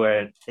with you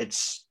where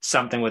it's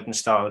something with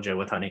nostalgia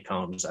with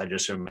honeycombs. I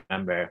just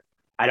remember,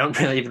 I don't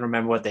really even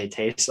remember what they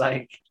taste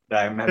like, but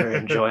I remember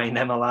enjoying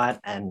them a lot,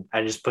 and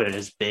I just put it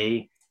as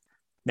B.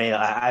 Maybe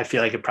I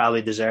feel like it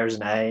probably deserves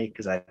an A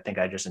because I think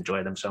I just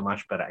enjoy them so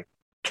much, but I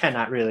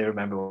cannot really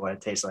remember what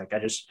it tastes like. I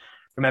just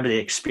remember the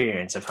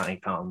experience of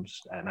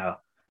honeycombs, and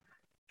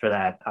for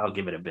that, I'll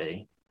give it a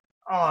B.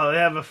 Oh, they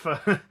have a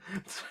fun.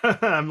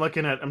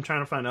 I'm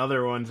trying to find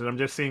other ones, and I'm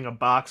just seeing a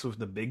box with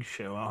the Big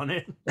Show on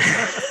it.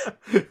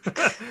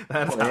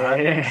 That's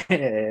hot.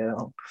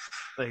 Well,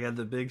 They had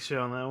the Big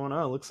Show on that one.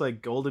 Oh, it looks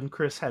like Golden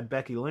Crisp had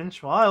Becky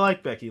Lynch. Well, I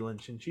like Becky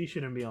Lynch, and she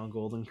shouldn't be on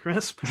Golden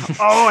Crisp.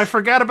 Oh, I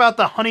forgot about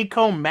the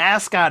honeycomb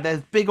mascot.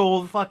 That big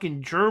old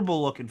fucking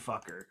gerbil looking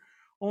fucker.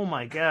 Oh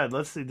my god.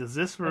 Let's see. Does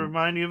this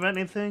remind you of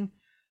anything?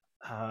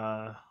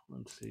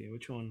 Let's see.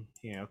 Which one?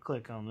 Here, I'll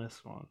click on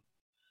this one.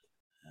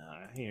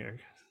 Here,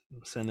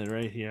 send it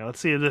right here. Let's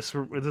see if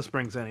this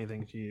brings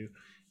anything to you.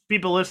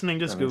 People listening,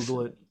 just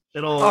Google it.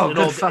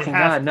 Good fucking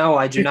God. No,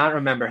 I do not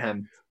remember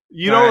him.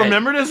 You don't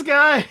remember this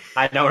guy?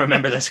 I don't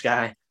remember this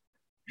guy.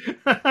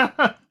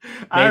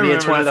 Maybe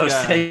it's one of those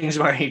things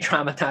where he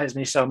traumatized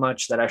me so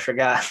much that I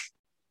forgot.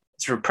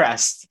 It's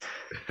repressed.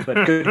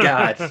 But good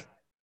God.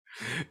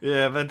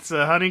 Yeah, that's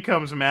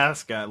Honeycomb's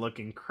mascot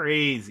looking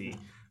crazy.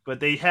 But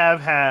they have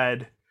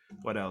had,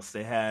 what else?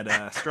 They had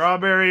a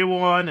strawberry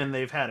one, and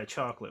they've had a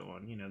chocolate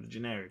one. You know, the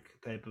generic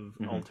type of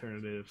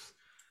alternatives.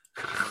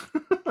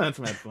 That's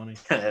not funny.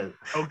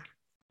 Oh.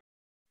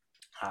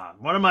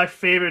 One of my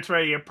favorites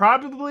right here,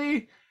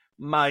 probably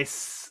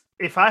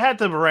if I had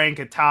to rank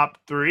a top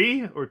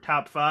 3 or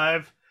top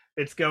 5,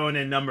 it's going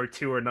in number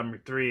 2 or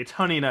number 3. It's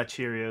Honey Nut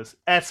Cheerios.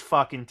 S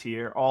fucking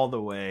tier all the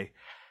way.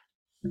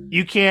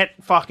 You can't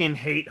fucking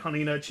hate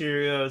Honey Nut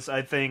Cheerios.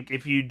 I think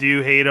if you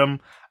do hate them,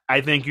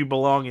 I think you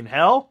belong in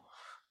hell.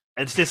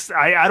 It's just,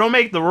 I don't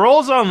make the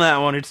rules on that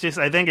one. It's just,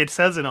 I think it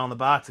says it on the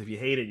box. If you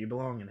hate it, you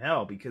belong in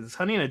hell, because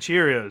Honey Nut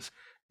Cheerios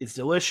is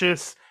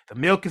delicious. The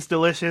milk is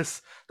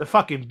delicious. The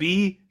fucking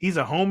bee, he's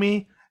a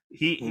homie.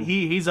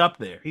 He's up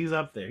there. He's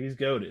up there. He's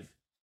goated.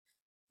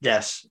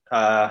 Yes.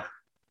 I'm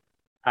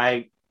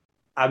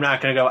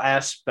not gonna go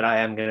S, but I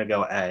am gonna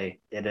go A.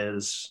 It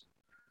is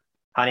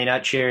Honey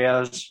Nut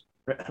Cheerios.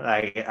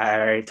 Like I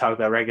already talked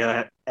about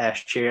regular ass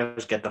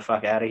Cheerios. Get the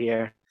fuck out of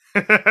here.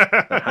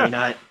 Honey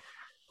Nut.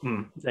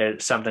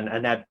 There's something,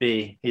 and that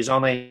B. He's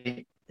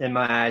only in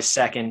my eyes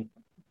second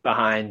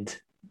behind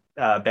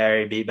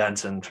Barry B.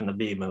 Benson from the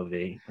Bee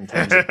Movie in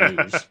terms of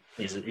bees.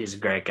 He's a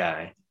great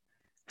guy.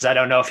 Because I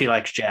don't know if he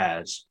likes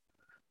jazz.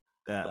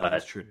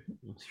 That's true.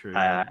 That's true. He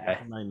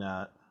might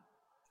not.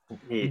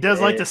 He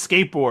does like to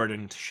skateboard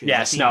and shit.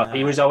 Yes,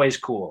 he was always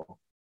cool.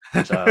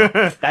 So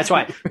that's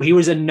why he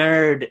was a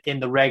nerd in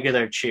the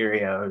regular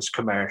Cheerios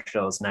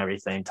commercials and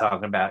everything,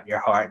 talking about your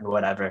heart and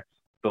whatever.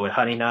 But with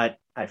Honey Nut,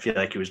 I feel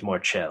like he was more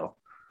chill.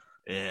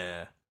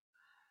 Yeah.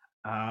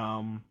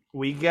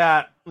 We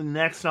got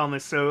next on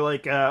this. So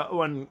like,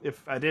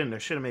 if I didn't, I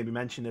should have maybe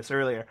mentioned this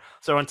earlier.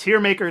 So on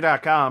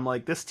tiermaker.com,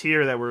 like this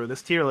tier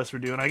list we're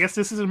doing, I guess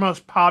this is the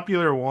most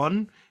popular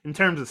one in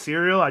terms of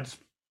cereal. I just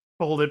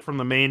pulled it from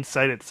the main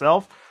site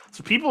itself.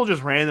 So people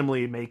just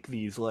randomly make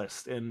these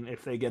lists, and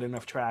if they get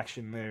enough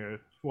traction, they're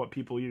what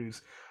people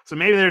use. So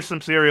maybe there's some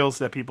cereals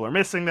that people are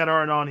missing that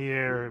aren't on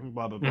here,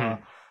 blah, blah, blah.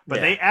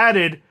 But they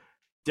added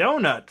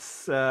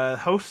donuts,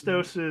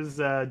 Hostess's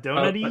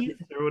Donuties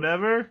or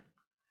whatever.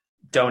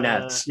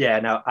 Donuts.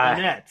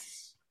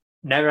 Donuts.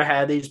 Never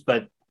had these,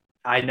 but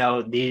I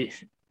know the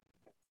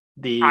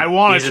I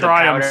want to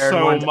try them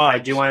so much. I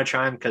do want to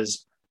try them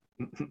because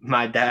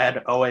my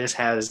dad always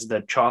has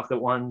the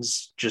chocolate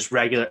ones, just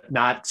regular,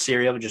 not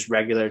cereal, just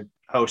regular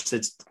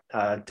Hostess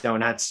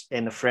donuts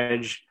in the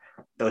fridge.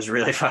 Those are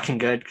really fucking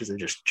good because they're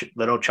just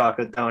little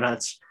chocolate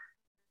donuts.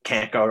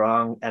 Can't go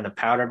wrong. And the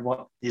powdered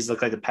one, these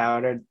look like the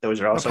powdered.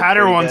 Those are also the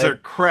powdered ones are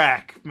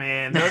crack,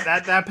 man.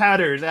 that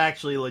powder is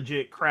actually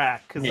legit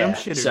crack because them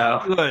shit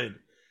are good.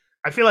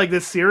 I feel like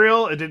this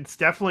cereal, it's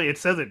definitely, it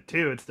says it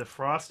too. It's the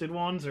frosted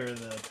ones or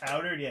the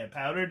powdered. Yeah,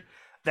 powdered.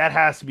 That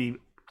has to be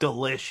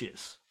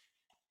delicious.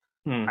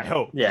 I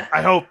hope. Yeah.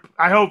 I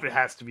hope it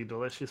has to be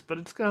delicious, but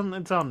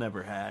it's all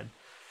never had.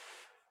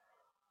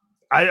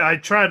 I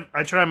tried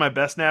my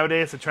best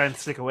nowadays to try and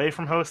stick away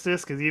from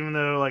Hostess because even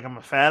though like I'm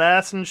a fat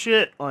ass and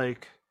shit,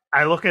 like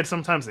I look at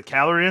sometimes the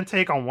calorie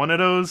intake on one of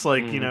those,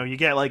 like you know, you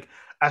get like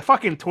a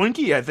fucking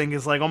Twinkie, I think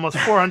is like almost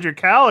 400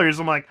 calories.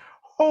 I'm like,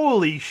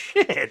 holy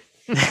shit!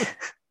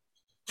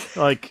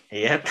 Like,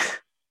 yep.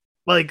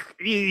 Like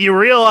you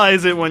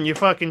realize it when you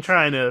fucking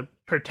trying to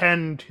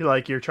pretend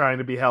like you're trying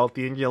to be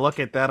healthy, and you look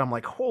at that, I'm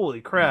like,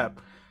 holy crap!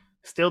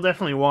 Still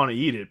definitely want to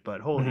eat it, but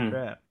holy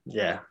crap!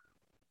 Yeah.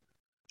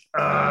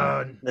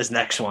 This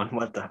next one,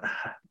 what the?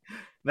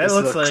 This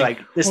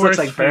looks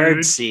like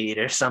bird seed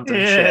or something.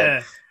 Yeah.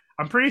 Shit.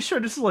 I'm pretty sure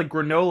this is like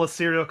granola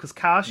cereal because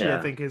Kashi, I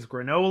Yeah. think, is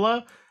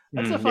granola.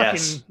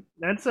 Yes.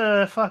 That's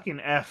a fucking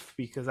F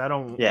because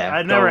Yeah.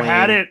 I never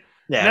had Goleen. it.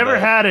 Yeah, Never but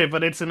had it,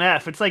 but it's an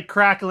F. It's like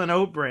crackling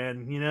oat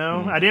bran, you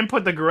know? mm, I didn't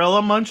put the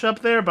Gorilla Munch up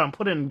there, but I'm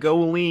putting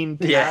Goleen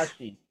yeah.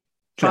 Kashi.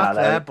 No, Fuck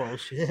that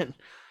bullshit.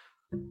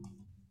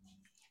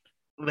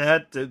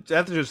 That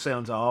just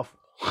sounds awful.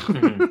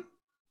 mhm.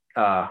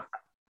 uh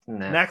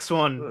nah. Next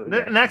one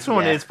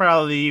Yeah. is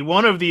probably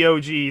one of the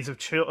OGs of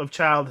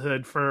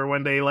childhood for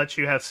when they let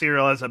you have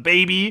cereal as a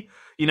baby.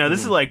 You know,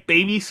 this is Mhm. like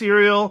baby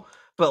cereal,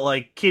 but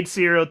like kid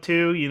cereal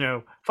too. You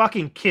know,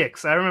 fucking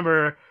Kicks. I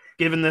remember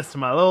giving this to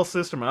my little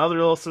sister, my other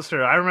little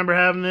sister. I remember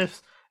having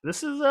this.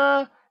 This is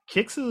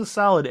Kicks is a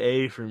solid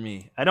A for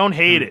me. I don't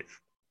hate Mhm. it.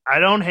 I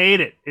don't hate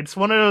it. It's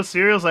one of those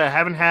cereals I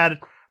haven't had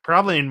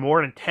probably in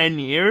more than 10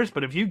 years,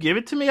 but if you give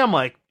it to me, I'm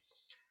like,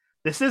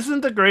 this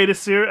isn't the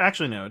greatest cereal.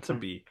 Actually, no, it's a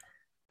B.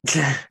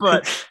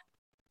 But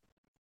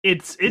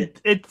it's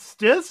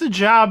does a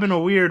job in a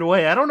weird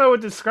way. I don't know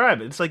what to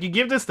describe it. It's like you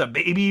give this to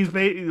babies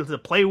to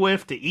play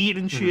with, to eat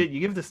and Mhm. shit. You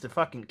give this to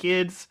fucking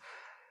kids.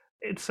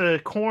 It's a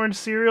corn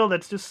cereal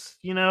that's just,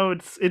 you know,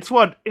 it's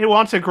what it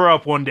wants to grow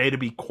up one day to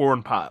be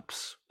corn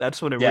pops.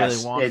 That's what it really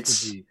Yes,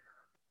 wants to be.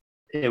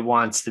 it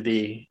wants to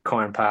be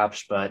corn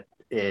pops, but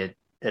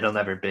it'll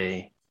never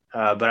be.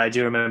 But I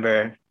do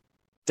remember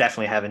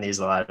definitely having these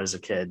a lot as a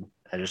kid.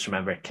 I just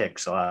remember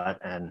Kicks a lot,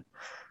 and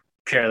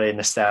purely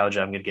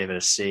nostalgia, I'm gonna give it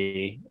a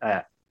C.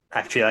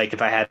 I feel like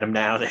if I had them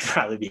now, they'd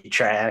probably be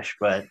trash,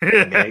 but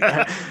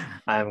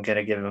I'm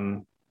gonna give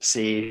them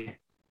C.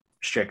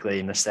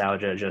 Strictly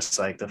nostalgia, just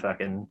like the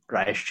fucking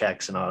rice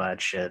checks and all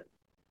that shit.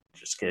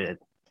 Just get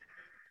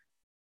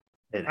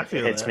I it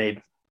feel hits that.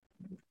 me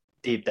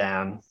deep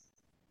down,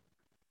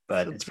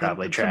 but it's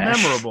probably It's a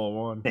trash. memorable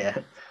one. Yeah.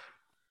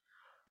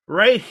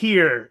 Right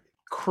here,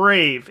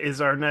 Crave is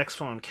our next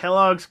one.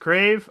 Kellogg's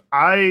Crave.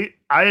 I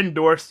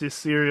endorse this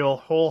cereal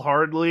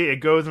wholeheartedly. It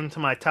goes into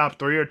my top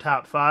 3 or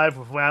top 5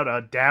 without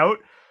a doubt.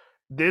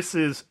 This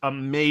is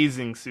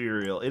amazing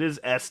cereal. It is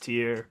S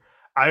tier.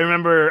 I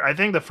remember I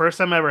think the first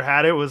time I ever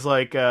had it was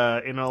like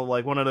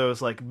like one of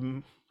those like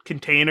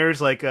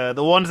containers like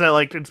the ones that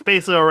like it's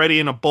basically already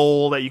in a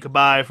bowl that you could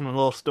buy from a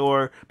little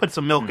store, put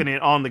some milk in Mm.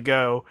 it on the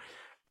go.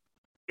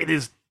 It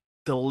is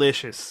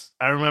delicious.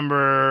 I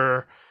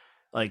remember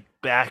like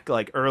back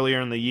like earlier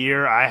in the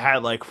year, I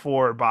had like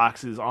 4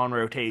 boxes on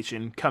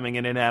rotation coming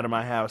in and out of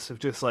my house of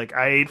just like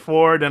I ate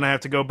 4, then I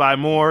have to go buy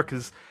more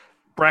because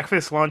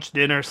breakfast, lunch,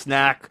 dinner,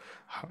 snack,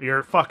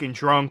 you're fucking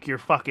drunk, you're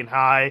fucking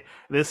high.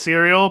 This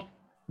cereal,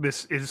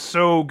 this is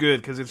so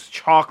good because it's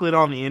chocolate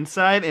on the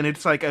inside and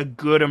it's like a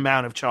good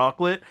amount of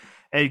chocolate.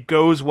 And it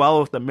goes well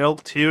with the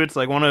milk too. It's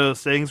like one of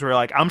those things where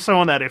like I'm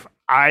someone that if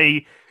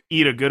I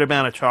eat a good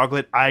amount of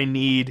chocolate, I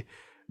need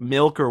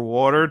milk or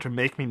water to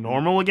make me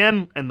normal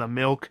again, and the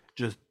milk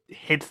just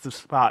hits the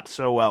spot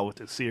so well with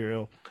the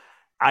cereal.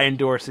 I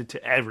endorse it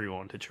to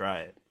everyone to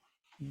try it.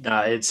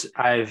 It's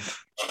I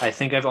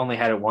think I've only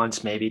had it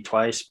once, maybe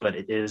twice, but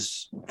it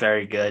is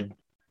very good.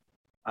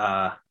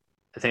 I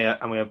think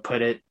I'm gonna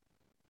put it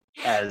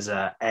as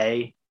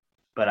A,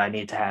 but I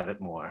need to have it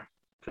more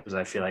because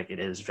I feel like it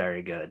is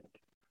very good.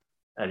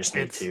 I just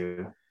need It's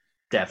to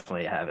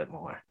definitely have it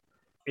more.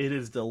 it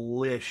is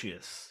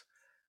delicious.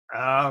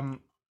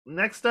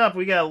 Next up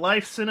we got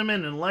Life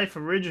Cinnamon and Life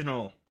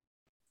Original.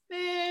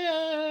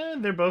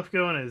 They're both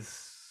going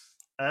as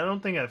I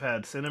don't think I've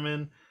had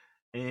cinnamon,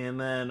 and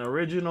then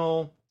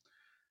original.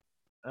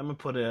 I'm gonna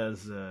put it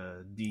as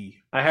D.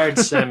 I heard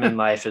Cinnamon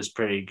Life is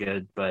pretty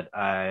good, but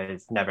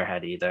I've never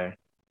had either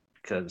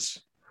because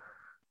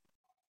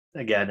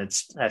again,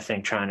 it's I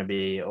think trying to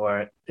be,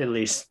 or at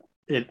least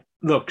it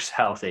looks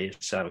healthy,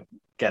 so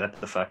get it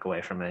the fuck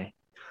away from me.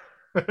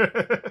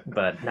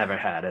 But never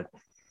had it.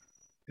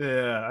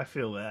 Yeah, I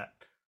feel that.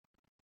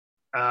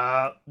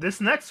 This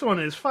next one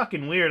is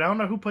fucking weird. I don't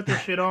know who put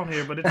this shit on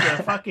here, but it's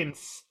a fucking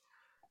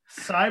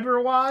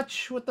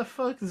Cyberwatch. What the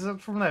fuck is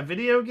that from that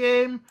video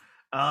game?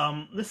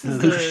 This is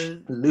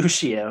the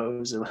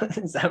Lucio's.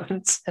 Is that what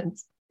it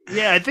says?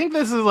 yeah. I think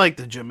this is like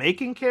the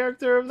Jamaican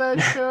character of that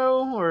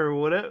show or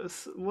whatever.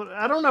 What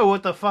I don't know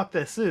what the fuck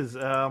this is.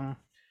 I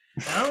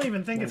don't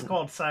even think it's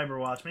called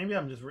Cyberwatch. Maybe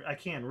I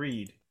can't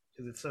read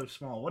because it's so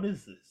small. What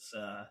is this?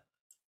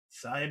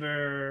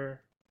 Cyber.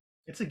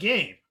 It's a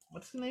game.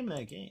 What's the name of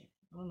that game?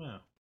 I don't know.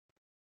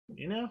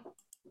 You know?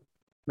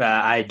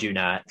 I do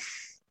not.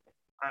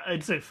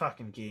 It's a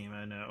fucking game,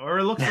 I know. Or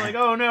it looks like,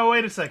 oh no,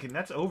 wait a second,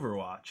 that's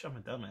Overwatch. I'm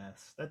a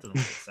dumbass. That doesn't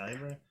say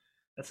Cyber.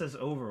 That says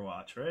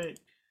Overwatch, right?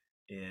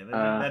 Yeah,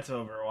 that's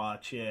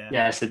Overwatch. Yeah.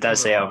 Yes, it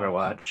does say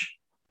Overwatch.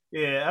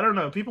 Yeah, I don't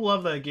know. People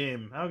love that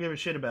game. I don't give a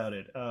shit about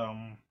it.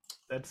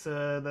 That's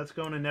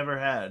going to never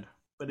had.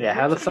 But yeah,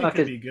 how the fuck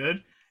could be good.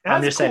 It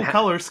I'm has just a cool saying,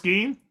 color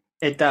scheme.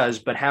 It does,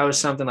 but how is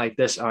something like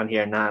this on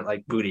here not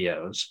like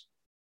Bootios?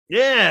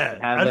 Yeah,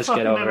 I'd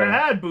fucking never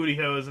had booty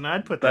hose, and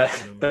I'd put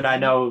that. But I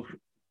know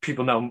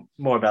people know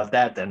more about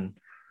that than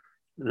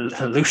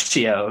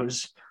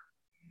Lucio's.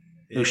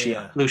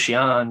 Yeah.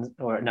 Lucian,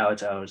 or no,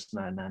 it's O's.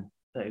 No.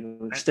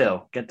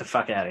 Still, get the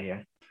fuck out of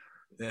here.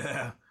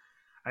 Yeah.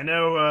 I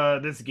know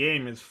this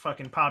game is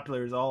fucking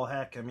popular as all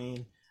heck. I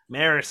mean,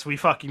 Maris, we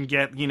fucking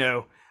get,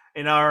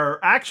 in our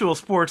actual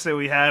sports that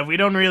we have, we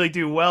don't really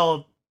do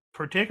well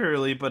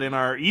particularly, but in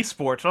our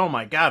esports, oh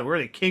my god, we're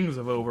the kings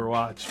of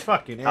Overwatch.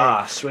 Fucking A.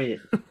 Ah, sweet.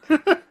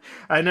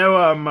 I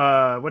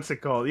know what's it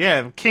called?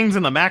 Yeah, Kings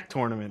in the Mac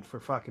tournament for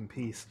fucking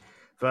peace.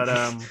 But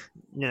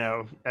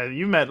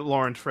you met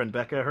Lauren's friend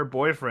Becca. Her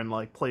boyfriend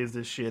like plays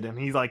this shit, and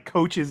he like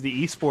coaches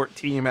the esport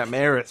team at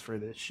Maris for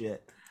this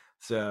shit.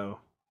 So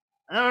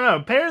I don't know.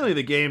 Apparently,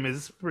 the game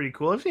is pretty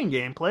cool. I've seen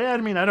gameplay. I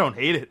mean, I don't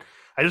hate it.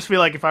 I just feel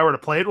like if I were to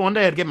play it one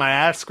day, I'd get my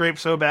ass scraped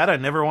so bad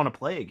I'd never want to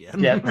play again.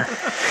 Yep.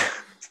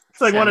 It's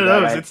like one of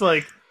those. Right. It's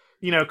like,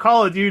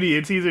 Call of Duty,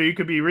 it's either you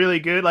could be really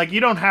good. Like, you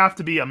don't have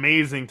to be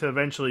amazing to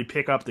eventually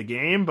pick up the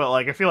game. But,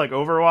 like, I feel like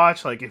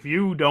Overwatch, like, if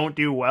you don't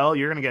do well,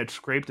 you're going to get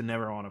scraped and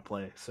never want to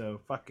play.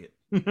 So, fuck it.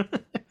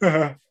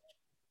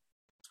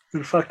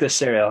 Fuck this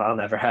cereal. I'll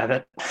never have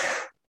it.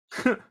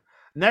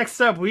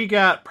 Next up, we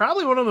got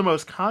probably one of the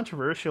most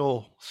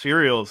controversial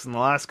cereals in the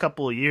last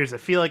couple of years. I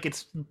feel like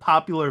it's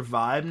popular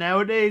vibe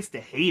nowadays to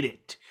hate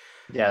it.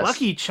 Yes.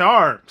 Lucky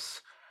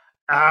Charms.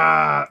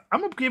 I'm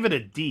going to give it a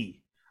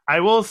D. I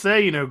will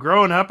say,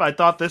 growing up, I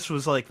thought this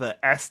was like the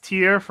S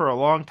tier for a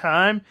long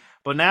time.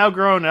 But now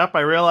growing up, I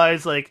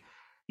realize like,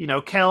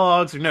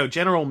 Kellogg's or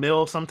General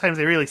Mills, sometimes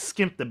they really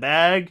skimp the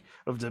bag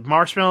of the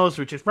marshmallows,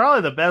 which is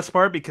probably the best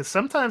part because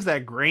sometimes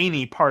that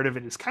grainy part of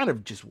it is kind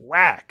of just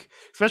whack,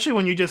 especially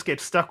when you just get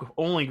stuck with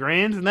only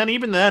grains. And then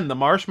even then, the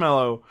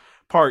marshmallow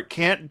part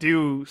can't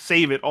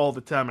save it all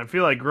the time. I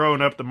feel like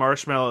growing up, the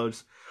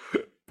marshmallows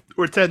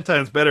were 10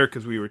 times better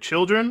because we were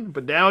children.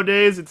 But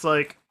nowadays, it's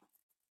like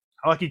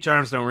Lucky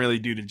Charms don't really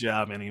do the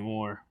job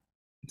anymore.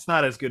 It's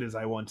not as good as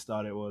I once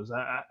thought it was.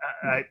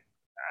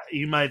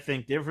 You might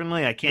think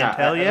differently. I can't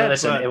tell yet.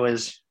 Listen, but it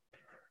was.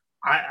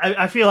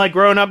 I feel like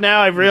growing up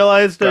now, I've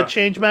realized to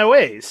change my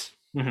ways.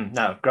 Mm-hmm.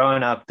 No,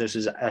 growing up, this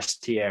is S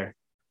tier,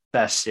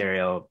 best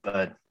cereal.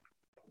 But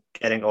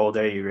getting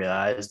older, you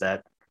realize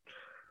that,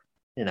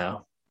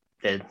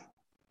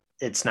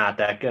 it's not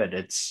that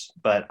good.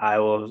 But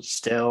I'll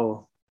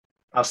still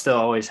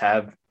always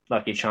have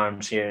Lucky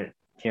Charms here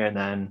and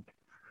then.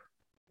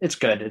 It's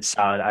good. It's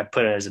solid. I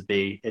put it as a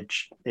B.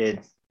 It's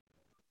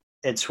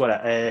what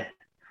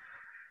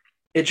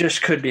it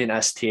just could be an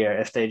S tier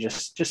if they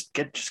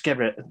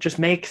just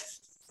make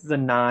the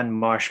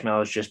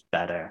non-marshmallows just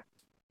better.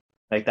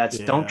 Like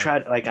don't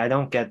try like I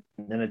don't get,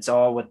 and it's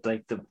all with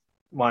like the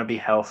want to be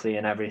healthy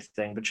and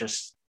everything, but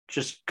just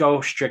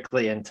go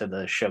strictly into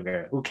the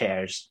sugar. Who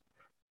cares?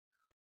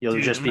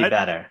 You'll just be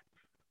better.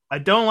 I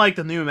don't like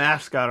the new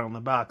mascot on the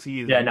box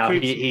either. Yeah, no,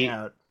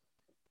 I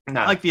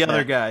like the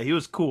other guy. He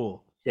was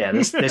cool. Yeah,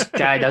 this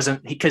guy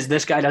doesn't, because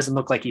this guy doesn't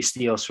look like he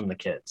steals from the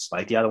kids.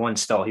 Like the other one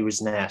stole. He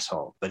was an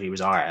asshole, but he was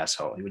our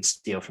asshole. He would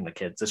steal from the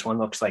kids. This one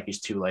looks like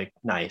he's too like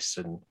nice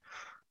and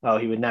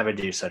he would never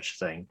do such a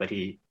thing. But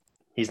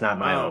he's not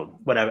my old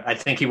whatever. I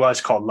think he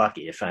was called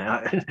Lucky.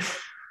 I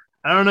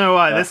don't know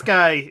why this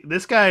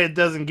guy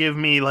doesn't give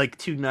me like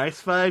too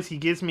nice vibes.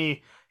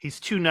 He's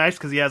too nice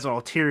because he has an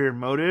ulterior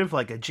motive,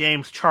 like a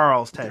James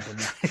Charles type of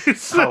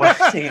nice. The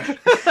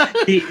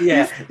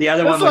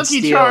other one would Lucky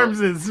steal. Charms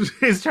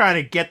is trying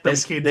to get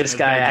those kids. This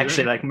guy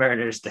actually like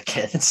murders the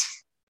kids.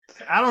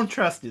 I don't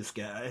trust this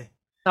guy.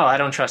 No, I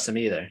don't trust him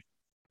either.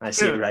 I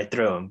see right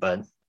through him,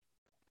 but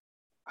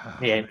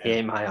he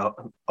ain't my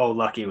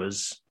Lucky he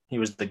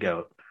was the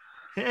GOAT.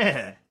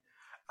 Yeah.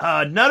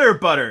 Nutter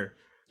Butter.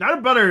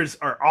 Nutter Butters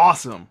are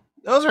awesome.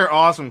 Those are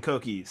awesome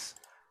cookies.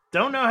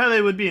 Don't know how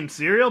they would be in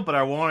cereal, but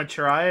I want to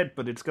try it.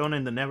 But it's going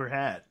into Never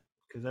Had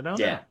because I don't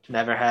know.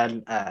 Never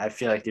Had. I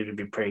feel like they would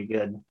be pretty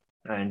good.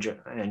 I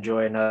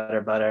enjoy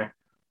Nutter Butter,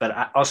 but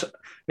I also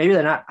maybe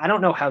they're not. I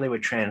don't know how they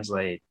would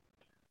translate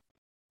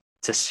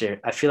to cereal.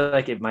 I feel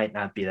like it might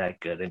not be that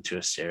good into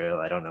a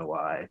cereal. I don't know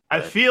why. I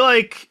feel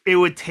like it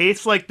would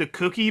taste like the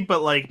cookie,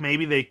 but like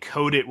maybe they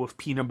coat it with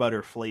peanut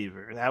butter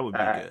flavor. That would be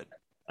good.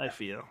 I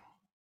feel.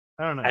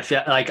 I don't know. I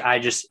feel like I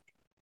just.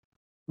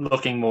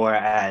 Looking more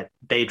at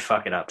they'd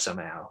fuck it up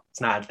somehow.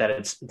 It's not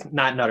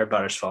Nutter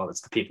Butter's fault.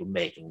 It's the people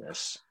making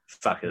this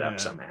fuck it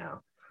up somehow.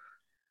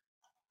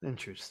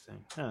 Interesting.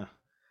 Huh.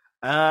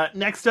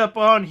 Next up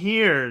on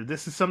here,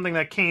 this is something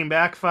that came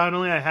back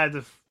finally. I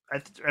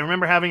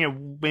remember having it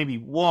maybe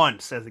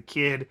once as a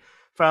kid.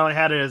 Finally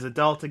had it as an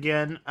adult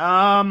again.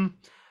 Not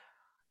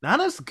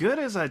as good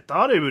as I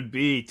thought it would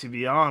be, to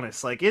be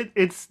honest. Like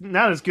it's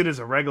not as good as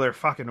a regular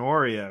fucking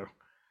Oreo.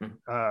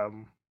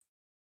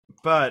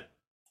 But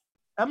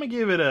I'm going to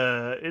give it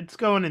it's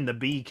going in the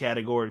B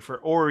category for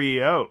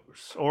Oreos,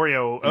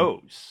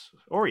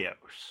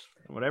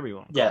 whatever you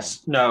want to call them.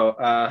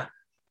 No,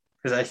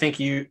 because I think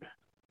you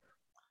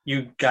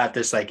got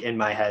this like in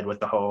my head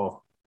with the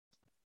whole,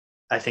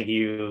 I think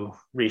you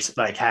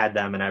had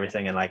them and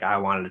everything and like I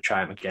wanted to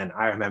try them again.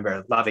 I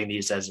remember loving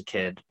these as a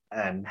kid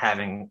and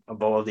having a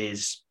bowl of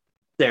these.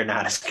 They're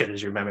not as good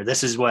as you remember.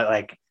 This is what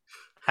like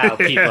how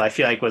people, I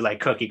feel like with like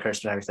Cookie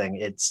Crisp and everything,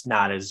 it's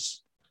not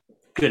as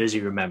good as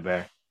you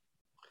remember.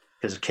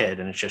 As a kid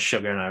and it's just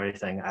sugar and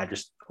everything.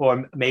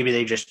 Or maybe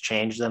they just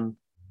changed them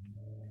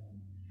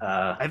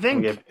I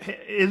think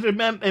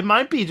it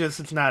might be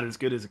just it's not as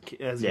good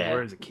as you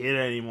were as a kid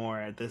anymore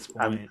at this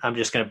point. I'm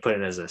just gonna put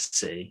it as a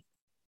C.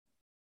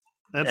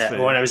 That's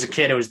fair. When I was a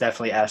kid, it was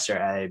definitely S or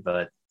A,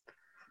 but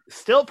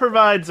still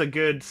provides a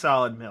good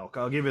solid milk.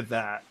 I'll give it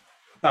that.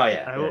 Oh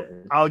yeah,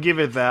 I'll give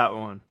it that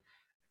one.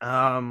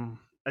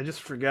 I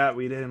just forgot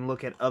we didn't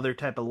look at other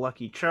type of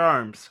Lucky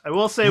Charms. I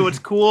will say what's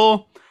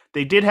cool.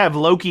 They did have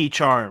Loki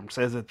Charms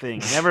as a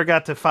thing. Never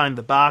got to find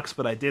the box,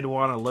 but I did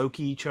want a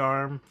Loki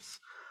Charms.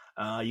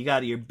 You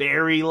got your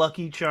berry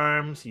Lucky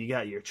Charms. You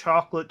got your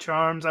chocolate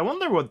charms. I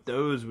wonder what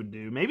those would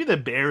do. Maybe the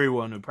berry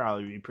one would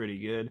probably be pretty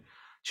good.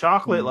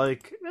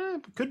 Chocolate,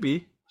 could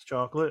be. It's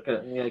chocolate.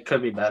 Yeah, it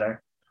could be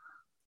better.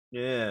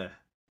 Yeah.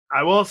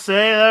 I will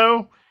say,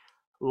 though,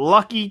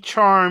 Lucky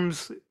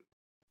Charms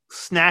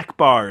snack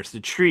bars, the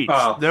treats,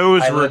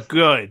 those were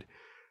good.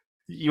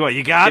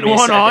 You got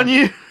one on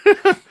you?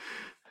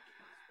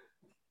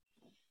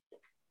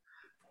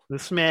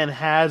 This man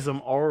has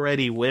them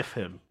already with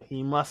him.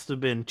 He must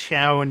have been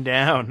chowing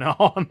down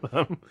on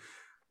them.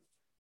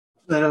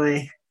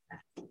 Literally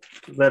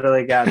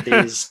got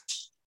these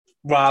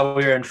while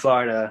we were in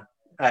Florida.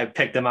 I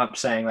picked them up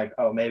saying like,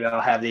 oh, maybe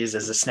I'll have these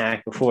as a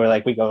snack before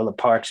like we go to the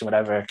parks or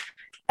whatever.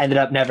 Ended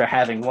up never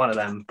having one of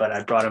them, but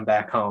I brought them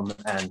back home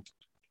and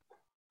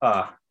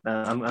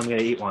I'm going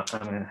to eat one.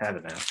 I'm going to have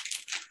it now.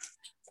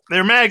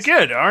 They're mad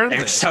good, aren't they?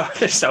 They're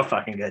so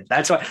fucking good.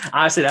 That's why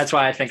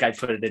I think I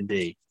put it in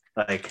D.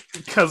 Like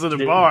because of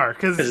the bar.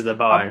 Because of the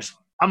bars.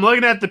 I'm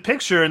looking at the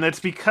picture, and it's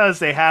because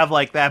they have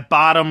like that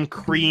bottom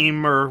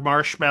cream or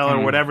marshmallow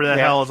or whatever the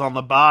hell is on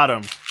the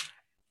bottom.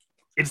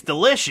 It's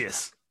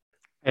delicious.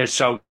 It's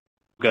so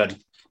good.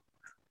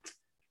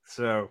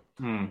 So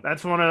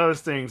that's one of those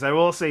things. I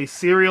will say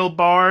cereal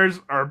bars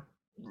are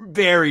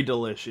very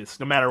delicious,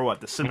 no matter what.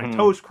 The Cinnamon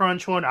Toast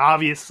Crunch one,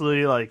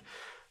 obviously, like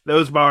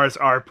those bars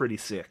are pretty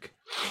sick.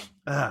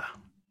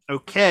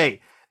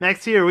 Okay,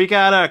 next here we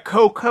got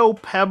Cocoa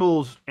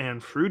Pebbles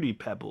and Fruity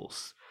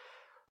Pebbles.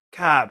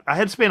 God, I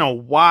had spent a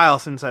while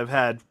since I've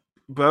had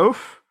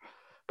both,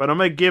 but I'm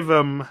gonna give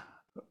them.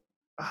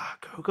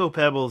 Cocoa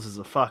Pebbles is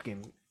a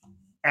fucking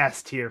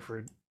S tier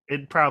for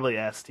it. Probably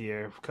S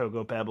tier.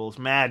 Cocoa Pebbles,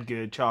 mad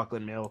good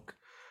chocolate milk.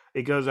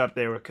 It goes up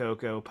there with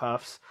Cocoa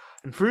Puffs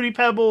and Fruity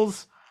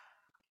Pebbles.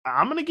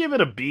 I'm gonna give it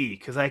a B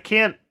because I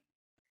can't.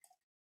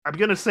 I'm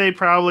gonna say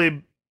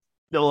probably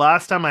the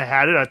last time I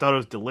had it, I thought it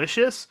was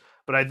delicious.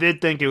 But I did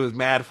think it was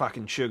mad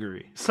fucking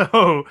sugary.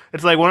 So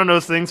it's like one of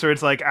those things where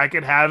it's like I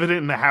could have it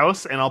in the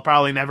house and I'll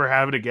probably never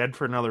have it again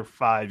for another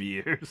 5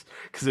 years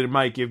because it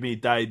might give me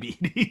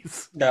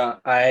diabetes. No,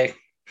 I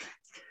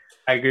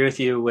agree with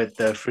you with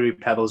the Fruity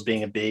Pebbles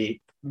being a B,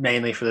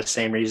 mainly for the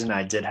same reason.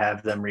 I did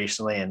have them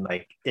recently and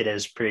like it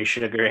is pretty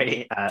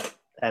sugary. And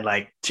and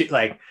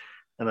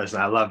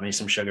listen, I love me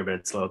some sugar, but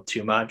it's a little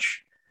too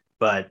much.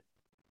 But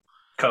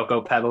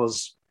Cocoa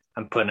Pebbles,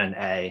 I'm putting an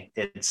A.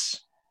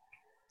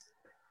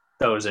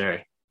 Those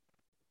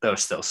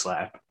still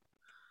slap.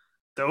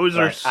 Those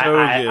are so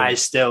good. I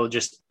still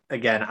just,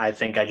 again, I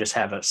think I just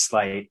have a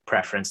slight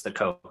preference to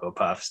Cocoa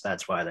Puffs.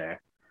 That's why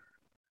they're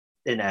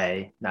in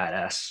A, not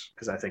S,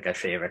 because I think I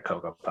favor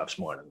Cocoa Puffs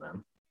more than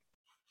them.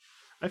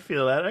 I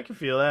feel that. I can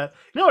feel that.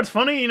 You know, it's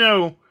funny,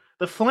 the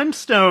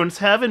Flintstones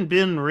haven't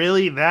been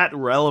really that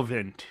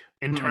relevant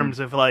in terms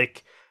of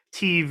like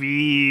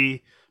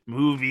TV,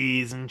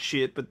 movies and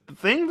shit, but the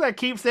thing that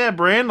keeps that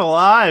brand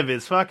alive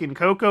is fucking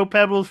Cocoa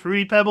Pebbles,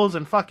 Fruity Pebbles,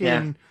 and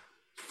fucking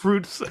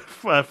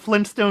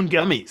Flintstone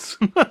gummies.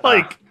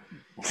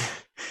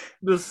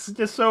 This is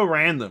just so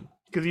random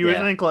because you would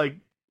think like,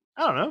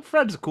 I don't know,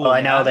 Fred's cool. Well,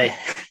 I know they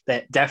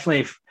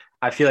definitely.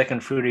 I feel like in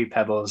Fruity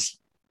Pebbles,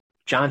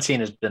 John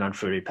Cena's been on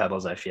Fruity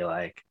Pebbles. I feel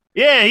like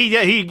he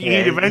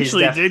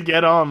eventually did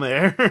get on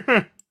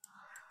there.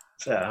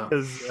 So,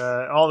 because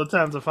all the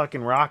times the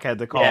fucking Rock had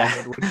to call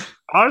him, which,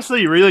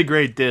 honestly, really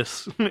great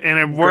diss, and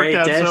it worked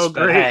out so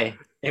great. Hey,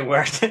 it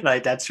worked.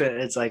 Like that's what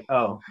it's like.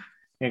 Oh,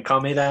 you gonna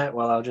call me that?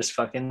 Well, I'll just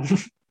fucking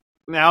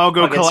now I'll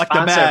go collect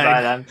the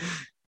bag.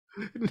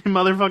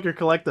 Motherfucker,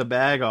 collect the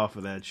bag off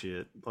of that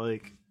shit.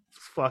 Like it's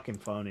fucking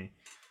funny.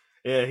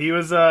 Yeah, he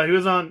was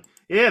on.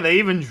 Yeah, they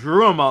even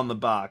drew him on the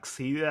box.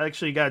 He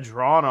actually got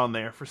drawn on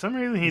there for some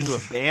reason. He's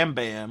with Bam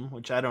Bam,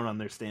 which I don't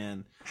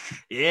understand.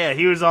 Yeah,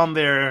 he was on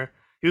there.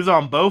 He was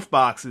on both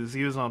boxes.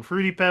 He was on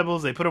Fruity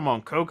Pebbles. They put him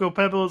on Cocoa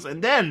Pebbles.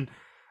 And then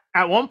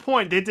at one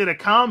point they did a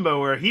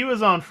combo where he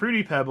was on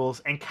Fruity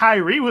Pebbles and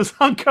Kyrie was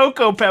on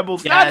Cocoa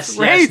Pebbles. Yes, That's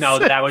racist. No,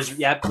 that was,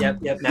 yep.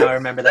 Now I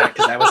remember that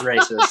because that was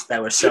racist.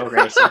 That was so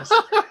racist.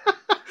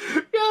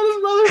 Yeah,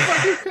 this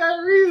motherfucker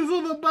Kyrie is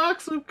on the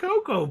box of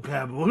Cocoa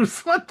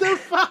Pebbles. What the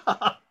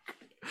fuck?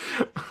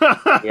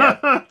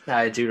 Yeah,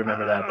 I do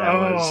remember that. That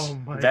was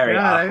very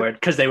awkward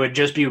because they would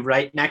just be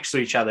right next to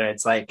each other.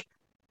 It's like,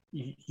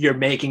 you're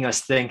making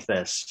us think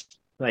this.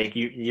 Like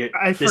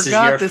I this forgot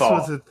is your this fault.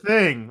 was a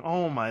thing.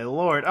 Oh my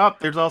lord!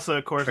 There's also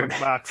of course a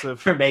box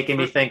of for making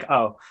me think.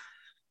 Oh,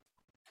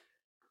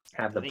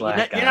 Have the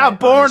black guy. You're not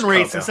born on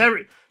his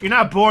racist. You're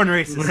not born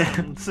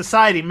racist.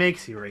 Society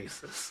makes you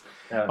racist.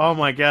 Oh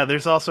my god,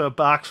 there's also a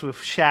box with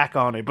Shaq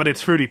on it, but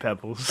it's Fruity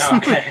Pebbles.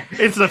 Okay.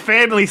 It's a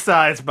family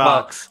size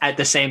box. Well, at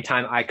the same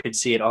time, I could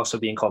see it also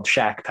being called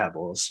Shaq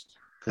Pebbles.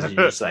 Because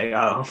you're just like,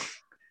 oh.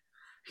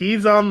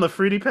 He's on the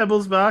Fruity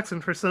Pebbles box,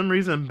 and for some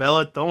reason,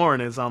 Bella Thorne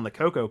is on the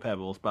Cocoa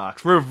Pebbles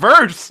box.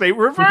 Reverse! They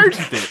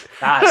reversed it.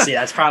 See,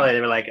 that's probably, they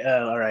were like,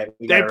 oh, all right.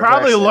 They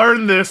probably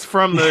learned this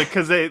from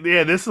because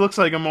this looks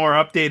like a more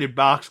updated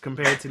box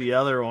compared to the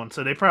other one,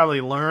 so they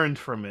probably learned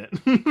from it.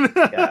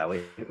 Yeah,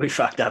 we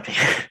fucked up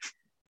here.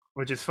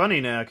 Which is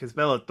funny now, because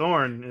Bella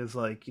Thorne is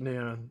like,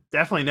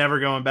 definitely never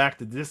going back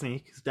to Disney,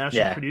 because now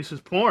she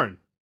produces porn.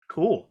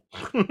 Cool.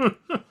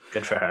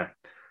 Good for her.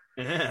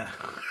 Yeah.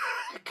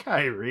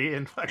 Kyrie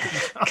and fucking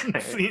John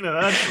Cena.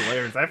 That's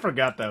hilarious. I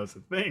forgot that was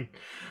a thing.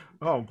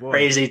 Oh, boy.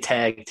 Crazy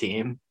tag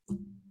team.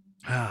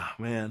 Oh,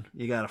 man.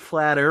 You got a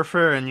flat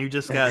earther, and you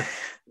just got...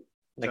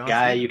 the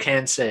guy you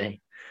can't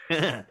see.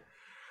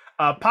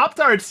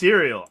 Pop-Tart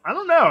cereal. I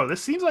don't know.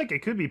 This seems like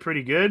it could be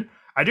pretty good.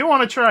 I do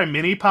want to try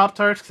mini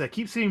Pop-Tarts because I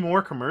keep seeing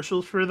more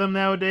commercials for them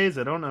nowadays.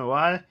 I don't know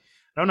why. I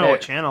don't know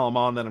what channel I'm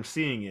on that I'm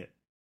seeing it.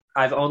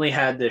 I've only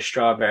had the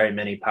strawberry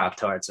mini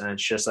Pop-Tarts, and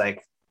it's just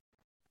like,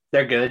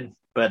 they're good,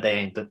 but they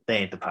ain't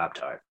the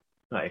Pop-Tart.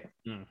 Like,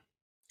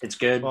 it's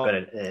good, but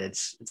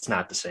it's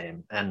not the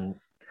same. And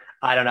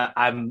I don't know.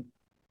 I'm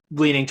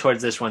leaning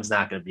towards this one's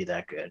not going to be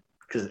that good.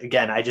 Because,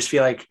 again, I just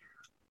feel like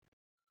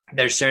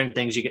there's certain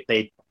things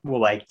they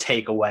will, like,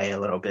 take away a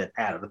little bit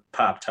out of the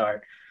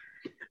Pop-Tart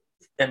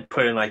and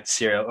put in like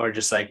cereal, or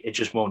just like it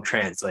just won't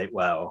translate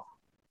well.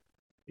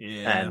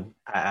 Yeah.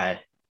 And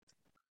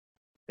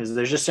because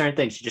there's just certain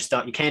things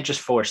you can't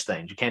just force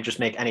things. You can't just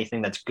make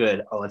anything that's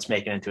good. Oh, let's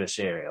make it into a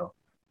cereal.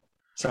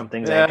 Some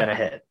things ain't gonna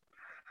hit.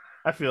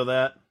 I feel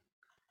that.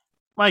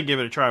 Might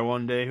give it a try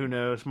one day. Who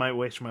knows? Might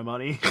waste my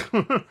money.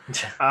 What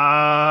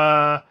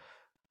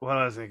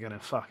was I gonna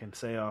fucking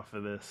say off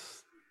of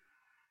this?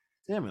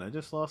 Damn it! I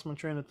just lost my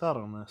train of thought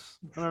on this.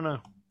 I don't know.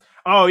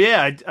 Oh,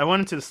 yeah, I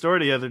went into the store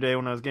the other day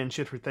when I was getting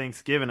shit for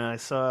Thanksgiving, and I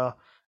saw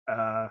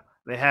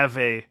they have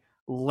a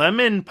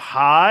lemon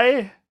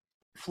pie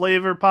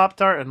flavor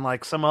Pop-Tart and,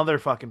 like, some other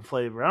fucking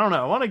flavor. I don't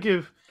know.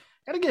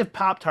 Gotta give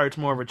Pop-Tarts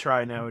more of a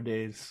try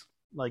nowadays.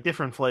 Like,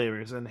 different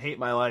flavors, and hate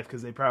my life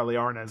because they probably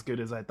aren't as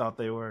good as I thought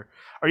they were.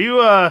 Are you,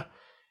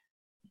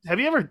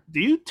 do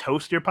you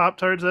toast your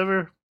Pop-Tarts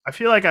ever? I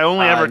feel like I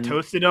only ever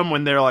toasted them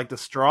when they're like the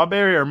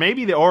strawberry, or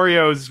maybe the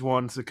Oreos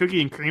ones. The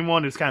cookie and cream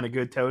one is kind of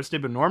good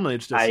toasted, but normally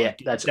it's just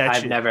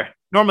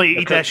Normally you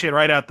eat that shit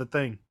right out the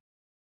thing.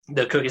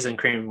 The cookies and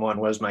cream one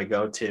was my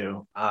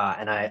go-to,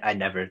 and I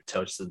never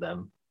toasted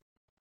them.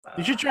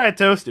 You should try it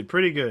toasted.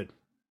 Pretty good.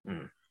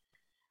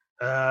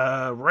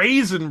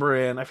 Raisin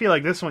Bran. I feel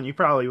like this one you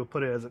probably will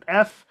put it as an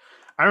F.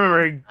 I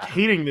remember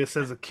hating this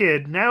as a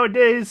kid.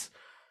 Nowadays,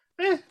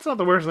 it's not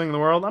the worst thing in the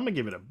world. I'm gonna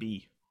give it a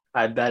B.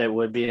 I bet it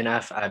would be an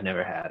F. I've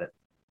never had it.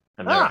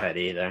 I've never had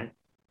either.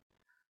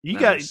 You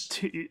got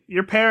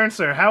your parents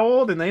are how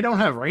old and they don't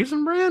have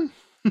Raisin Bran?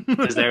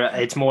 Because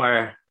it's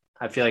more.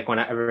 I feel like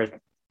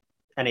whenever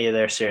any of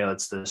their cereal,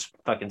 it's those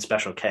fucking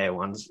Special K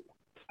ones.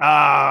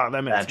 That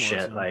makes that shit.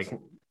 Sense. Like,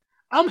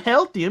 I'm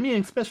healthy. I'm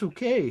eating Special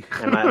K.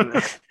 And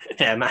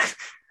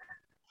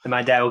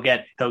my dad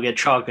he'll get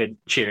chocolate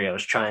Cheerios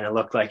trying to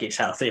look like he's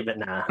healthy, but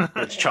nah,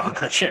 it's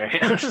chocolate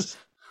Cheerios.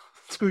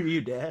 Screw you,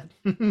 Dad.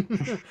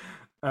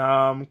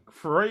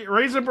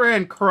 Raisin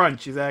Bran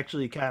Crunch is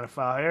actually kind of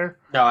fire.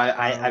 No,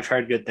 I've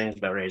heard good things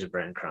about Raisin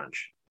Bran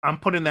Crunch. I'm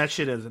putting that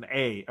shit as an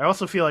A. I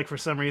also feel like for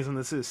some reason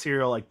this is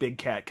cereal like Big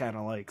Cat kind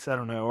of likes. I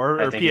don't know, or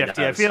PFT.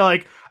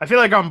 I feel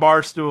like on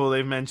Barstool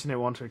they've mentioned it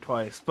once or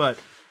twice. But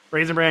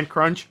Raisin Bran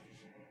Crunch,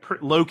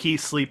 low key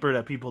sleeper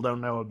that people don't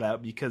know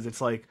about because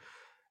it's like.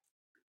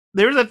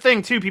 There's a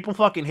thing, too. People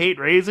fucking hate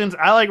raisins.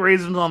 I like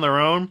raisins on their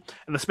own.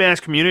 In the Spanish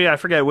community, I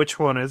forget which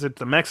one. Is it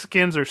the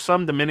Mexicans or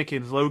some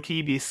Dominicans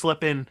low-key be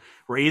slipping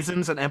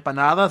raisins and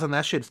empanadas? And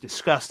that shit's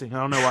disgusting.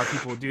 I don't know why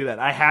people do that.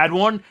 I had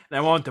one, and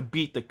I wanted to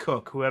beat the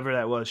cook, whoever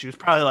that was. She was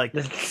probably like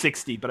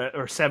 60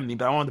 or 70,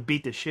 but I wanted to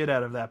beat the shit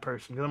out of that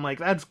person. Because I'm like,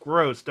 that's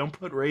gross. Don't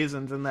put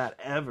raisins in that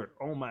ever.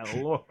 Oh, my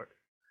Lord.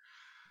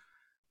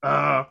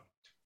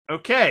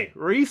 Okay,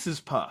 Reese's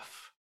Puff.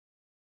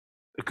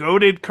 The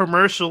goated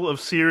commercial of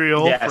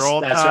cereal for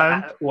all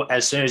time.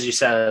 As soon as you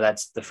said it,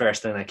 that's the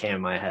first thing that came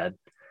in my head.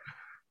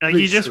 Like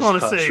you just want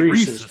to say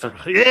Reese's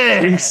Puffs.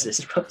 Yeah.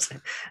 Reese's Puffs.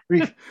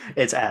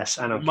 It's S.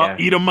 I don't care.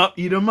 Eat 'em up.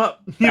 You don't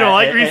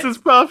like Reese's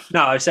Puffs?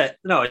 No, it's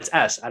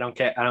S. I don't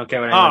care what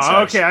anyone says.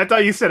 Oh, okay. I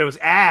thought you said it was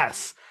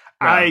ass.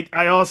 No.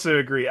 I also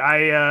agree.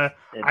 I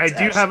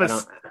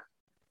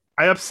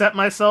upset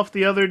myself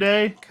the other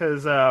day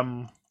because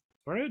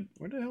where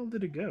the hell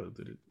did it go?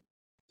 Did it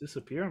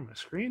disappear on my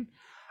screen?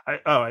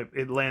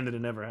 It landed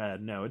and never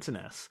had. No, it's an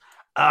S.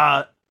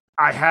 I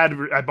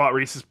bought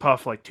Reese's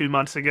Puff like 2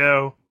 months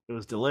ago. It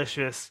was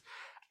delicious.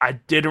 I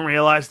didn't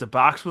realize the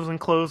box wasn't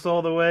closed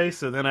all the way,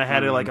 so then I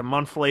had it like a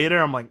month later.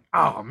 I'm like,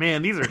 oh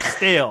man, these are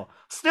stale.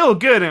 Still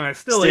good, and I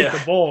still ate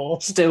the bowl.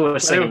 Still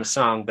was singing the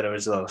song, but it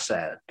was a little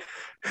sad.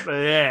 But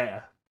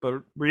yeah,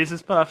 but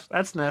Reese's Puffs,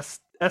 that's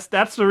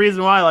the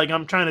reason why. Like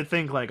I'm trying to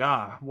think, like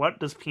what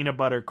does peanut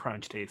butter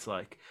crunch taste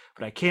like?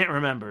 But I can't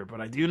remember.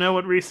 But I do know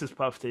what Reese's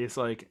Puffs taste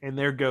like, and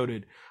they're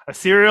goated. A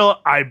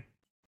cereal I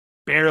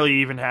barely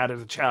even had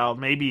as a child,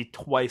 maybe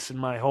twice in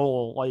my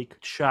whole like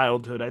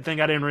childhood. I think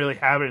I didn't really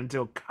have it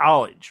until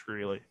college.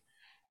 Really,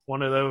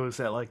 one of those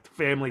that like the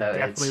family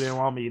definitely didn't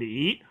want me to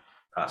eat.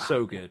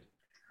 So good,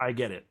 I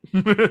get it.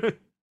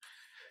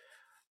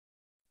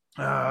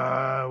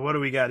 What do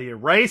we got here?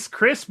 Rice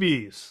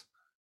Krispies.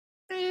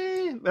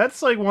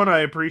 That's like one I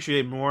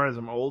appreciate more as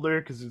I'm older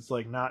because it's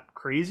like not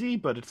crazy,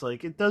 but it's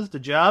like it does the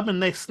job.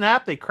 And they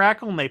snap, they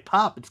crackle, and they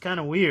pop. It's kind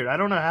of weird. I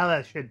don't know how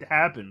that shit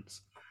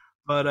happens,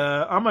 but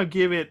I'm gonna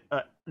give it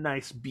a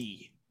nice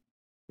B.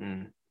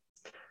 Mm.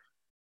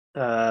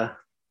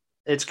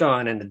 It's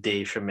going in the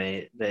D for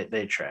me.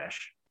 They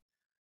trash.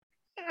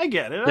 I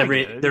get it.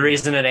 The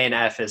reason it ain't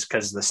F is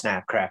because the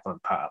snap, crackle,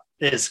 and pop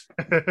is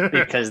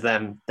because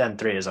them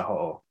three as a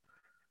whole.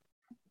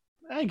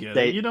 I get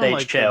it. You don't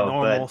like chill, the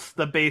normal,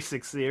 the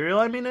basic cereal.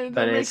 I mean, it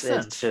makes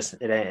sense. It's just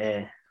it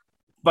ain't.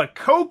 But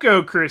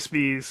Cocoa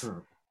Krispies,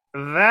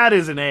 that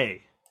is an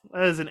A.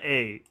 That is an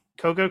A.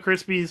 Cocoa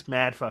Krispies,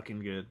 mad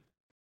fucking good.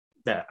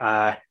 Yeah,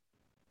 I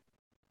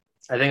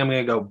think I'm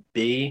gonna go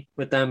B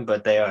with them,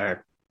 but they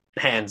are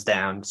hands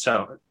down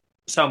so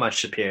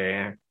much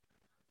superior.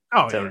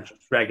 Oh yeah,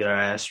 regular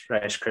ass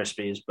Rice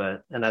Krispies,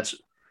 but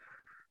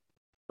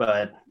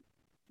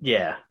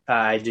yeah,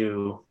 I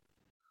do.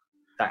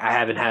 I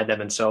haven't had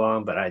them in so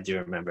long, but I do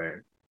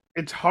remember.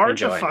 It's hard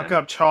to fuck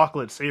up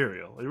chocolate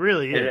cereal. It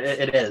really is.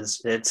 It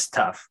is. It's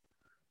tough.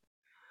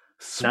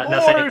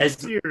 S'more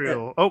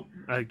cereal. Oh,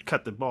 I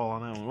cut the ball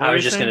on that one. I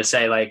was just gonna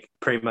say, like,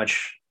 pretty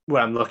much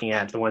what I'm looking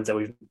at, the ones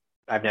that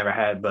I've never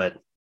had,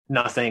 but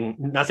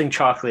nothing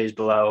chocolate is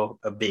below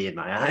a B in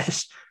my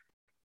eyes.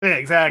 Yeah,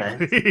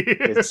 exactly.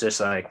 It's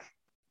just like,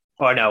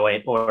 oh no,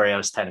 wait,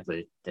 Oreos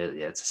technically, yeah,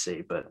 it's a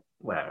C, but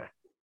whatever.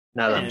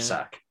 None of them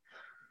suck.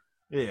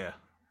 Yeah.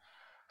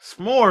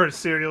 S'more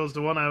cereal is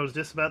the one I was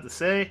just about to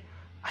say.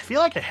 I feel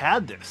like I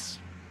had this,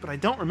 but I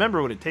don't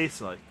remember what it tastes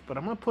like. But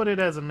I'm going to put it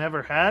as a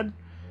never had,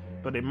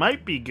 but it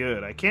might be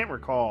good. I can't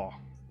recall.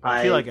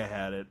 I feel like I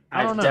had it.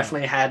 I've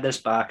definitely had this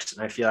box,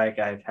 and I feel like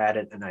I've had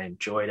it, and I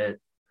enjoyed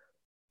it.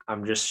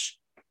 I'm going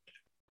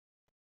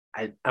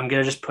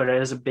to just put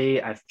it as a B.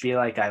 I feel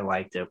like I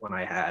liked it when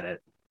I had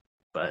it,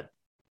 but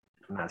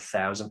I'm not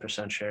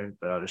 1,000% sure,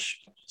 but I'll just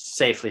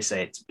safely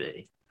say it's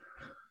B.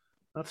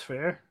 That's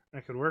fair. I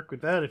could work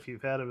with that if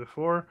you've had it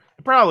before.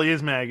 It probably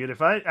is mad good.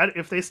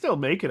 If they still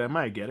make it, I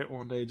might get it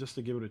one day just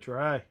to give it a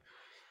try.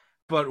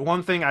 But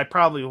one thing I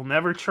probably will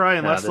never try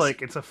unless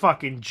like it's a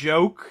fucking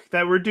joke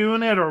that we're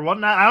doing it or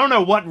whatnot. I don't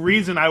know what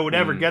reason I would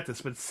ever get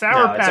this, but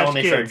Sour Patch Kids. It's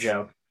only for a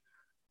joke.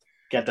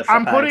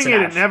 I'm putting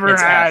it at never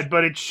had,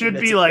 but it should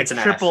be like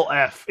triple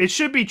F. It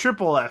should be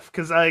triple F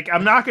because like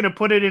I'm not going to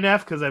put it in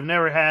F because I've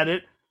never had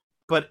it,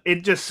 but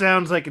it just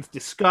sounds like it's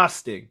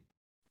disgusting.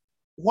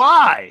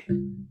 Why?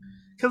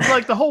 Because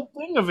like the whole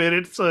thing of it,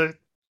 it's a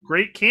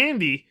great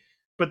candy,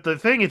 but the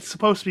thing it's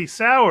supposed to be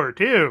sour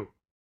too.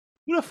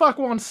 Who the fuck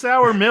wants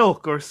sour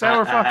milk or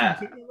sour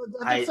fucking?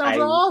 That sounds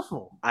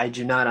awful. I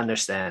do not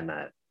understand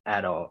that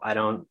at all. I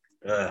don't.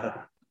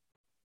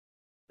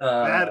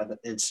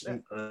 It's.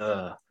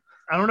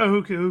 I don't know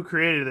who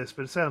created this,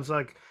 but it sounds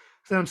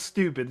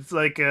stupid. It's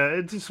like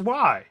it's just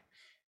why.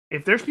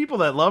 If there's people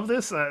that love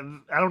this, I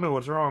don't know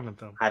what's wrong with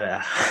them.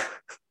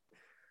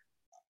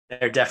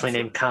 They're definitely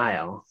named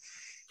Kyle.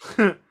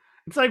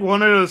 It's like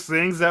one of those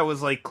things that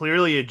was like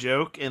clearly a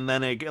joke, and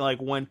then it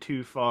like went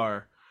too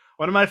far.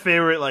 One of my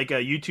favorite like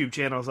YouTube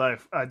channels I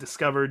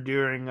discovered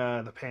during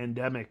the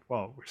pandemic.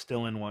 Well, we're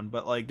still in one,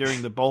 but like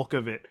during the bulk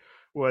of it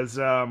was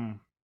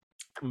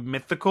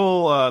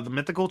Mythical, the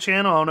Mythical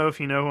channel. I don't know if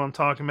you know who I'm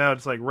talking about.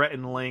 It's like Rhett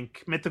and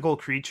Link. Mythical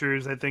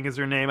Creatures, I think is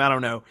their name. I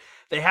don't know.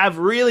 They have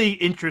really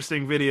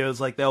interesting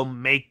videos. Like they'll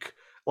make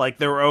like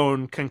their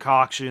own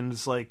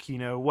concoctions, like, you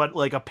know, what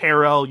like a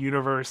parallel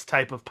universe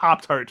type of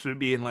Pop-Tarts would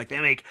be. And like they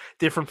make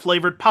different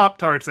flavored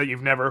Pop-Tarts that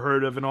you've never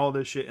heard of and all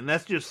this shit. And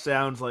that just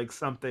sounds like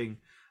something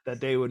that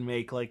they would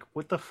make. Like,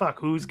 what the fuck?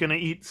 Who's going to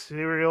eat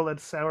cereal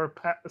that's Sour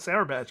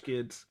Patch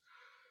Kids?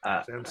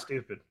 Sounds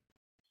stupid.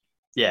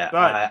 Yeah,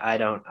 but I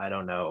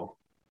don't know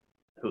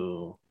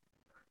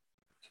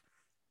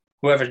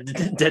whoever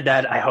did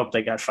that. I hope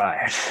they got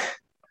fired.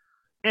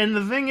 And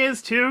the thing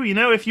is, too, you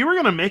know, if you were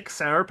going to make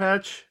Sour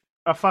Patch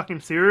a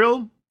fucking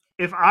cereal,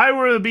 if I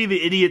were to be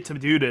the idiot to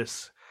do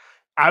this,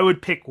 I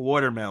would pick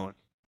watermelon.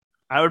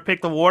 I would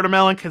pick the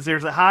watermelon because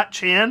there's a hot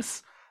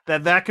chance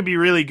that could be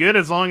really good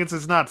as long as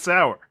it's not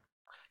sour.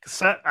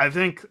 Because I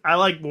think I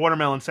like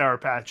watermelon Sour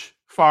Patch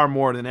far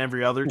more than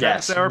every other type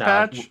of Sour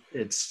Patch.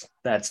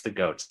 That's the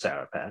GOAT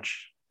Sour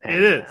Patch.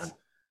 It is.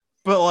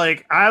 But,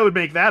 like, I would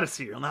make that a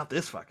cereal, not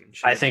this fucking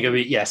shit. I think it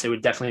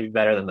would definitely be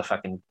better than the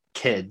fucking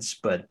Kids,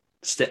 but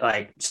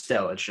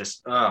still, it's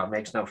just, it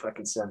makes no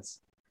fucking sense.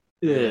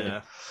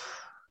 Yeah.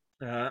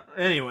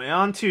 Anyway,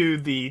 on to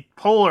the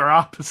polar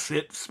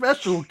opposite,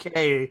 Special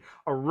K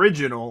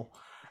Original.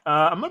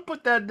 I'm gonna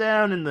put that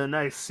down in the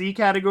nice C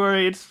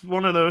category. It's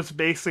one of those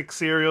basic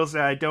cereals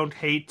that I don't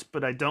hate,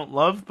 but I don't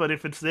love. But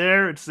if it's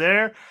there, it's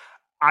there.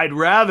 I'd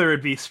rather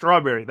it be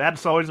strawberry.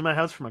 That's always in my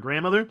house for my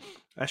grandmother.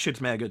 That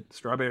shit's mad good.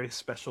 Strawberry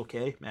Special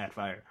K, mad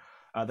fire.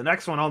 The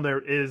next one on there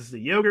is the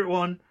yogurt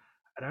one,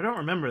 and I don't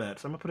remember that,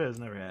 so I'm gonna put it as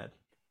never had.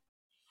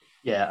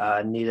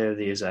 Yeah, neither of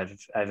these I've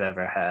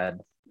ever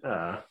had.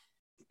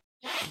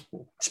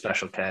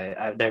 Special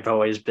K. They've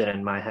always been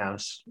in my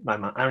house. My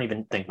mom. I don't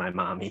even think my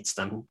mom eats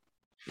them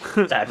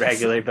that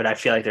regularly, but I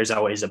feel like there's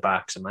always a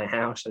box in my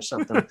house or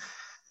something.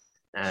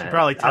 She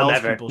probably tells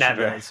people she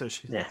does, so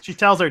she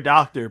tells her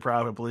doctor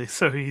probably,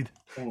 so he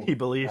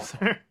believes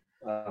her.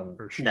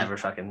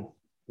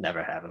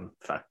 Never have them.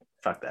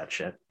 Fuck that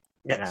shit.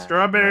 Yeah,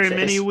 strawberry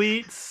mini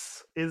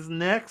wheats is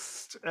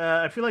next.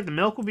 I feel like the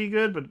milk will be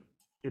good, but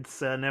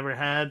it's never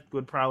had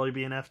would probably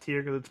be an F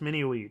tier because it's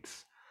mini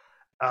wheats.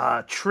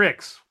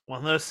 Trix, one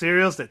of those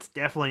cereals that's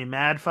definitely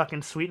mad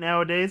fucking sweet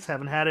nowadays.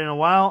 Haven't had it in a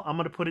while. I'm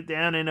gonna put it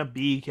down in a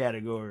B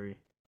category.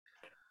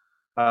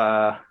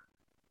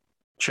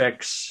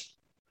 Trix,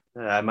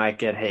 I might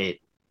get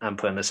hate. I'm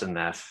putting this in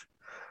F.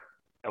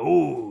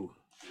 Oh,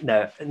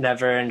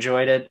 never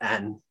enjoyed it,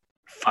 and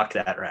fuck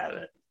that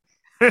rabbit.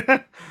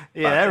 That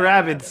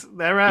rabbit's a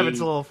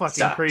little fucking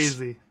sucks.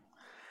 Crazy.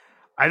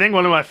 I think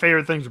one of my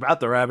favorite things about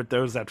the rabbit,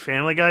 though, is that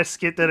Family Guy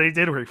skit that he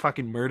did where he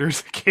fucking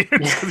murders a kid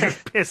because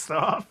he's pissed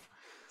off.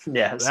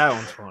 Yes. That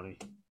one's funny.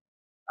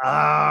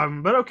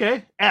 But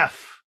okay.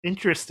 F.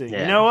 Interesting.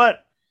 Yeah. You know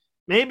what?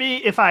 Maybe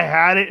if I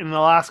had it in the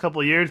last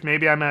couple of years,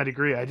 maybe I might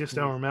agree. I just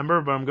don't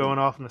remember, but I'm going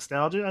off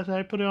nostalgia.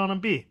 I put it on a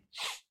B.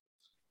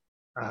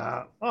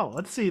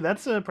 Let's see.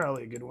 That's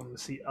probably a good one to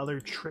see other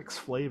Trix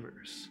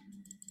flavors.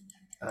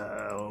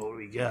 What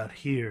we got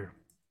here?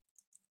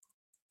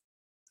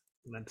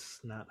 That's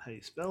not how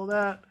you spell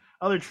that.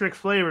 Other Trix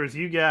flavors,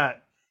 you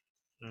got.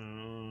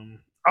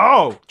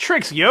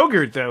 Trix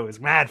yogurt though is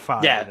mad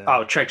fire. Yeah.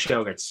 Though. Trix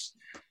yogurts.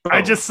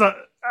 I just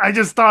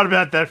thought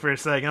about that for a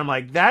second. I'm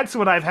like, that's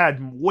what I've had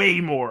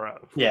way more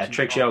of. Yeah,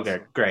 Trix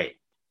yogurt, great,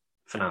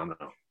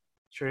 phenomenal.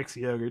 Trix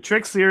yogurt,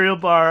 Trix cereal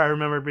bar. I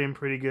remember being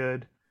pretty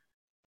good.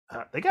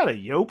 They got a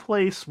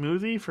Yoplait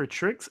smoothie for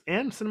Trix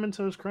and Cinnamon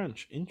Toast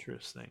Crunch.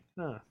 Interesting.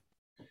 Huh.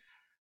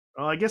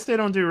 Well, I guess they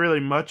don't do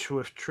really much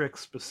with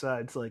Trix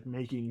besides like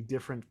making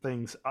different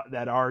things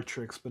that are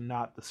Trix but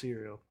not the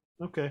cereal.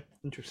 Okay,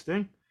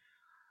 interesting.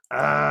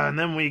 And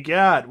then we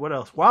got what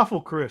else?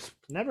 Waffle Crisp.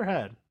 Never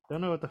had. Don't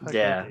know what the fuck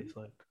that tastes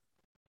like.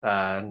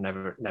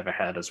 Never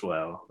had as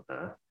well.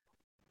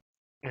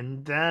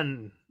 And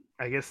then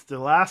I guess the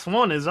last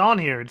one is on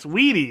here. It's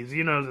Wheaties.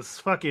 You know, this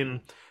fucking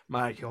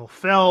Michael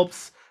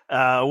Phelps.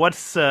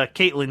 What's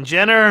Caitlyn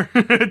Jenner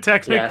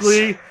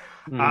technically?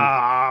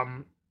 Yes.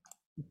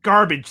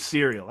 Garbage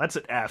cereal. That's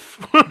an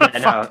F. I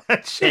know.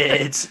 That shit.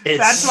 It's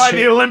that's why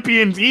the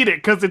Olympians eat it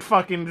because it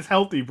fucking is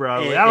healthy,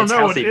 bro. I don't know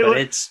healthy, but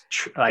it's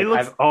like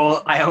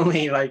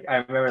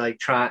I remember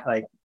trying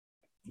I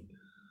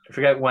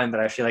forget when, but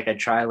I feel like I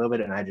tried a little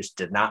bit and I just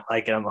did not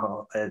like it.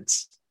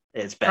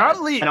 It's bad.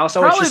 And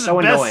also it's just so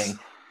annoying.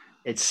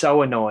 It's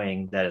so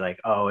annoying that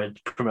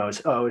it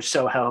promotes, it's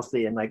so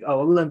healthy and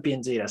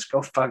Olympians eat us.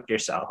 Go fuck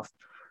yourself.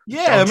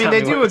 Yeah,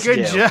 they do a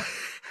good job.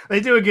 They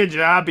do a good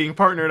job being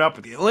partnered up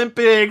with the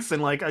Olympics,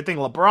 and I think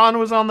LeBron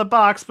was on the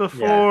box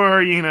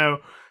before. Yeah. You know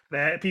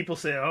that people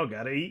say, "Oh,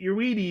 gotta eat your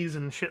Wheaties"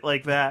 and shit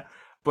like that.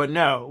 But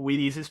no,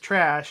 Wheaties is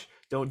trash.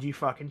 Don't you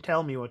fucking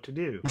tell me what to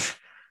do.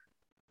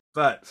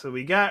 But so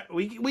we got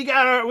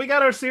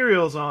our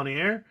cereals on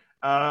here.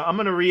 I'm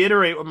gonna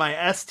reiterate what my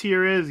S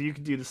tier is. You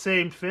can do the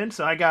same, Finn.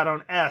 So I got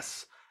on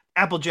S: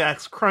 Apple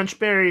Jacks, Crunch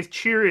Berries,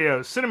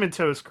 Cheerios, Cinnamon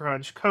Toast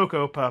Crunch,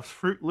 Cocoa Puffs,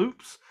 Fruit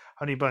Loops,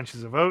 Honey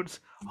Bunches of Oats,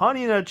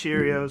 Honey Nut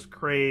Cheerios,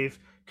 Crave,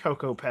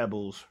 Cocoa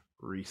Pebbles,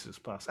 Reese's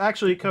Puffs.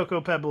 Actually,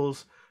 Cocoa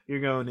Pebbles, you're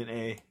going in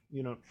A.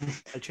 You know,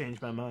 I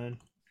changed my mind.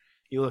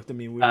 You looked at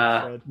me weird,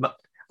 Fred.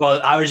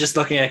 Well, I was just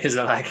looking at it because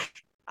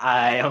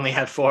I only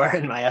have 4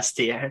 in my S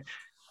tier.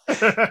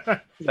 So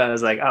I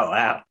was like, oh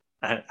wow,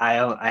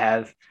 I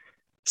have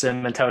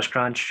Cinnamon Toast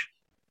Crunch,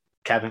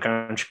 Captain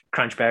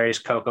Crunch Berries,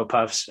 Cocoa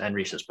Puffs, and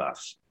Reese's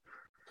Puffs.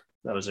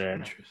 Those are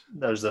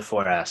the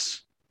 4S.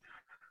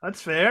 That's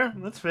fair.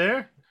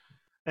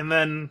 And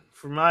then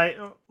for my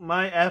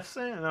Fs,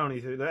 I don't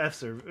need to. The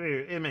Fs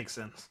it makes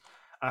sense.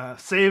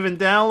 Save and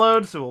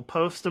download, so we'll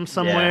post them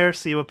somewhere.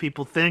 See what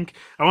people think.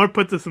 I want to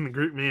put this in the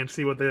group, man.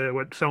 See what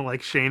someone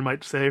like Shane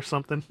might say or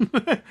something.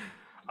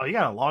 Oh, you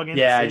gotta log in.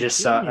 Yeah, I just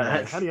saw.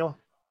 How do you?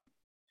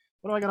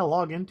 What do I gotta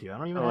log into? I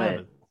don't even have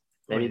it.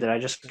 Maybe did I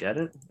just get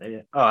it?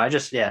 Maybe. Oh,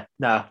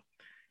 no.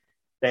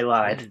 They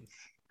lied.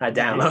 I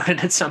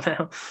downloaded it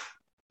somehow.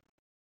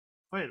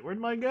 Wait, where'd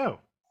mine go?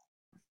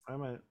 Why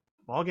am I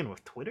log in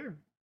with Twitter?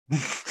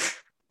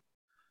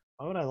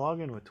 Why would I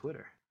log in with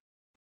Twitter?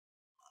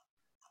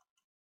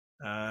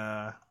 Did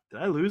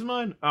I lose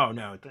mine? Oh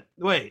no!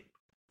 Wait.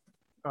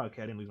 Oh,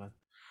 okay, I didn't lose mine.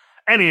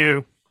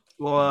 Anywho,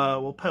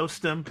 we'll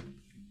post them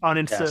on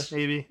Insta,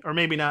 maybe, or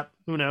maybe not.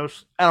 Who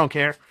knows? I don't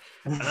care.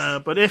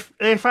 But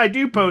if I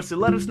do post it,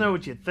 let us know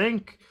what you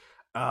think.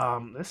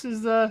 This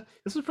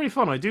is pretty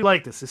fun. I do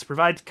like this. This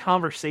provides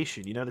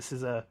conversation. You know, this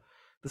is a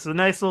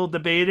nice little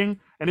debating,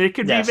 and it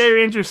could be Yes.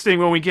 very interesting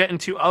when we get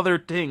into other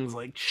things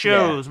like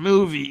shows,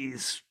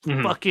 movies,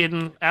 Mhm.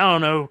 fucking I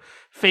don't know,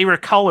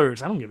 favorite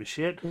colors. I don't give a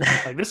shit.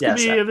 Like Yes,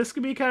 this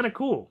could be kind of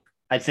cool.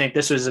 I think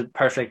this was a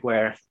perfect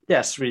where,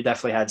 yes, we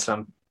definitely had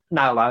some,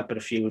 not a lot, but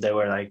a few that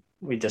were like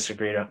we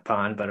disagreed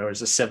upon, but it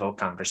was a civil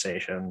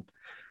conversation.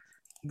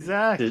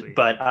 Exactly.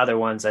 But other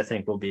ones I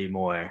think will be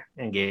more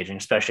engaging,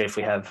 especially if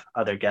we have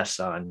other guests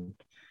on.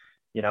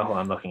 You know who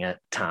I'm looking at,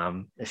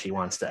 Tom, if he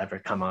wants to ever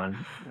come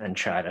on and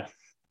try to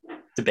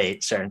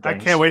debate certain I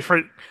things. I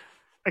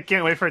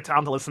can't wait for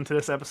Tom to listen to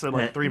this episode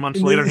like 3 months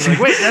later. He's like,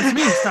 "Wait, that's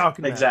me he's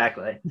talking about."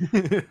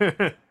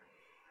 Exactly.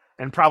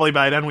 And probably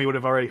by then we would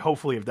have already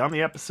hopefully have done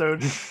the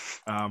episode.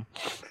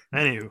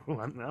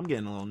 Anywho, I'm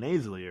getting a little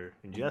nasally or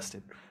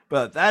congested.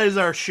 But that is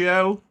our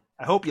show.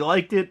 I hope you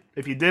liked it.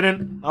 If you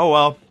didn't, oh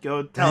well,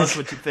 go tell us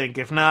what you think.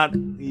 If not,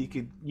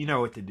 you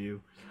know what to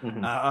do.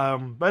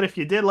 But if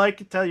you did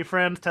like it, tell your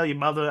friends, tell your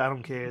mother. I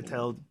don't care.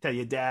 Tell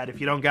your dad. If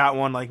you don't got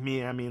one like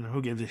me, I mean,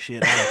 who gives a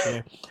shit? I don't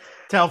care.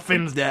 Tell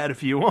Finn's dad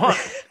if you want.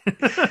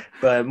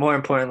 But more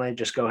importantly,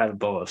 just go have a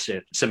bowl of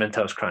cinnamon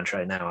toast crunch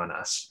right now on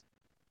us.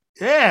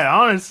 Yeah,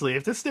 honestly,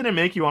 if this didn't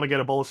make you want to get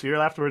a bowl of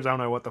cereal afterwards, I don't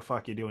know what the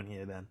fuck you're doing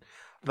here then.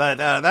 But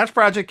that's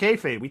Project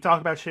Kayfabe. We talk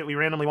about shit we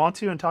randomly want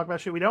to and talk about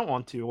shit we don't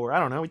want to. Or, I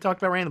don't know, we talk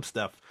about random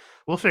stuff.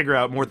 We'll figure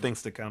out more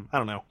things to come. I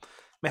don't know.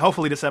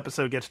 Hopefully this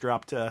episode gets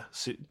dropped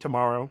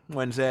tomorrow,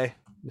 Wednesday.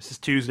 This is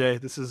Tuesday.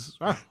 This is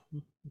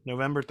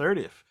November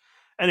 30th.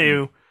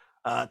 Anywho,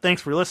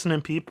 thanks for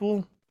listening,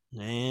 people,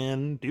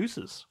 and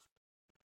deuces.